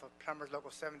on behalf of Plumbers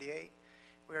Local 78.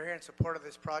 We are here in support of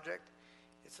this project.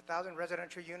 It's 1,000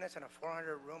 residential units and a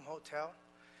 400-room hotel.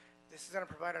 This is going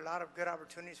to provide a lot of good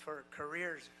opportunities for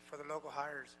careers for the local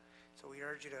hires. So we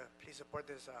urge you to please support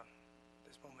this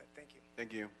movement. Thank you.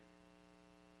 Thank you.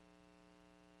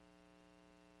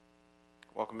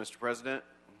 Welcome, Mr. President.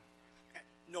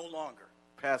 No longer.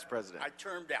 Past President. I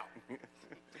termed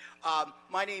out.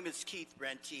 My name is Keith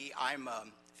Renty. I'm a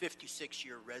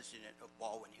 56-year resident of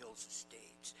Baldwin Hills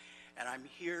Estates, and I'm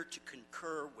here to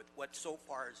concur with what so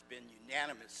far has been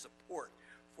unanimous support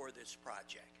for this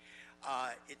project.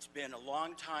 It's been a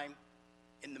long time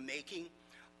in the making.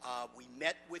 We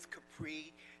met with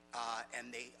Capri,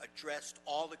 and they addressed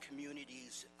all the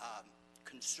community's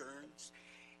concerns,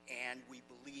 and we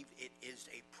believe it is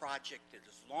a project that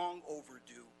is long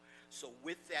overdue. So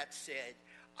with that said,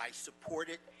 I support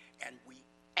it, and we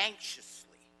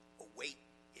anxiously await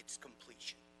its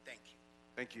completion. Thank you.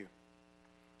 Thank you.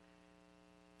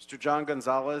 Mr. John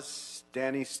Gonzalez,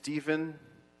 Danny Stephen,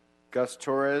 Gus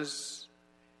Torres,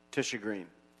 Tisha Green.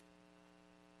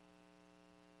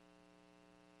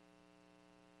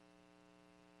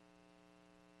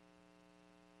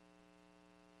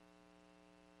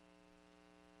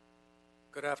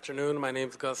 Good afternoon. My name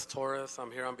is Gus Torres.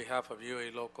 I'm here on behalf of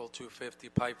UA Local 250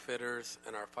 pipe fitters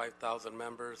and our 5,000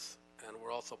 members, and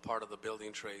we're also part of the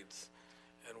building trades.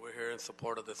 And we're here in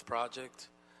support of this project,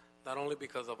 not only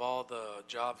because of all the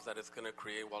jobs that it's going to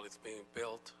create while it's being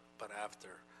built, but after.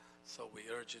 So we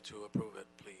urge you to approve it,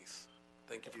 please.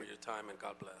 Thank you for your time, and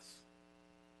God bless.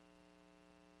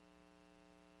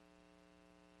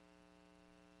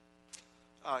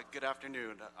 Good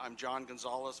afternoon. I'm John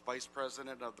Gonzalez, Vice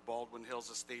President of the Baldwin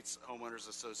Hills Estates Homeowners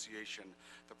Association.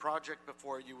 The project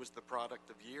before you was the product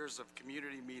of years of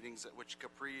community meetings at which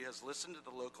Capri has listened to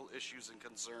the local issues and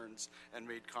concerns and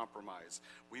made compromise.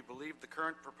 We believe the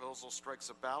current proposal strikes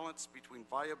a balance between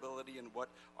viability and what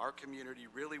our community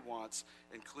really wants,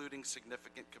 including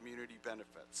significant community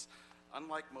benefits.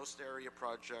 Unlike most area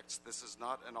projects, this is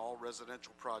not an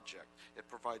all-residential project. It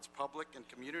provides public and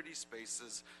community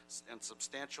spaces and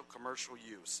substantial commercial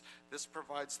use. This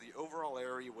provides the overall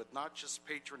area with not just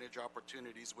patronage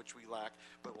opportunities, which we lack,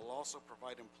 but will also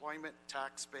provide employment,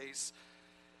 tax base,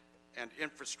 and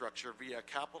infrastructure via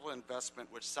capital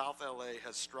investment, which South LA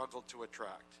has struggled to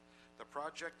attract. The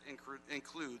project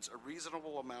includes a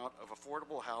reasonable amount of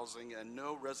affordable housing, and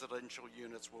no residential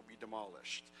units will be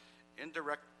demolished.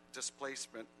 Indirect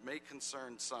displacement may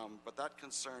concern some, but that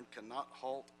concern cannot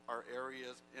halt our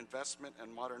area's investment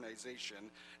and modernization,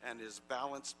 and is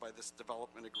balanced by this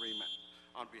development agreement.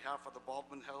 On behalf of the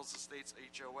Baldwin Hills Estates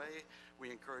HOA, we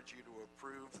encourage you to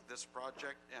approve this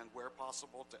project and, where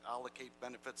possible, to allocate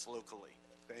benefits locally.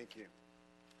 Thank you.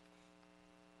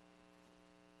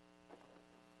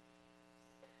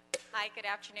 Hi, good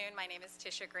afternoon. My name is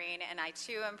Tisha Green, and I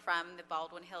too am from the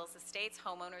Baldwin Hills Estates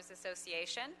Homeowners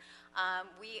Association.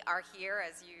 We are here,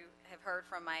 as you have heard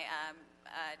from my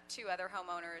two other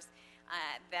homeowners,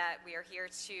 that we are here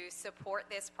to support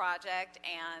this project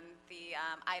and the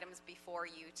items before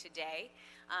you today.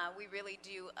 We really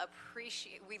do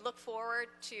appreciate, we look forward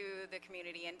to the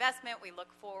community investment, we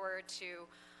look forward to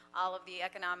all of the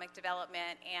economic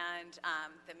development and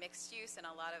the mixed use and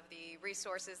a lot of the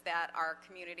resources that our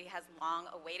community has long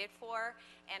awaited for.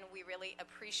 And we really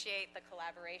appreciate the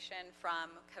collaboration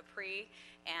from Capri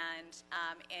and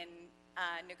in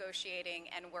negotiating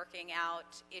and working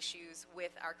out issues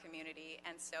with our community.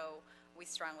 And so we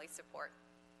strongly support.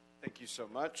 Thank you so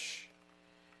much.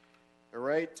 All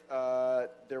right,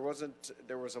 there was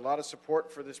a lot of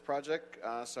support for this project,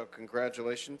 so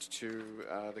congratulations to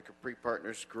the Capri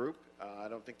Partners Group. I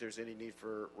don't think there's any need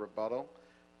for rebuttal.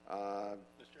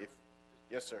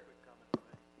 Yes, sir.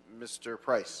 Mr.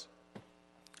 Price.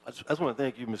 I just want to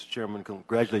thank you, Mr. Chairman,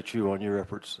 congratulate you on your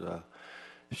efforts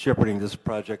shepherding this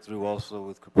project through, also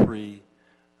with Capri,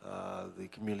 the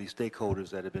community stakeholders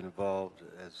that have been involved,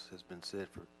 as has been said,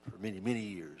 for many, many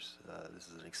years. This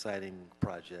is an exciting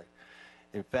project.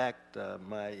 In fact,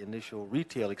 my initial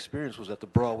retail experience was at the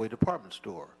Broadway department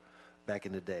store back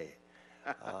in the day.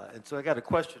 And so I got a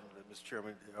question, Mr.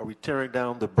 Chairman. Are we tearing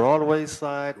down the Broadway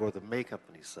side or the May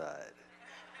Company side?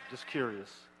 Just curious.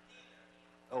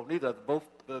 Oh, neither. Both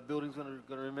buildings going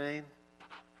to remain?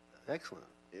 Excellent.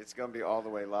 It's going to be all the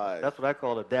way live. That's what I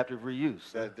call adaptive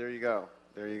reuse. There you go.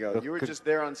 There you go. You were just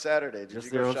there on Saturday. Did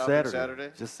you go shopping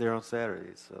Saturday? Just there on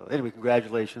Saturday. So anyway,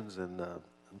 congratulations, and I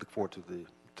look forward to the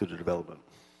development.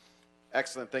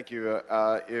 Excellent. Thank you.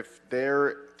 If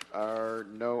there are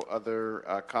no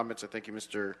other comments, I thank you,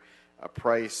 Mr.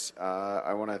 Price.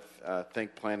 I want to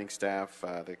thank planning staff,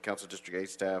 the Council District 8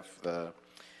 staff, the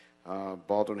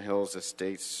Baldwin Hills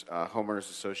Estates Homeowners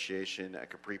Association,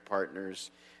 Capri Partners.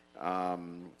 I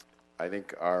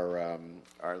think our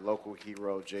local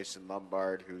hero, Jason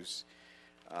Lombard, who's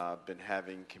been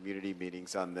having community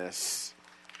meetings on this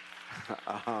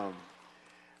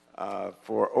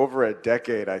for over a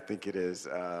decade, I think it is.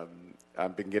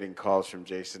 I've been getting calls from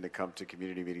Jason to come to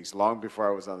community meetings long before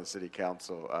I was on the city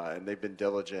council, and they've been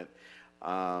diligent,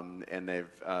 and they've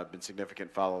been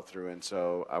significant follow-through. And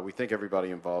so we thank everybody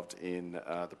involved in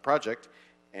the project,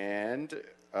 and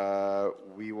I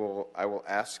will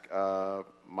ask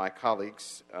my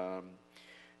colleagues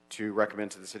to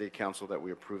recommend to the city council that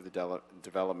we approve the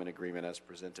development agreement as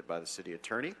presented by the city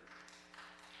attorney.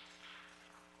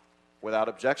 Without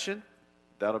objection,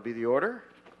 that'll be the order.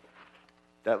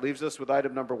 That leaves us with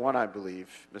item number 1, I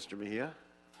believe, Mr. Mejia.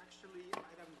 Actually,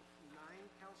 item 9,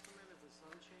 Councilman, is the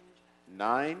zone change.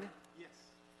 9? Yes.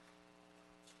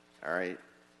 All right.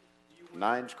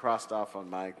 9's crossed off on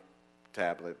my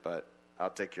tablet, but I'll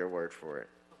take your word for it.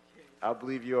 Okay. I'll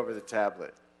believe you over the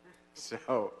tablet. So,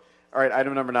 all right,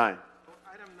 item number 9. Item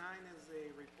 9 is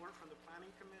a report from the Planning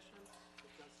Commission.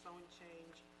 It's a zone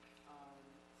change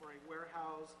for a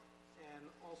warehouse and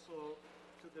also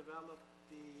to develop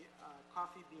the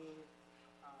coffee bean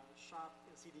shop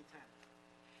in CD10.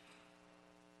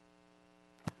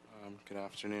 Good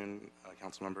afternoon,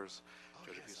 council members.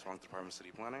 Joseph P. Swank, Department of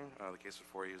City Planning. The case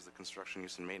before you is the construction,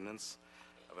 use, and maintenance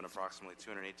of an approximately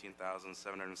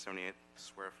 218,778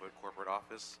 square foot corporate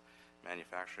office,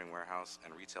 manufacturing warehouse,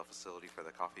 and retail facility for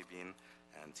the Coffee Bean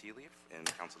and Tea Leaf in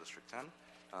Council District 10.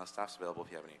 Staff's available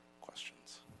if you have any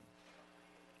questions.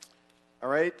 All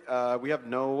right, we have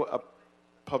no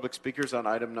public speakers on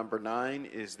item number 9.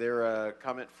 Is there a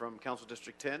comment from Council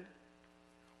District 10?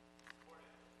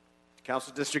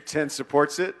 Council District 10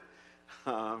 supports it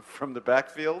from the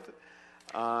backfield.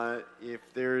 If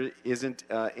there isn't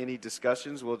any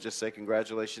discussions, we'll just say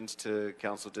congratulations to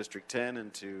Council District 10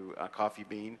 and to Coffee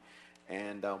Bean,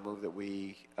 and I'll move that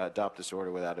we adopt this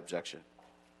order without objection.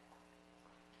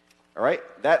 All right,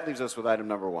 that leaves us with item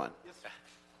number 1. Yes.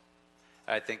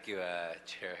 All right, thank you,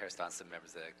 Chair Harris Johnson,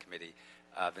 members of the committee.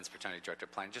 Vince Bertoni, Director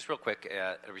of Planning. Just real quick,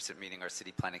 at a recent meeting, our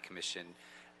City Planning Commission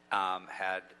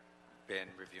had been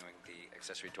reviewing the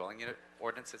accessory dwelling unit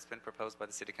ordinance that's been proposed by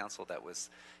the City Council that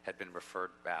had been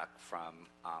referred back from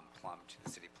Plum to the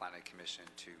City Planning Commission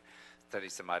to study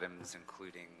some items,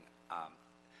 including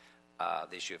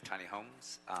the issue of tiny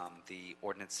homes. The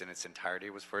ordinance in its entirety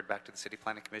was referred back to the City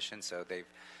Planning Commission, so they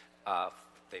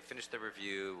finished the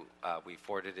review. We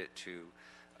forwarded it to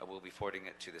We'll be forwarding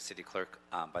it to the city clerk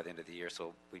by the end of the year, so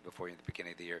it'll be before you at the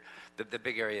beginning of the year. The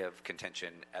big area of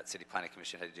contention at City Planning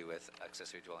Commission had to do with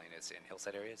accessory dwelling units in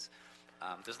hillside areas.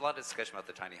 There's a lot of discussion about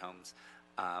the tiny homes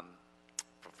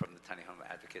from the tiny home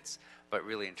advocates, but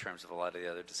really in terms of a lot of the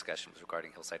other discussions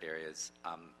regarding hillside areas.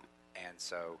 And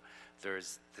so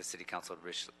there's the city council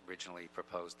originally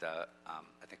proposed, I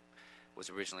think, was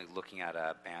originally looking at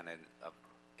a ban in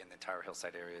the entire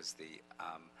hillside areas. The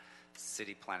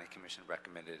City Planning Commission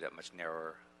recommended a much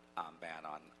narrower ban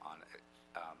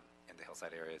in the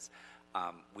hillside areas.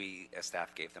 We, as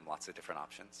staff, gave them lots of different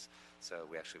options. So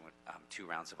we actually went 2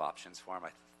 rounds of options for them.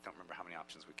 I don't remember how many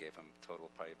options we gave them total,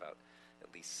 probably about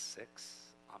at least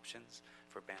 6 options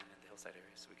for ban in the hillside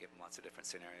areas. So we gave them lots of different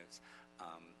scenarios.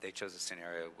 They chose a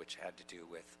scenario which had to do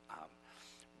with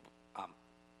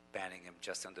banning them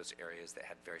just on those areas that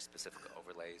had very specific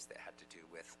overlays that had to do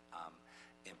with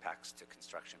impacts to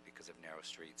construction because of narrow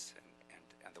streets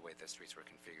and the way the streets were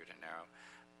configured and narrow,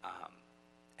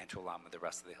 and to allow them with the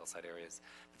rest of the hillside areas.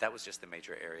 But that was just the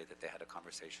major area that they had a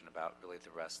conversation about. Really,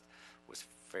 the rest was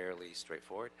fairly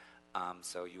straightforward.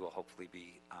 So you will hopefully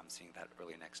be seeing that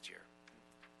early next year.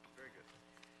 Very good.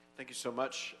 Thank you so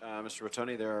much, Mr.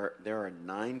 Rotoni. There are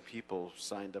 9 people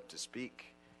signed up to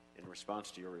speak in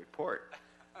response to your report.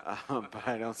 But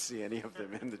I don't see any of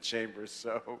them in the chamber,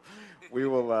 so we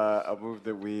will move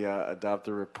that we adopt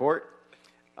the report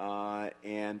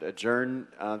and adjourn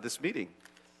this meeting.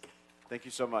 Thank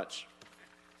you so much.